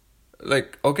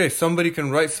 Like, okay, somebody can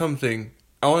write something.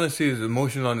 I want to see his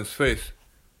emotion on his face,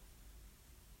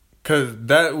 'cause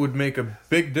that would make a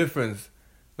big difference.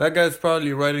 That guy's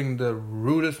probably writing the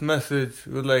rudest message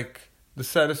with like the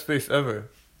saddest face ever.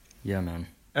 Yeah, man.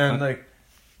 And like,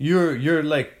 you're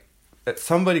like,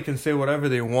 somebody can say whatever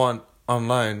they want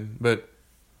online, but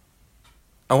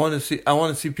I want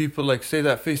to see people like say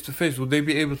that face to face. Would they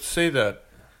be able to say that?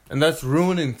 And that's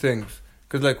ruining things.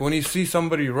 'Cause like when you see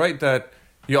somebody write that,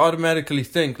 you automatically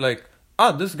think like,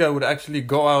 this guy would actually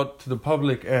go out to the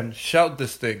public and shout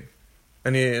this thing,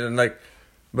 and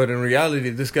But in reality,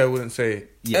 this guy wouldn't say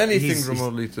anything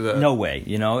remotely to that. No way.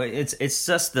 You know, it's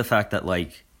just the fact that,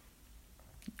 like,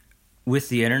 with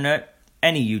the internet,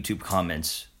 any YouTube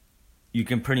comments, you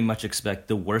can pretty much expect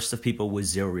the worst of people with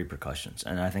zero repercussions.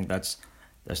 And I think that's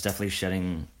definitely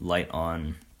shedding light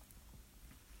on,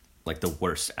 like, the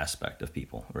worst aspect of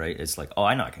people, right? It's like, oh,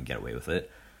 I know I can get away with it,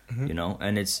 you know?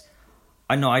 And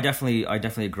I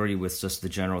definitely agree with just the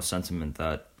general sentiment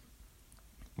that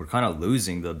we're kind of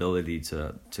losing the ability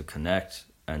to connect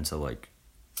and to, like,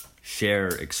 share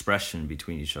expression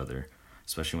between each other,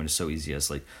 especially when it's so easy as,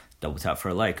 like, double tap for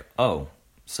a like. Oh,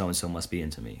 so-and-so must be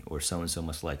into me, or so-and-so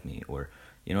must like me, or,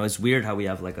 you know, it's weird how we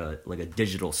have, like a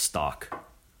digital stock.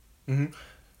 You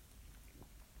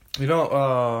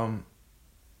know,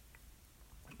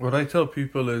 what I tell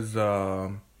people is,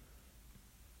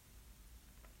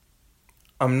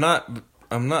 I'm not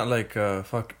like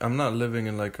I'm not living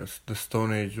in like the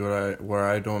Stone Age where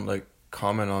I don't like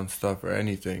comment on stuff or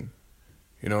anything.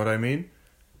 You know what I mean?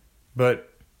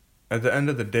 But at the end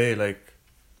of the day, like,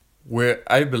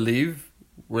 I believe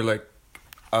we're like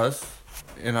us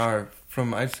in our,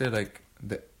 from I'd say like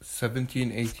the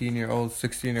 17, 18-year-olds,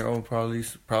 16-year-old, probably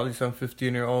some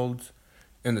 15-year-olds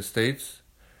in the States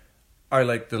are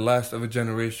like the last of a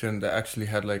generation that actually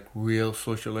had like real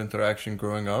social interaction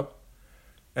growing up.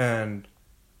 And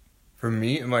for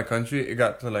me, in my country, it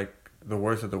got to like the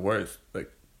worst of the worst.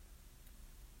 Like,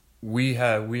 we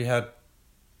had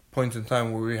points in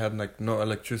time where we had like no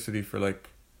electricity for like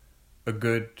a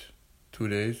good 2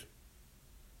 days.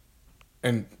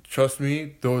 And trust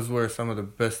me, those were some of the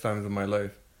best times of my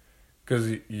life. Because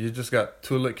you just got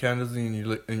 2 lit candles in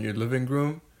your living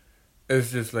room.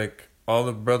 It's just like all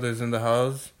the brothers in the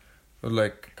house with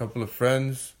like a couple of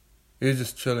friends. You're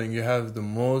just chilling. You have the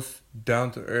most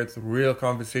down-to-earth, real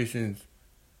conversations.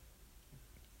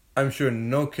 I'm sure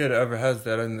no kid ever has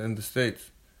that in the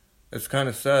States. It's kind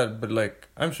of sad, but like,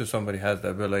 I'm sure somebody has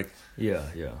that, but like... Yeah.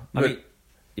 I mean,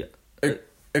 yeah.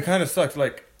 It kind of sucks.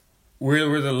 Like,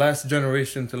 we're the last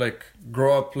generation to like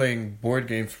grow up playing board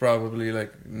games, probably.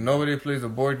 Like, nobody plays a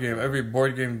board game. Every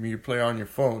board game you play on your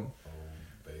phone. Oh,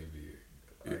 baby.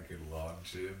 I can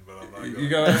launch in, but I'm not You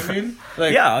know what I mean?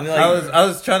 Like, yeah, I mean, like, I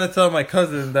was trying to tell my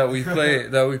cousin that we play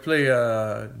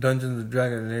Dungeons and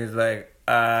Dragons, and he's like,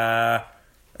 and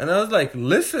I was like,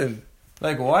 listen,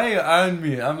 like, why are you on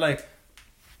me? I'm like,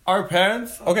 our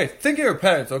parents, okay, think of your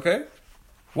parents, okay?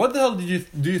 What the hell do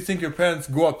you think your parents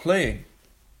grew up playing?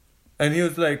 And he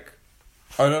was like,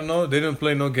 I don't know, they didn't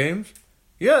play no games?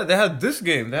 Yeah, they had this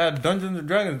game, they had Dungeons and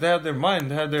Dragons, they had their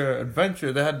mind, they had their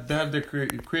adventure, they had their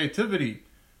creativity.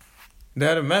 They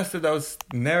had a master that was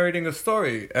narrating a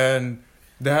story, and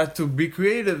they had to be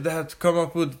creative. They had to come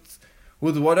up with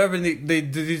whatever they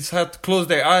just had to close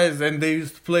their eyes, and they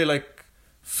used to play like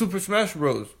Super Smash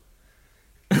Bros.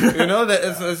 You know that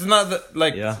it's not that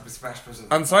like. Yeah. Super Smash Bros.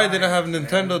 I'm sorry, they don't have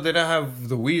Nintendo. They don't have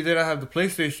the Wii. They don't have the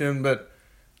PlayStation, but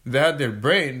they had their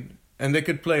brain, and they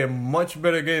could play a much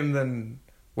better game than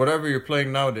whatever you're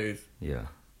playing nowadays. Yeah,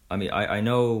 I mean, I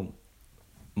know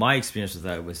my experience with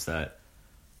that was that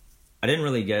I didn't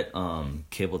really get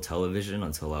cable television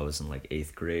until I was in like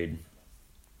 8th grade,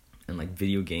 and like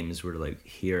video games were like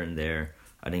here and there.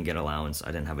 I didn't get allowance.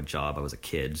 I didn't have a job. I was a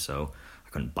kid, so I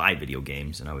couldn't buy video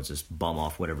games, and I would just bum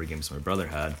off whatever games my brother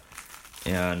had.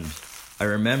 And I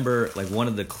remember like one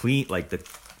of the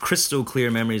crystal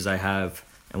clear memories I have,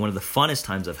 and one of the funnest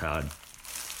times I've had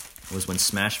was when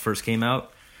Smash first came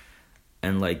out,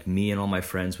 and like me and all my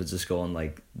friends would just go on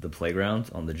like the playground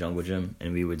on the jungle gym,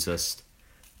 and we would just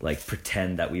like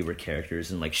pretend that we were characters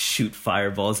and like shoot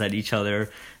fireballs at each other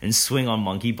and swing on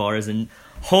monkey bars, and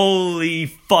holy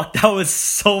fuck, that was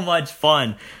so much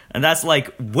fun. And that's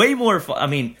like way more fun. I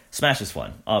mean, Smash is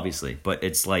fun, obviously, but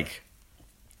it's like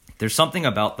there's something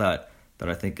about that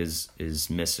I think is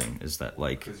missing, is that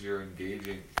like, because you're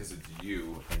engaging, because it's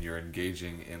you, and you're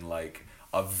engaging in like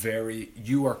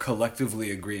you are collectively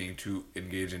agreeing to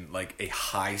engage in like a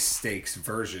high stakes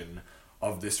version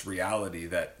of this reality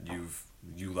that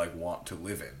you like want to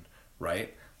live in,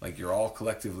 right? Like, you're all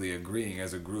collectively agreeing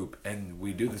as a group, and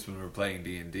we do this when we're playing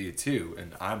D&D too.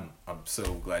 And I'm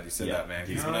so glad you said that, man.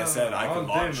 Because when I said I could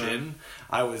launch in,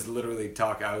 I was literally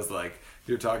talking. I was like,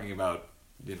 you're talking about,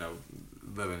 you know,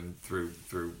 living through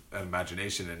an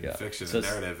imagination and fiction and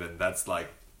narrative, and that's like,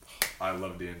 I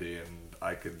love D&D, and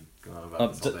I could go on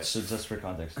about this all day. So just for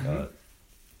context,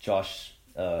 Josh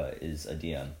is a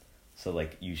DM. So,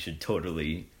 like, you should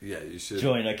totally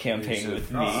join a campaign with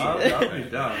me. I'll be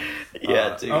down.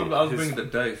 Yeah, dude. I'll bring the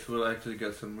dice. We'll actually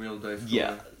get some real dice.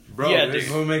 Yeah. Bro, dude.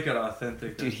 We'll make it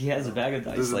authentic. Dude, he has a bag of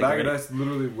dice. There's a bag of dice,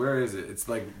 literally, where is it? It's,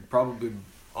 like, probably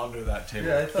under that table.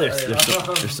 Yeah, I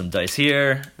thought There's some dice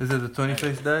here. Is it the 20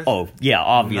 face dice? Oh yeah,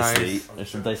 obviously. Nice. There's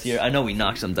some dice here. I know we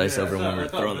knocked some dice over when we were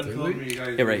throwing through.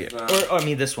 Yeah, right here. Or I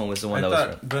mean, this one was the one I that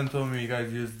thought was. Ben told me you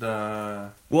guys used the.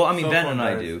 Well, I mean, cell Ben phone and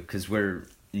I dice. do because we're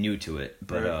new to it.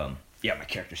 But Right. yeah, my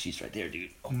character sheet's right there,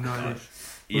 dude. Oh my god.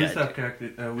 Nice. We Yeah, used to have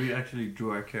character. We actually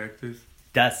drew our characters.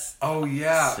 that's Oh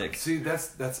yeah. Sick. See,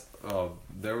 that's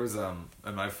there was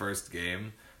in my first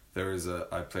game,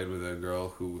 I played with a girl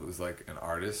who was like an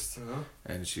artist,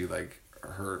 and she like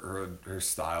her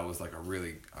style was like a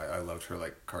really I loved her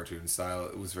like cartoon style.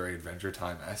 It was very Adventure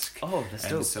Time-esque. Oh, that's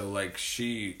dope. And so like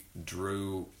she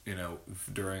drew,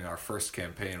 during our first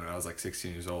campaign when I was like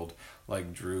 16 years old,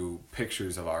 like drew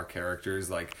pictures of our characters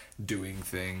like doing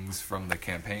things from the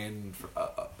campaign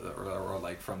or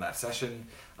like from that session,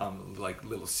 like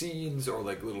little scenes or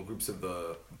like little pictures of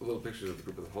the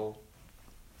group as a whole.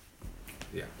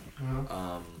 Yeah.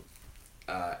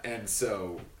 And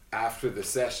so after the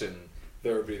session,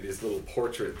 there would be these little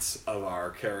portraits of our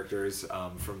characters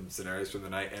from scenarios from the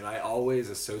night, and I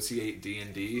always associate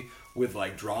D&D with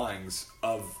like drawings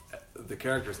of the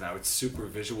characters now. It's super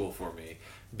visual for me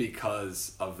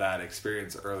because of that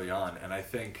experience early on, and I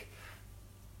think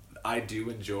I do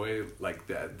enjoy like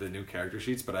the new character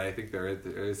sheets, but I think there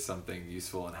is something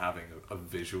useful in having a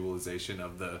visualization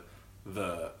of the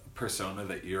persona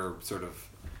that you're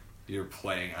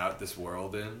playing out this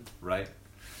world in, right?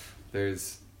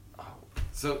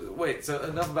 So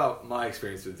enough about my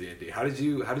experience with D&D. How did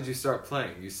you start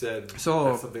playing? You said that's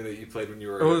something that you played when you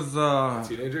were a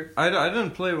teenager? I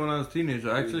didn't play when I was a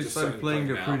teenager. I actually just started playing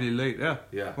it now? pretty late. Yeah.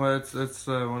 Yeah. Well, it's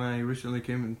when I recently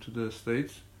came into the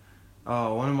States.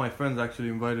 One of my friends actually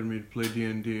invited me to play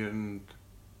D&D, and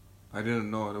I didn't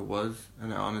know what it was,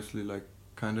 and I honestly like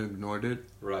kind of ignored it.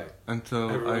 Right. Until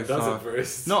Everyone I does saw. it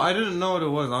first. No, I didn't know what it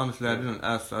was. Honestly, I didn't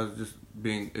ask. I was just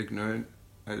being ignorant.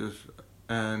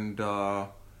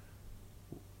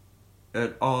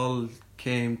 It all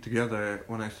came together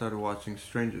when I started watching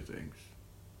Stranger Things.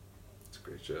 It's a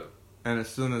great show. And as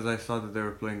soon as I saw that they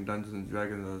were playing Dungeons and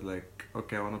Dragons, I was like,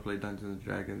 okay, I want to play Dungeons and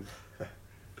Dragons.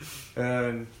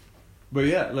 But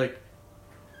yeah, like,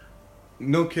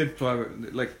 no kid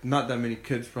probably, like, not that many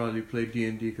kids probably play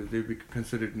D&D because they'd be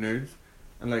considered nerds.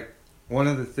 And like, one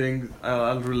of the things,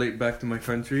 I'll relate back to my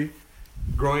country.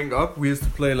 Growing up, we used to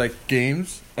play like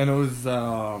games, and it was,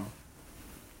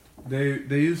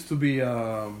 they used to be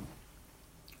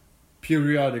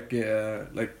periodic,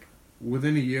 like,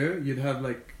 within a year, you'd have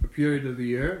like a period of the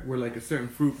year where like a certain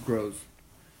fruit grows.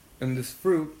 And this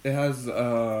fruit, it has,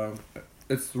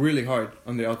 it's really hard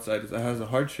on the outside. It has a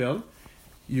hard shell.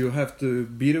 You have to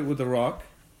beat it with a rock,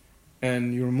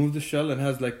 and you remove the shell, and it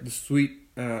has like the sweet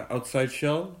outside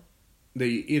shell that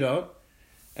you eat out,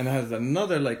 and it has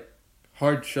another like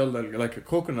hard shell like a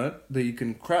coconut that you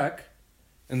can crack,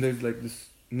 and there's like this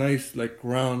nice like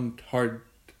round hard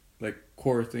like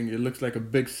core thing. It looks like a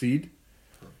big seed.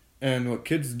 And what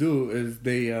kids do is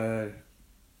they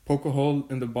poke a hole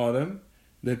in the bottom.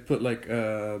 They put like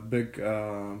a big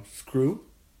screw,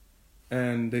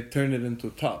 and they turn it into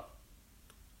a top.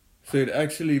 So you'd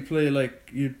actually play like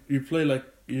you play like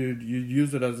you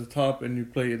use it as a top, and you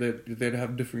play that they'd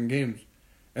have different games,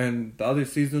 and the other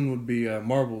season would be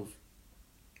marbles.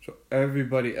 So every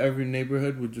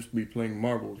neighborhood would just be playing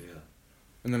marbles. Yeah.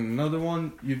 And then another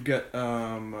one, you'd get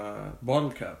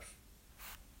bottle caps.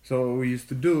 So what we used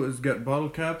to do is get bottle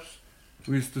caps.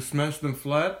 We used to smash them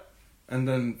flat and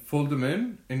then fold them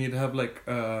in, and you'd have like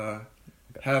a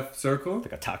half circle.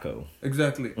 like a taco.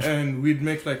 Exactly. And we'd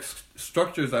make like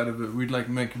structures out of it. We'd like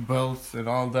make belts and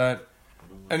all that.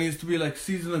 And it used to be like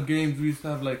seasonal games. We used to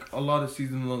have like a lot of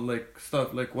seasonal like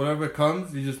stuff. Like whatever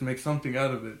comes, you just make something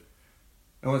out of it.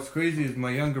 And what's crazy is my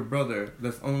younger brother,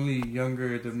 that's only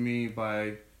younger than me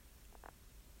by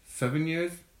 7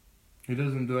 years, he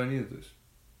doesn't do any of this.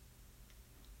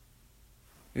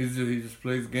 He just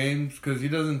plays games because he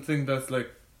doesn't think that's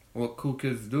like what cool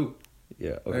kids do.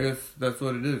 Yeah. I guess that's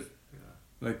what it is.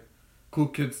 Yeah. Like, cool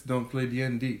kids don't play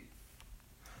D&D.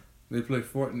 They play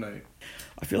Fortnite.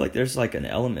 I feel like there's like an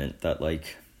element that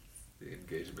like The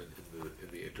engagement in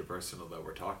the interpersonal that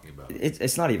we're talking about.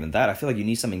 it's not even that. I feel like you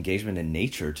need some engagement in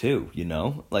nature too, you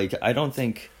know? Like I don't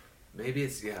think Maybe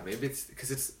it's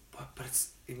because it's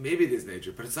maybe it is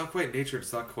nature, but it's not quite nature.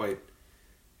 It's not quite.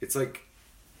 It's like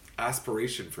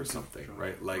aspiration for something,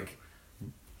 right? Like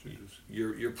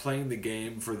you're playing the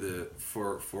game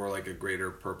for like a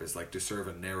greater purpose, like to serve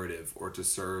a narrative or to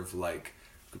serve like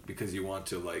because you want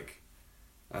to like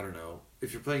I don't know.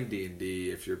 If you're playing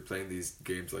D&D, if you're playing these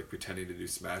games like pretending to do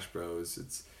Smash Bros,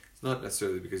 it's not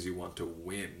necessarily because you want to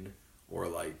win or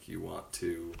like you want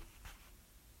to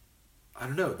I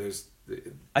don't know.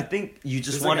 I think you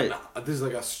just want to. There's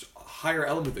like a higher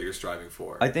element that you're striving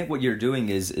for. I think what you're doing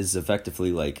is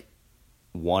effectively like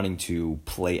wanting to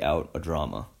play out a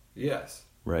drama. Yes.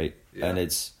 Right. Yeah. And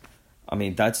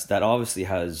that obviously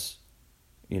has,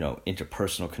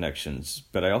 interpersonal connections,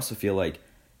 but I also feel like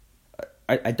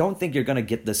I don't think you're gonna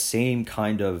get the same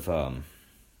kind of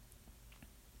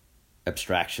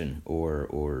abstraction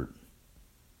or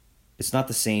it's not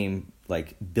the same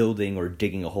like building or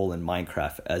digging a hole in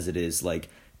Minecraft as it is like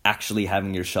actually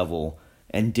having your shovel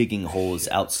and digging holes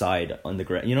outside on the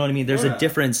ground. You know what I mean? There's a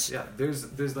difference. Yeah,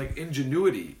 there's like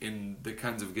ingenuity in the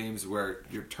kinds of games where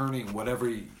you're turning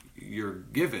whatever you're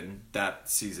given that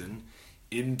season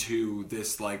into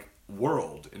this like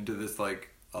world, into this like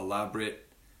elaborate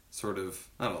sort of.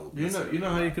 You know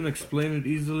how you can explain it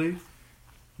easily.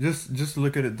 Just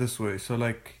look at it this way. So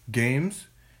like games,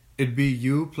 it'd be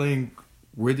you playing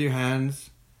with your hands,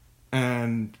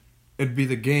 and it'd be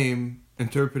the game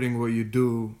interpreting what you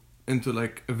do into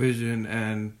like a vision,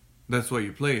 and that's what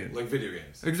you play in. Like video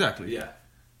games. Exactly. Yeah.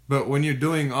 But when you're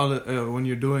doing when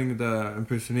you're doing the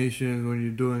impersonations, when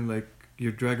you're doing like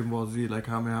your Dragon Ball Z, like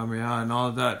Kamehameha and all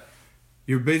of that,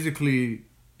 you're basically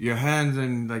your hands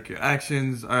and like your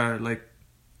actions are like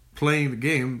playing the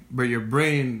game, but your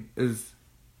brain is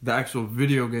the actual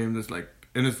video game that's like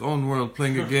in its own world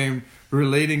playing a game,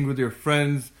 relating with your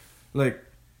friends, like.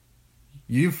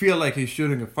 You feel like he's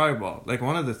shooting a fireball. Like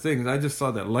one of the things, I just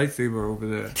saw that lightsaber over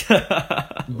there.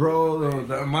 Bro,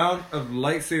 the amount of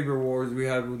lightsaber wars we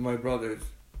had with my brothers.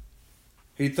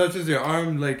 He touches your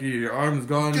arm, like your arm's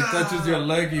gone. He touches your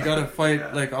leg, you gotta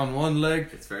fight like on one leg.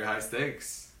 It's very high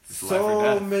stakes. It's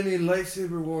so many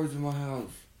lightsaber wars in my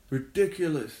house.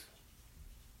 Ridiculous.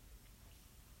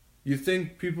 You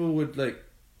think people would like...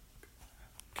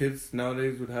 Kids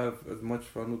nowadays would have as much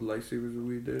fun with lightsabers as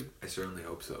we did? I certainly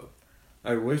hope so.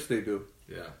 I wish they do.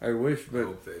 Yeah. I wish, but I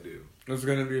hope they do. It's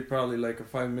gonna be probably like a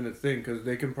 5-minute thing because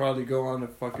they can probably go on a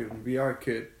fucking VR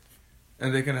kit,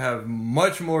 and they can have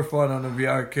much more fun on a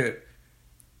VR kit,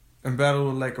 and battle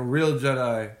with like a real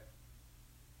Jedi.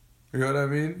 You know what I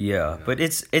mean? Yeah, but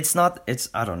it's not.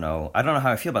 I don't know. I don't know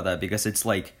how I feel about that because it's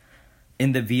like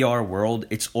in the VR world,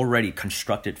 it's already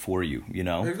constructed for you. You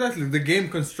know? Exactly. The game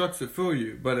constructs it for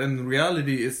you, but in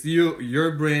reality, it's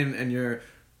your brain and your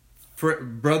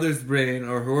brother's brain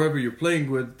or whoever you're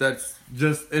playing with that's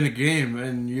just in a game,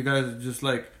 and you guys are just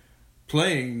like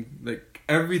playing, like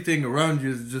everything around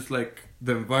you is just like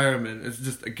the environment. It's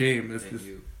just a game.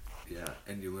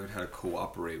 And you learn how to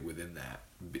cooperate within that,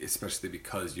 especially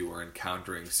because you are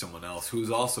encountering someone else who's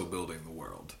also building the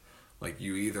world. Like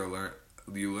you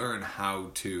learn how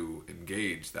to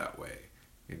engage that way,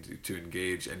 to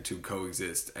engage and to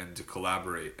coexist and to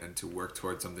collaborate and to work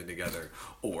towards something together,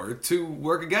 or to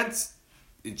work against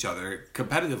each other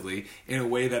competitively in a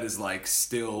way that is like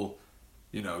still,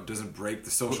 doesn't break the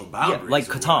social boundaries. Yeah, like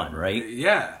Catan, right?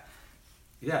 Yeah.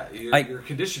 You're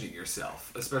conditioning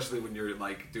yourself, especially when you're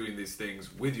like doing these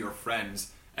things with your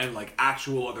friends and like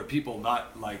actual other people,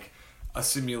 not like a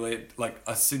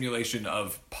simulation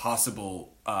of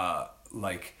possible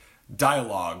like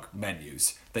dialogue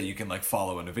menus that you can like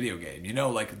follow in a video game.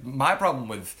 Like my problem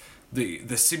with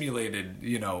the simulated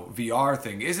VR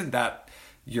thing isn't that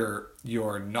you're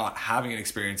not having an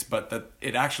experience, but that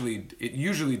it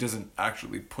usually doesn't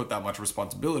actually put that much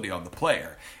responsibility on the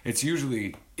player. It's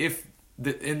usually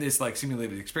in this like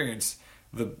simulated experience,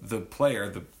 the player,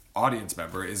 the audience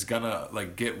member is gonna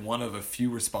like get one of a few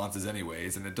responses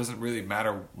anyways, and it doesn't really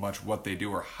matter much what they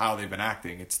do or how they've been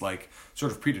acting. It's like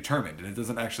sort of predetermined, and it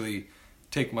doesn't actually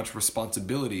take much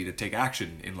responsibility to take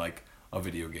action in like a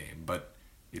video game, but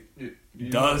it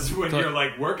does when you're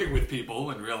like working with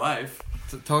people in real life.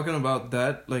 Talking about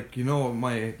that, like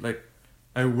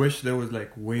I wish there was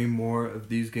like way more of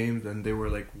these games and they were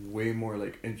like way more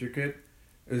like intricate.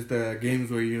 Is the games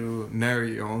where you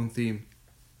narrate your own theme.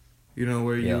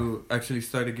 Where you actually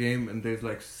start a game and there's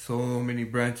like so many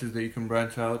branches that you can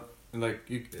branch out, and like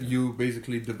you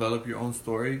basically develop your own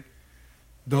story.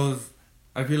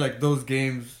 I feel like those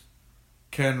games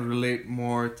can relate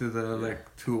more to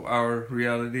to our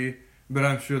reality, but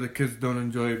I'm sure the kids don't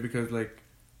enjoy it because like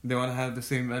they want to have the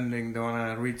same ending, they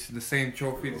want to reach the same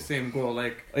trophy, the same goal.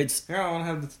 Like I want to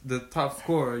have the top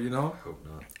score. I hope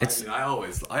not.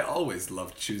 I always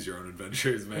loved choose your own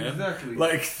adventures, man. Exactly.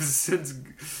 Like since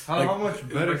how much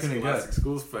better can it get?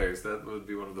 Schools players, that would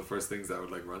be one of the first things I would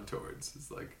like run towards.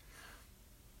 It's like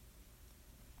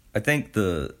I think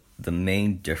the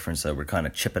main difference that we're kind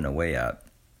of chipping away at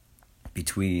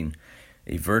between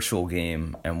a virtual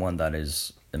game and one that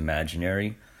is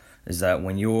imaginary is that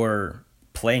when you're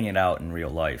playing it out in real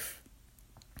life,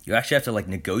 you actually have to like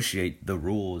negotiate the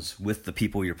rules with the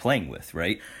people you're playing with,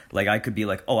 right? Like I could be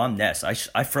like, oh, I'm Ness,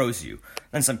 I froze you.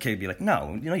 Then some kid would be like,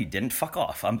 no, you didn't, fuck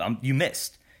off, you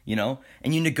missed, and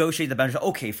you negotiate the boundaries.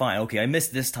 Okay, fine, okay, I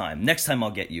missed this time, next time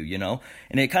I'll get you,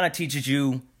 and it kind of teaches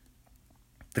you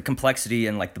the complexity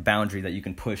and like the boundary that you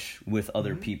can push with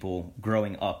other people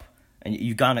growing up, and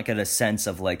you gotta get a sense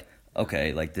of like,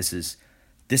 okay, like this is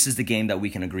the game that we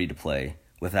can agree to play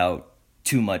without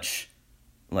too much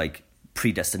like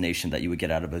predestination that you would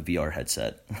get out of a VR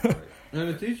headset. And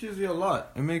it teaches you a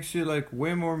lot. It makes you like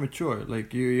way more mature.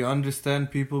 Like you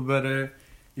understand people better.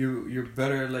 You're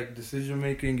better at like decision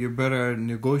making. You're better at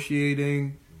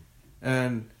negotiating,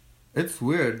 and it's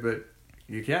weird, but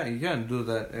you can't do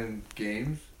that in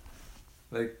games.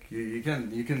 Like you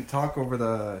can talk over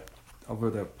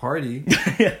the party.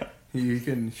 Yeah. You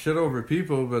can shit over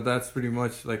people, but that's pretty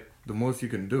much like the most you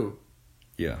can do.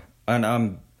 Yeah, and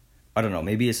I don't know,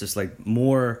 maybe it's just like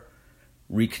more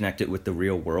reconnected with the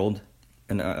real world,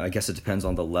 and I guess it depends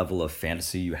on the level of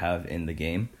fantasy you have in the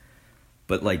game.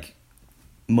 But like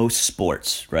most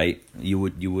sports, right, you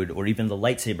would or even the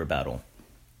lightsaber battle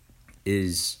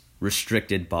is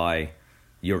restricted by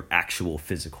your actual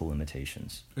physical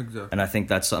limitations. Exactly. And I think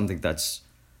that's something that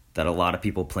a lot of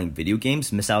people playing video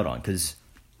games miss out on, because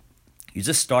you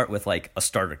just start with like a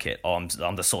starter kit. Oh,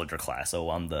 I'm the soldier class. Oh,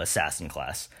 I'm the assassin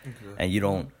class. Exactly. And you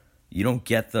don't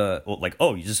get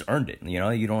you just earned it.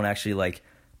 You don't actually like,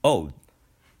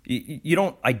 you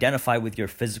don't identify with your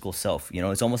physical self.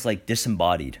 It's almost like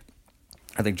disembodied.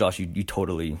 I think, Josh, you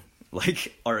totally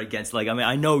like are against, like, I mean,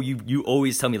 I know you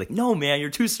always tell me like, no, man, you're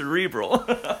too cerebral.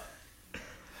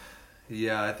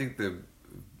 Yeah, I think the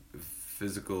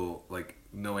physical, like,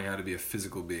 knowing how to be a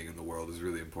physical being in the world is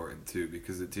really important too,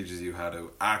 because it teaches you how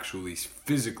to actually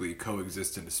physically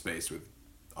coexist in a space with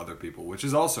other people, which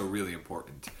is also really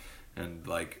important. And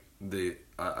like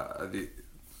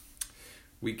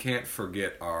we can't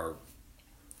forget our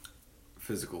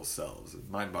physical selves,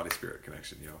 mind, body, spirit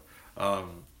connection.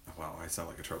 Wow, I sound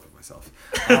like a trope of myself.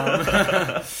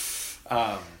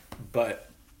 But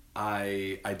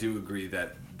I do agree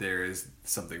that there is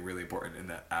something really important in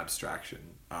that abstraction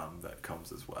that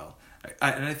comes as well.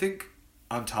 And I think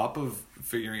on top of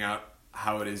figuring out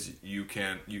how it is you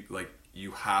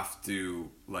have to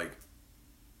like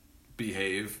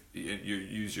behave, you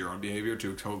use your own behavior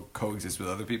to coexist with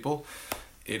other people.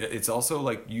 It's also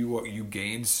like you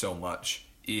gain so much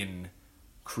in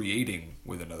creating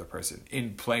with another person,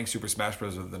 in playing Super Smash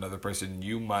Bros. With another person.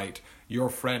 Your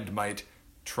friend might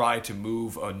try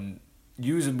to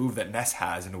use a move that Ness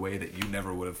has in a way that you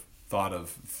never would have thought of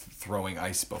throwing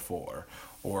ice before,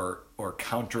 or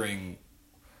countering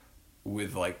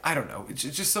with like, I don't know, it's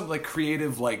just some like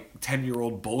creative like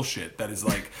 10-year-old bullshit that is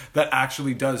like that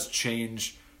actually does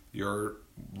change your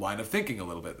line of thinking a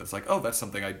little bit. That's like, oh, that's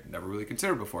something I never really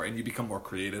considered before, and you become more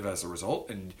creative as a result,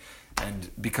 and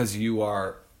because you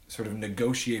are sort of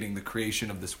negotiating the creation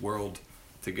of this world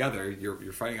together,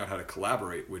 you're finding out how to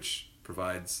collaborate, which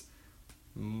provides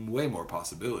way more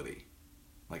possibility,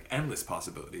 like endless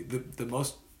possibility. The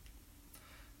most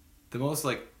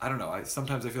like, I don't know,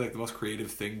 sometimes I feel like the most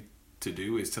creative thing to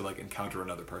do is to like encounter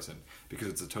another person, because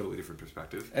it's a totally different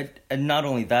perspective. And not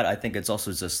only that, I think it's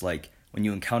also just like when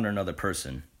you encounter another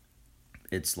person,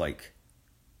 it's like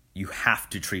you have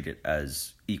to treat it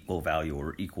as equal value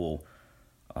or equal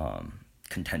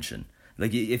contention.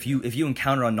 Like if you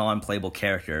encounter a non-playable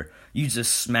character, you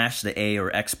just smash the A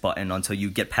or X button until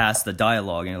you get past the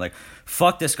dialogue, and you're like,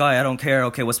 fuck this guy, I don't care,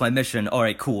 okay, what's my mission?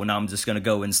 Alright, cool, now I'm just gonna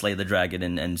go and slay the dragon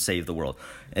and save the world.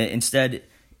 Instead,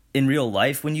 in real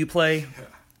life, when you play,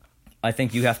 I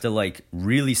think you have to like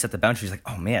really set the boundaries. Like,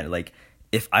 oh man, like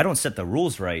if I don't set the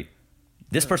rules right,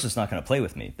 this person's not gonna play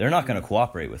with me. They're not gonna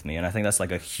cooperate with me. And I think that's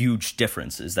like a huge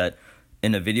difference, is that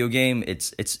in a video game,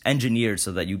 it's engineered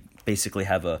so that you basically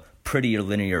have a pretty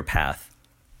linear path.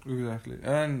 Exactly.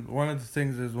 And one of the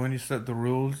things is when you set the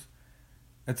rules,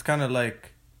 it's kind of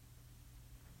like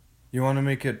you want to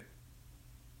make it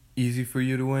easy for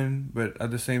you to win, but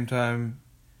at the same time,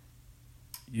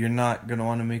 you're not going to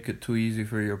want to make it too easy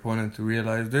for your opponent to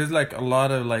realize. There's like a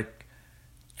lot of like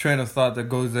train of thought that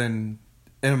goes in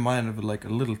the mind of like a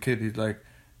little kid. He's like,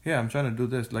 yeah, I'm trying to do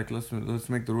this, like let's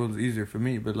make the rules easier for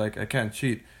me, but like I can't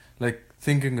cheat. Like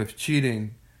thinking of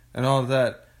cheating and all of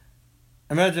that.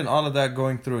 Imagine all of that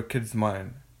going through a kid's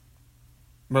mind.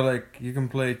 But like you can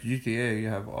play GTA, you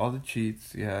have all the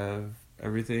cheats, you have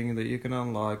everything that you can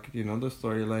unlock, the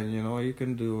storyline, what you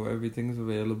can do, everything's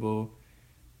available.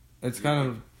 It's kind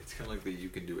of like that you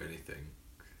can do anything.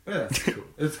 Yeah. Cool.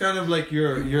 It's kind of like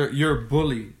you're a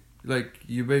bully. Like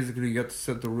you basically get to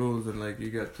set the rules and like you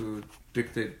get to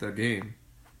dictate the game.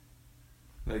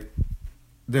 Like,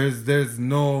 there's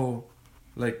no,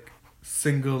 like,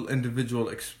 single individual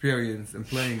experience in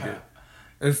playing it.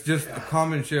 It's just a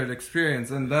common shared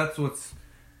experience, and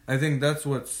I think that's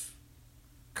what's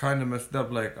kind of messed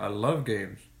up. Like, I love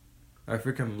games. I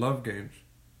freaking love games.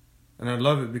 And I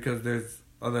love it because there's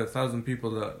other 1,000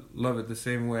 people that love it the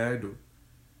same way I do.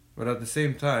 But at the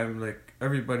same time, like,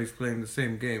 everybody's playing the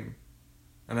same game,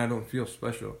 and I don't feel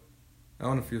special. I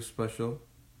want to feel special.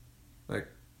 Like,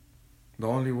 the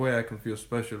only way I can feel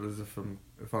special is if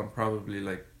I'm probably,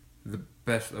 like, the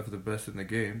best of the best in the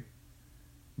game.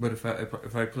 But if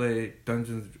I play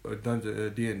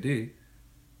D&D,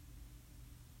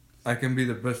 I can be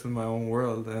the best in my own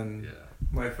world, and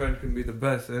my friend can be the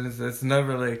best, and it's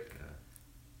never like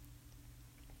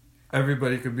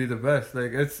everybody can be the best.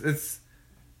 Like, it's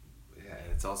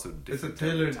also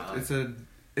different. It's an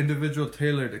individual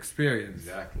tailored experience.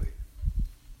 Exactly.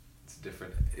 It's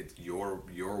different. It's your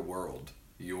world,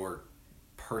 your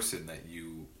person that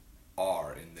you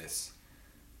are in this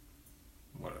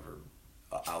whatever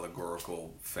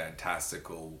allegorical,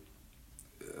 fantastical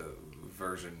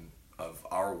version of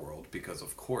our world, because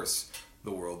of course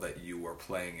the world that you are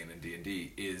playing in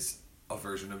D&D is a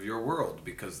version of your world,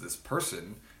 because this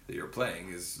person that you're playing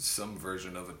is some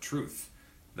version of a truth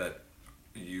that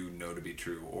you know to be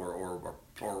true, or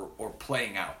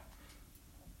playing out.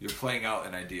 You're playing out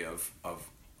an idea of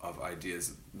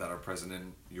ideas that are present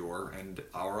in your and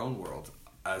our own world,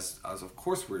 as of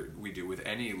course we do with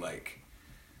any, like,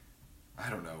 I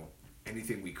don't know,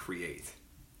 anything we create,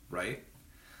 right?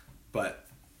 But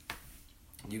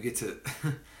you get to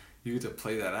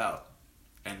play that out,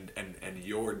 and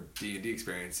your D&D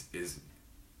experience is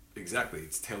exactly,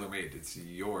 it's tailor-made, it's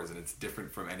yours, and it's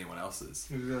different from anyone else's.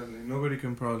 Exactly. Nobody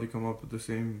can probably come up with the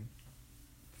same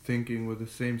thinking with the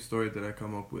same story that I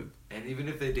come up with. And even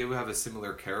if they do have a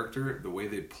similar character, the way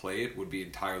they play it would be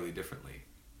entirely differently,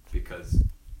 because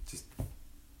just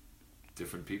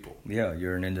different people. Yeah,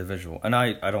 you're an individual. And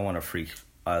I don't want to freak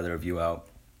either of you out,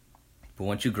 but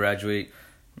once you graduate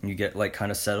and you get, like,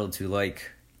 kind of settled to, like,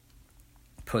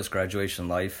 post-graduation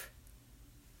life,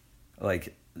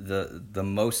 like, the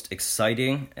most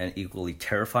exciting and equally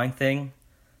terrifying thing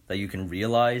that you can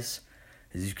realize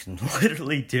is you can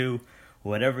literally do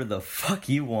whatever the fuck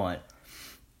you want.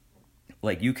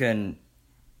 Like, you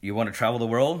want to travel the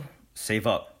world? Save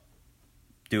up.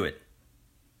 Do it.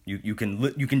 You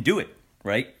can do it,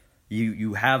 right?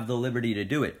 You have the liberty to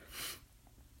do it.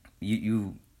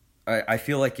 I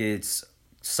feel like it's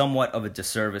somewhat of a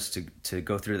disservice to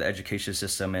go through the education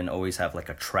system and always have, like,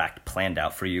 a track planned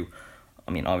out for you.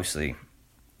 I mean, obviously,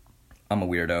 I'm a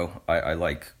weirdo. I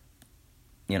like,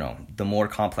 you know, the more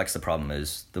complex the problem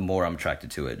is, the more I'm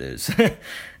attracted to it is.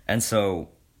 And so...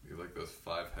 You like those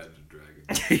 5-headed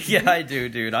dragons. Yeah, I do,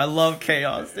 dude. I love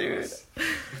chaos, dude.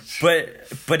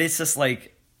 But it's just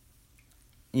like,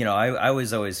 you know, I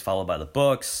was always followed by the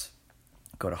books,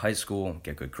 go to high school,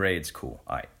 get good grades, cool.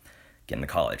 All right, get into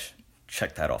college,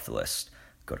 check that off the list.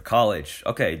 Go to college,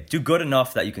 okay, do good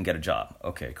enough that you can get a job.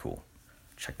 Okay, cool,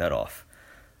 check that off.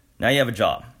 Now you have a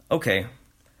job, okay.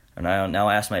 And now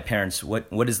I ask my parents,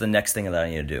 what is the next thing that I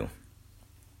need to do?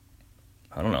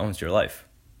 I don't know, it's your life.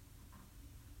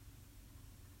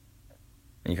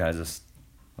 And you kind of just,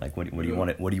 like, what do you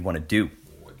want to do?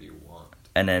 What do you want?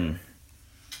 And then,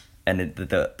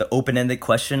 the open-ended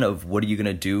question of what are you going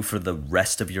to do for the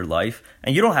rest of your life?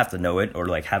 And you don't have to know it or,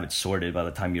 like, have it sorted by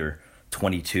the time you're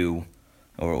 22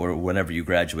 or whenever you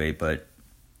graduate, but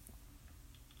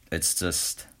it's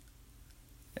just,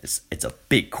 it's a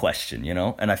big question, you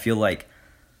know? And I feel like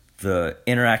the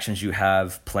interactions you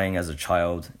have playing as a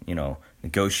child, you know,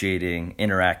 negotiating,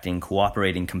 interacting,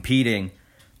 cooperating, competing,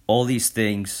 all these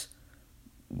things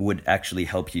would actually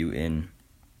help you in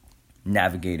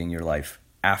navigating your life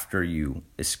after you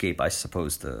escape, I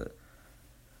suppose, the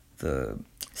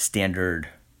standard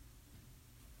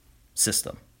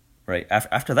system, right?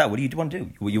 After that, what do you want to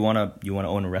do? You want to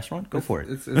own a restaurant? Go for it.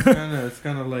 It's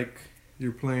kind of like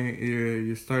you're playing.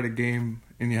 You start a game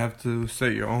and you have to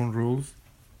set your own rules.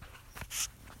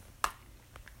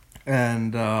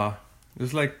 And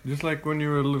just like when you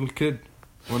were a little kid,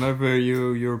 whenever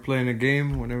you were playing a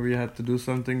game, whenever you had to do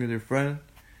something with your friend,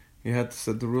 you had to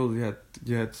set the rules.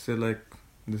 You had to say, like,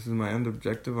 this is my end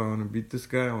objective. I want to beat this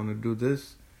guy. I want to do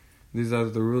this. These are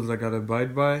the rules I gotta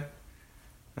abide by.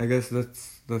 I guess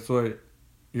that's what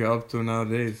you're up to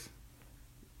nowadays.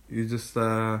 You're just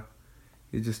trying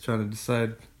to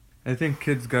decide. I think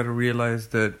kids gotta realize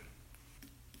that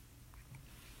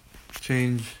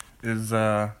change is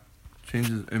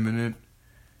imminent,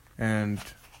 and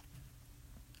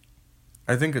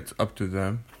I think it's up to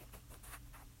them.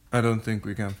 I don't think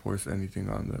we can force anything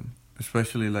on them,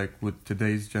 especially like with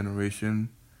today's generation.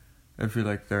 I feel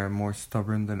like they're more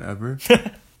stubborn than ever.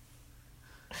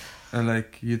 And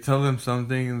like you tell them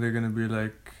something and they're gonna be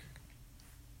like,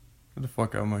 "Get the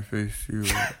fuck out of my face,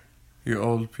 you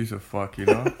old piece of fuck," you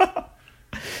know?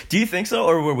 Do you think so,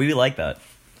 or were we like that?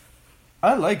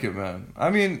 I like it, man. I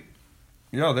mean,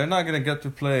 they're not gonna get to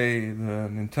play the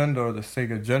Nintendo or the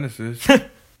Sega Genesis.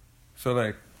 So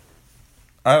like,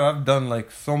 I've done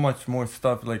like so much more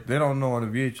stuff. Like they don't know what a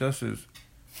VHS is.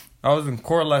 I was in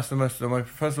court last semester. My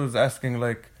professor was asking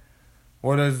like,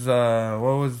 what was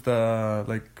the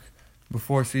like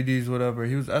before CDs, whatever.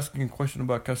 He was asking a question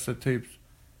about cassette tapes.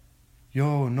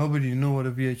 Yo, nobody knew what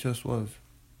a VHS was.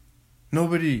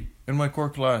 Nobody in my core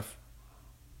class.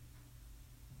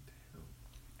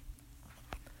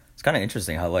 It's kind of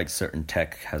interesting how like certain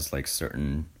tech has like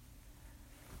certain,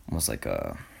 almost like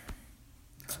a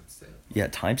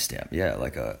timestamp. Yeah,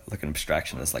 like an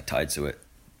abstraction that's like tied to it.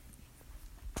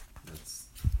 That's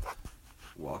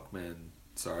Walkman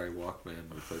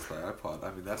replaced by iPod.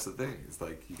 I mean, that's the thing. It's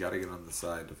like you got to get on the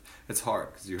side of. It's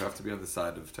hard because you have to be on the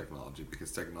side of technology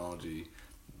because technology,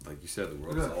 like you said, the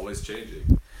world is always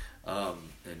changing,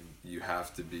 and you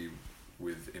have to be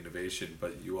with innovation.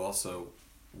 But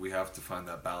we have to find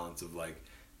that balance of like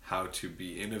how to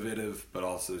be innovative, but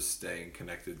also staying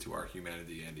connected to our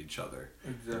humanity and each other,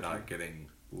 and not getting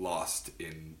lost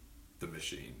in the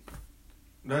machine.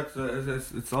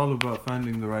 It's all about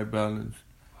finding the right balance.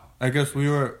 I guess we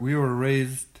were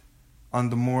raised on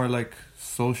the more like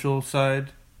social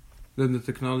side than the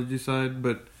technology side,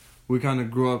 but we kind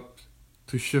of grew up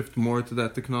to shift more to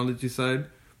that technology side.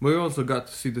 But we also got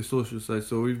to see the social side,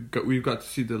 so we've got to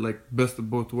see the like best of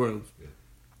both worlds. Yeah.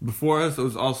 Before us, it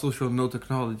was all social, no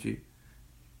technology.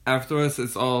 After us,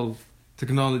 it's all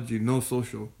technology, no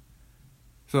social.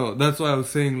 So that's why I was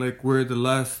saying like we're the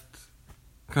last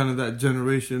kind of that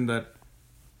generation that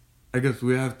I guess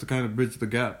we have to kind of bridge the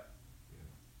gap.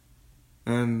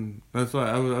 And that's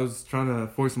why I was trying to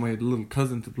force my little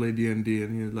cousin to play D&D,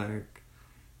 and he was like,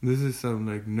 "This is some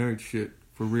like nerd shit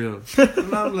for real."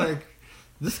 And I'm like,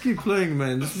 "Just keep playing,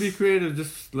 man. Just be creative.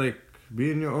 Just like be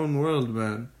in your own world,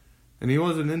 man." And he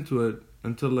wasn't into it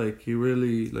until like he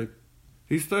really like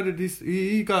he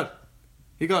got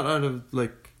out of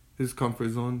like his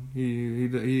comfort zone.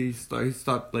 He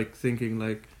stopped like thinking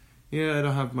like, yeah, I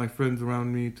don't have my friends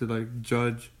around me to like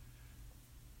judge.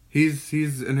 He's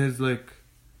in his like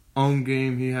own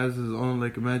game. He has his own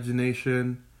like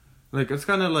imagination. Like it's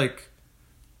kind of like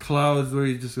Clouds where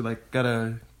you just like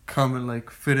gotta come and like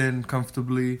fit in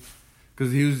comfortably.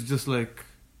 Cause he was just like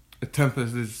a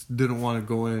Tempest that just didn't want to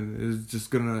go in. It was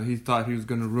just he thought he was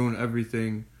gonna ruin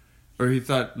everything, or he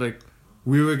thought like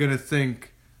we were gonna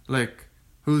think like,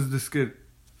 who's this kid?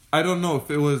 I don't know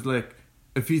if it was like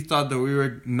if he thought that we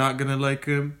were not gonna like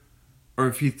him, or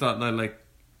if he thought that like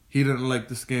he didn't like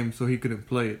this game so he couldn't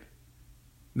play it.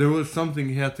 There was something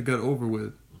he had to get over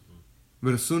with. Mm-hmm.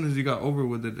 But as soon as he got over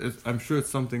with it, I'm sure it's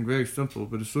something very simple,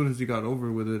 but as soon as he got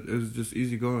over with it, it was just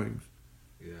easy goings.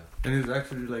 Yeah. And he was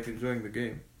actually like enjoying the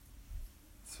game.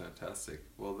 It's fantastic.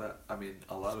 Well,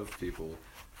 a lot of people,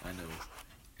 I know,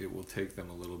 it will take them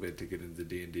a little bit to get into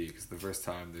D&D because the first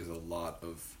time there's a lot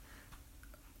of,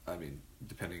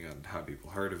 depending on how people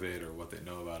heard of it or what they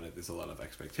know about it, there's a lot of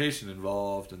expectation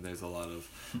involved, and there's a lot of,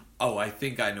 I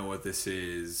think I know what this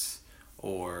is,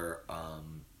 or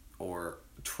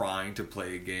trying to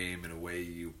play a game in a way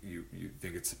you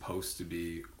think it's supposed to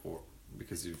be, or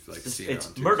because you've like seen it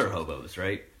on TV. Murder hobos,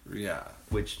 right? Yeah.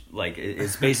 Which like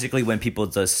is basically when people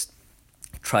just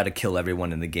try to kill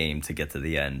everyone in the game to get to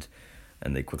the end.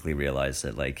 And they quickly realize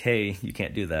that, like, hey, you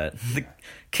can't do that. The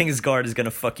King's Guard is gonna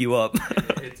fuck you up.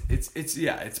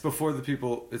 It's before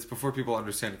people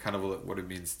understand kind of what it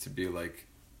means to be like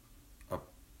a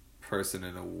person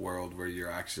in a world where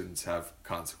your actions have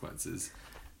consequences.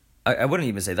 I wouldn't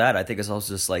even say that. I think it's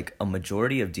also just like a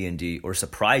majority of D&D, or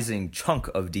surprising chunk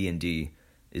of D&D,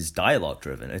 is dialogue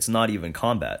driven. It's not even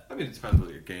combat. I mean, it depends what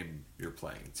your game you're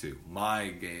playing too. My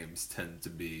games tend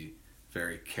to be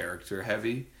very character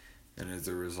heavy. And as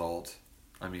a result,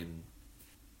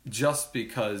 just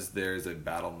because there's a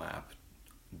battle map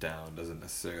down doesn't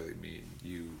necessarily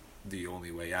mean the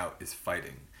only way out is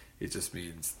fighting. It just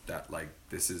means that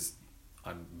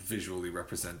I'm visually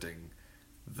representing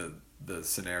the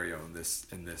scenario in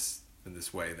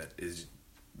this way that is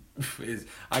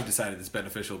I've decided it's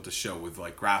beneficial to show with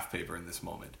like graph paper in this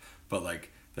moment. But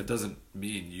like that doesn't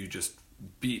mean you just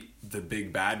beat the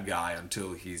big bad guy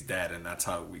until he's dead and that's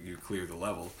how you clear the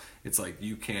level. It's like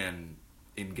you can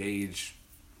engage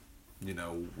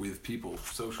with people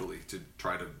socially to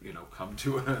try to, come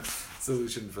to a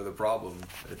solution for the problem.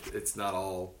 It's not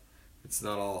all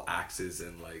axes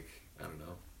and like, I don't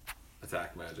know,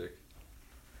 attack magic.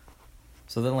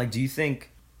 So then, like, do you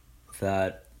think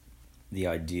that the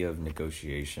idea of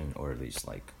negotiation, or at least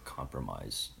like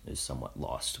compromise, is somewhat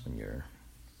lost when you're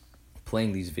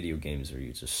playing these video games where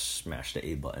you just smash the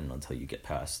A button until you get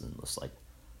past and just like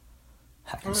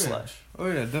hack and slash? Oh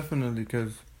yeah, definitely,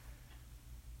 because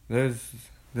there's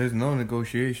no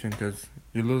negotiation, because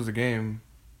you lose a game,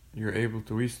 you're able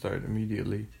to restart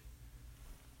immediately.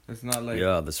 It's not like,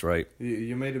 yeah, that's right.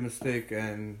 You made a mistake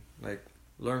and like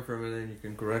learn from it and you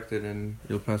can correct it and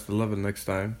you'll pass the level next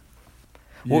time.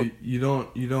 You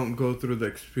don't go through the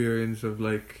experience of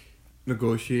like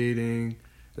negotiating.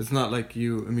 It's not like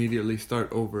you immediately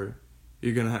start over.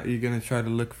 You're gonna try to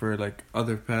look for like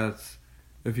other paths,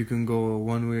 if you can go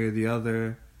one way or the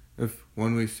other, if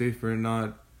one way's safer or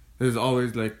not. There's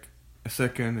always like a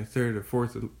second, a third, or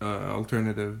fourth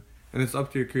alternative, and it's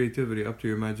up to your creativity, up to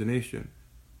your imagination.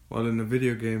 While in a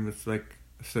video game, it's like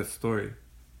a set story.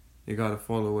 You gotta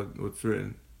follow what's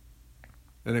written,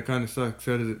 and it kind of sucks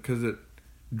because it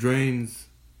drains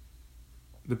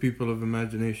the people of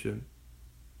imagination.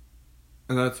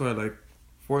 And that's why like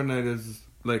Fortnite is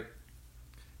like,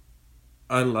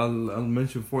 I'll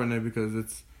mention Fortnite because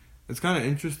it's kind of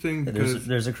interesting, because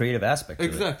there's a creative aspect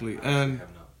exactly to it. And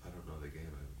I don't know the game.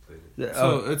 I haven't played it.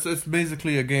 So it's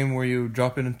basically a game where you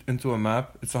drop into a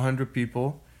map. It's 100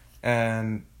 people,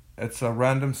 and it's a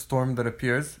random storm that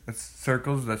appears. It's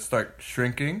circles that start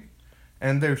shrinking,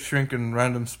 and they shrink in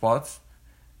random spots.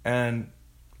 And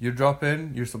you drop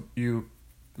in, you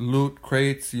loot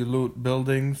crates, you loot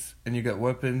buildings, and you get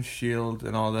weapons, shield,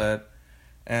 and all that.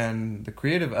 And the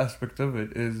creative aspect of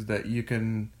it is that you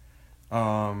can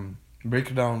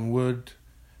break down wood,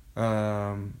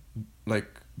 like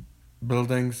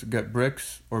buildings, get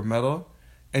bricks or metal,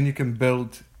 and you can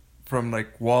build from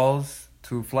like walls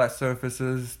to flat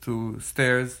surfaces to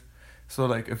stairs. So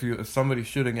like if somebody's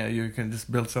shooting at you, you can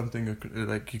just build something,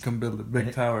 like you can build a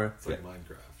big tower. It's like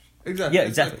Minecraft. Exactly. Yeah,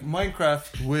 exactly. It's like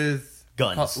Minecraft with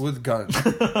guns. With guns.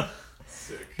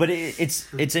 Sick. But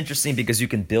it's interesting because you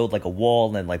can build like a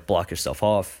wall and like block yourself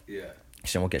off. Yeah.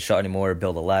 So you won't get shot anymore.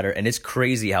 Build a ladder, and it's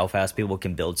crazy how fast people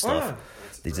can build stuff.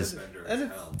 They just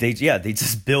they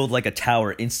just build like a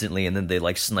tower instantly, and then they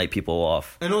like snipe people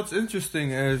off. And what's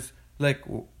interesting is like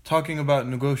talking about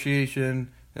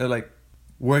negotiation, like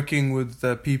working with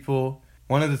people.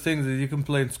 One of the things is you can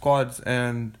play in squads,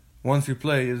 and once you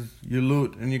play is you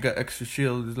loot and you got extra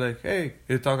shield. It's like, hey,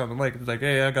 you talk on the mic. It's like,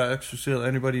 hey, I got extra shield.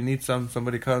 Anybody needs some?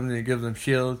 Somebody comes and you give them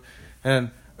shield, and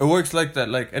it works like that.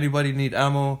 Like anybody need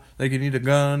ammo, like you need a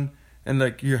gun, and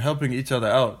like you're helping each other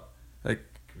out. Like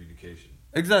communication.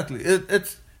 Exactly.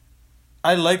 It's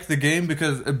I like the game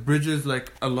because it bridges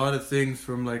like a lot of things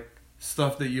from like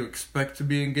stuff that you expect to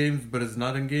be in games but it's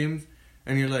not in games,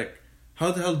 and you're like,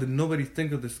 how the hell did nobody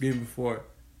think of this game before?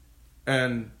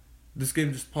 And this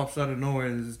game just pops out of nowhere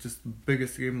and it's just the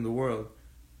biggest game in the world.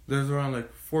 There's around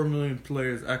like 4 million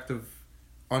players active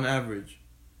on average.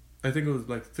 I think it was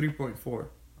like 3.4.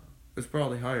 It's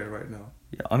probably higher right now.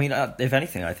 Yeah, I mean, if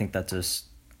anything, I think that just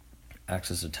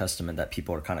acts as a testament that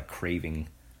people are kind of craving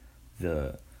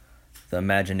the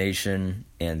imagination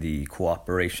and the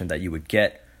cooperation that you would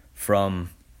get from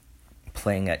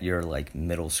playing at your like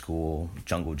middle school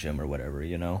jungle gym or whatever,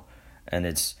 you know. And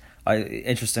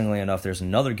interestingly enough, there's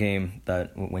another game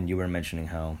that when you were mentioning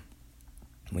how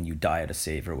when you die at a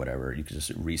save or whatever, you can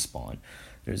just respawn.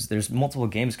 There's multiple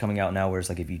games coming out now where it's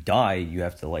like if you die, you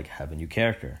have to like have a new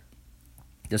character,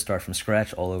 just start from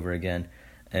scratch all over again,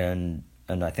 and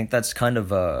I think that's kind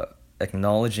of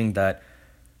acknowledging that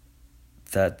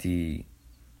the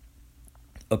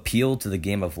appeal to the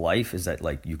game of life is that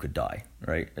like you could die,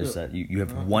 right? Is that you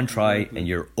have one try and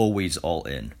you're always all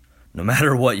in, no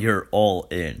matter what, you're all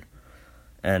in,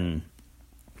 and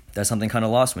that's something kind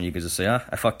of lost when you can just say,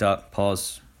 I fucked up,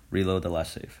 pause, reload the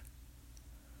last save.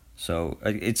 So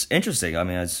it's interesting. I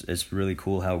mean, it's really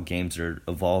cool how games are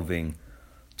evolving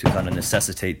to kind of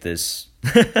necessitate this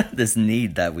this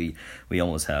need that we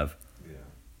almost have. Yeah.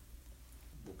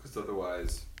 Well, because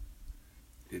otherwise,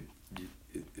 it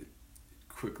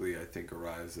quickly, I think,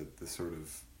 arrives at the sort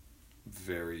of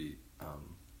very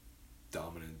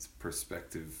dominant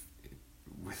perspective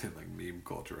within like meme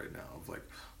culture right now of like,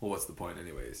 well, what's the point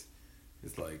anyways?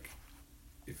 It's like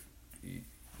if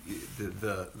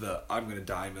the I'm gonna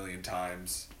die a million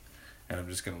times and I'm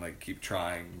just gonna like keep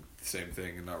trying the same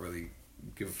thing and not really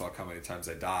give a fuck how many times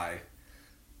I die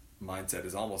mindset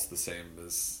is almost the same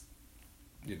as,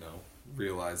 you know,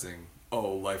 realizing,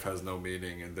 oh, life has no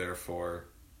meaning and therefore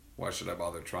why should I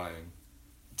bother trying?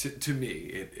 To me,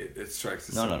 it strikes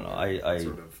a No. I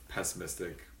sort of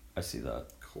pessimistic I see that.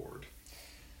 chord.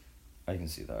 I can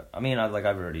see that. I mean, I've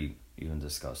already even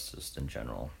discussed just in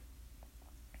general.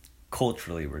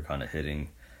 Culturally, we're kind of hitting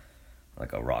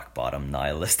like a rock bottom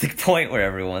nihilistic point where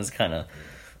everyone's kind of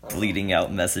bleeding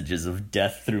out messages of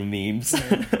death through memes.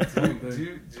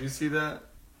 Do you see that?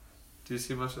 Do you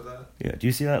see much of that? Yeah, do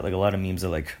you see that? Like a lot of memes are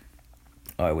like,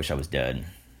 "Oh, I wish I was dead,"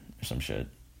 or some shit.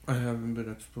 I haven't been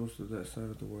exposed to that side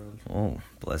of the world. Oh,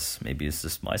 bless. Maybe it's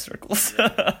just my circles.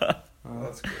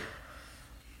 That's good.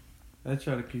 I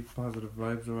try to keep positive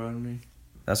vibes around me.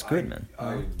 That's good, man.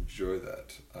 I enjoy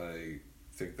that. I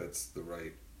think that's the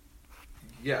right.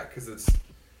 Yeah, because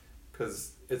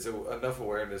it's enough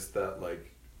awareness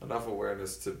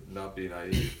to not be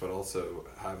naive, but also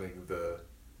having the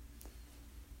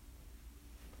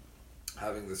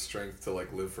strength to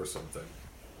like live for something.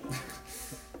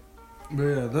 But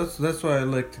yeah, that's why I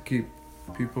like to keep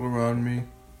people around me.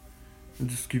 It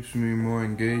just keeps me more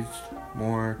engaged,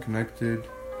 more connected,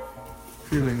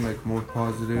 feeling like more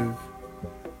positive.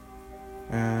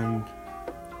 And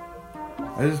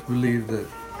I just believe that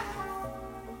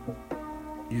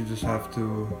you just have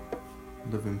to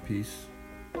live in peace,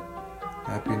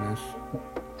 happiness,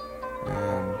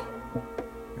 and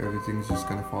everything's just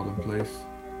gonna fall in place.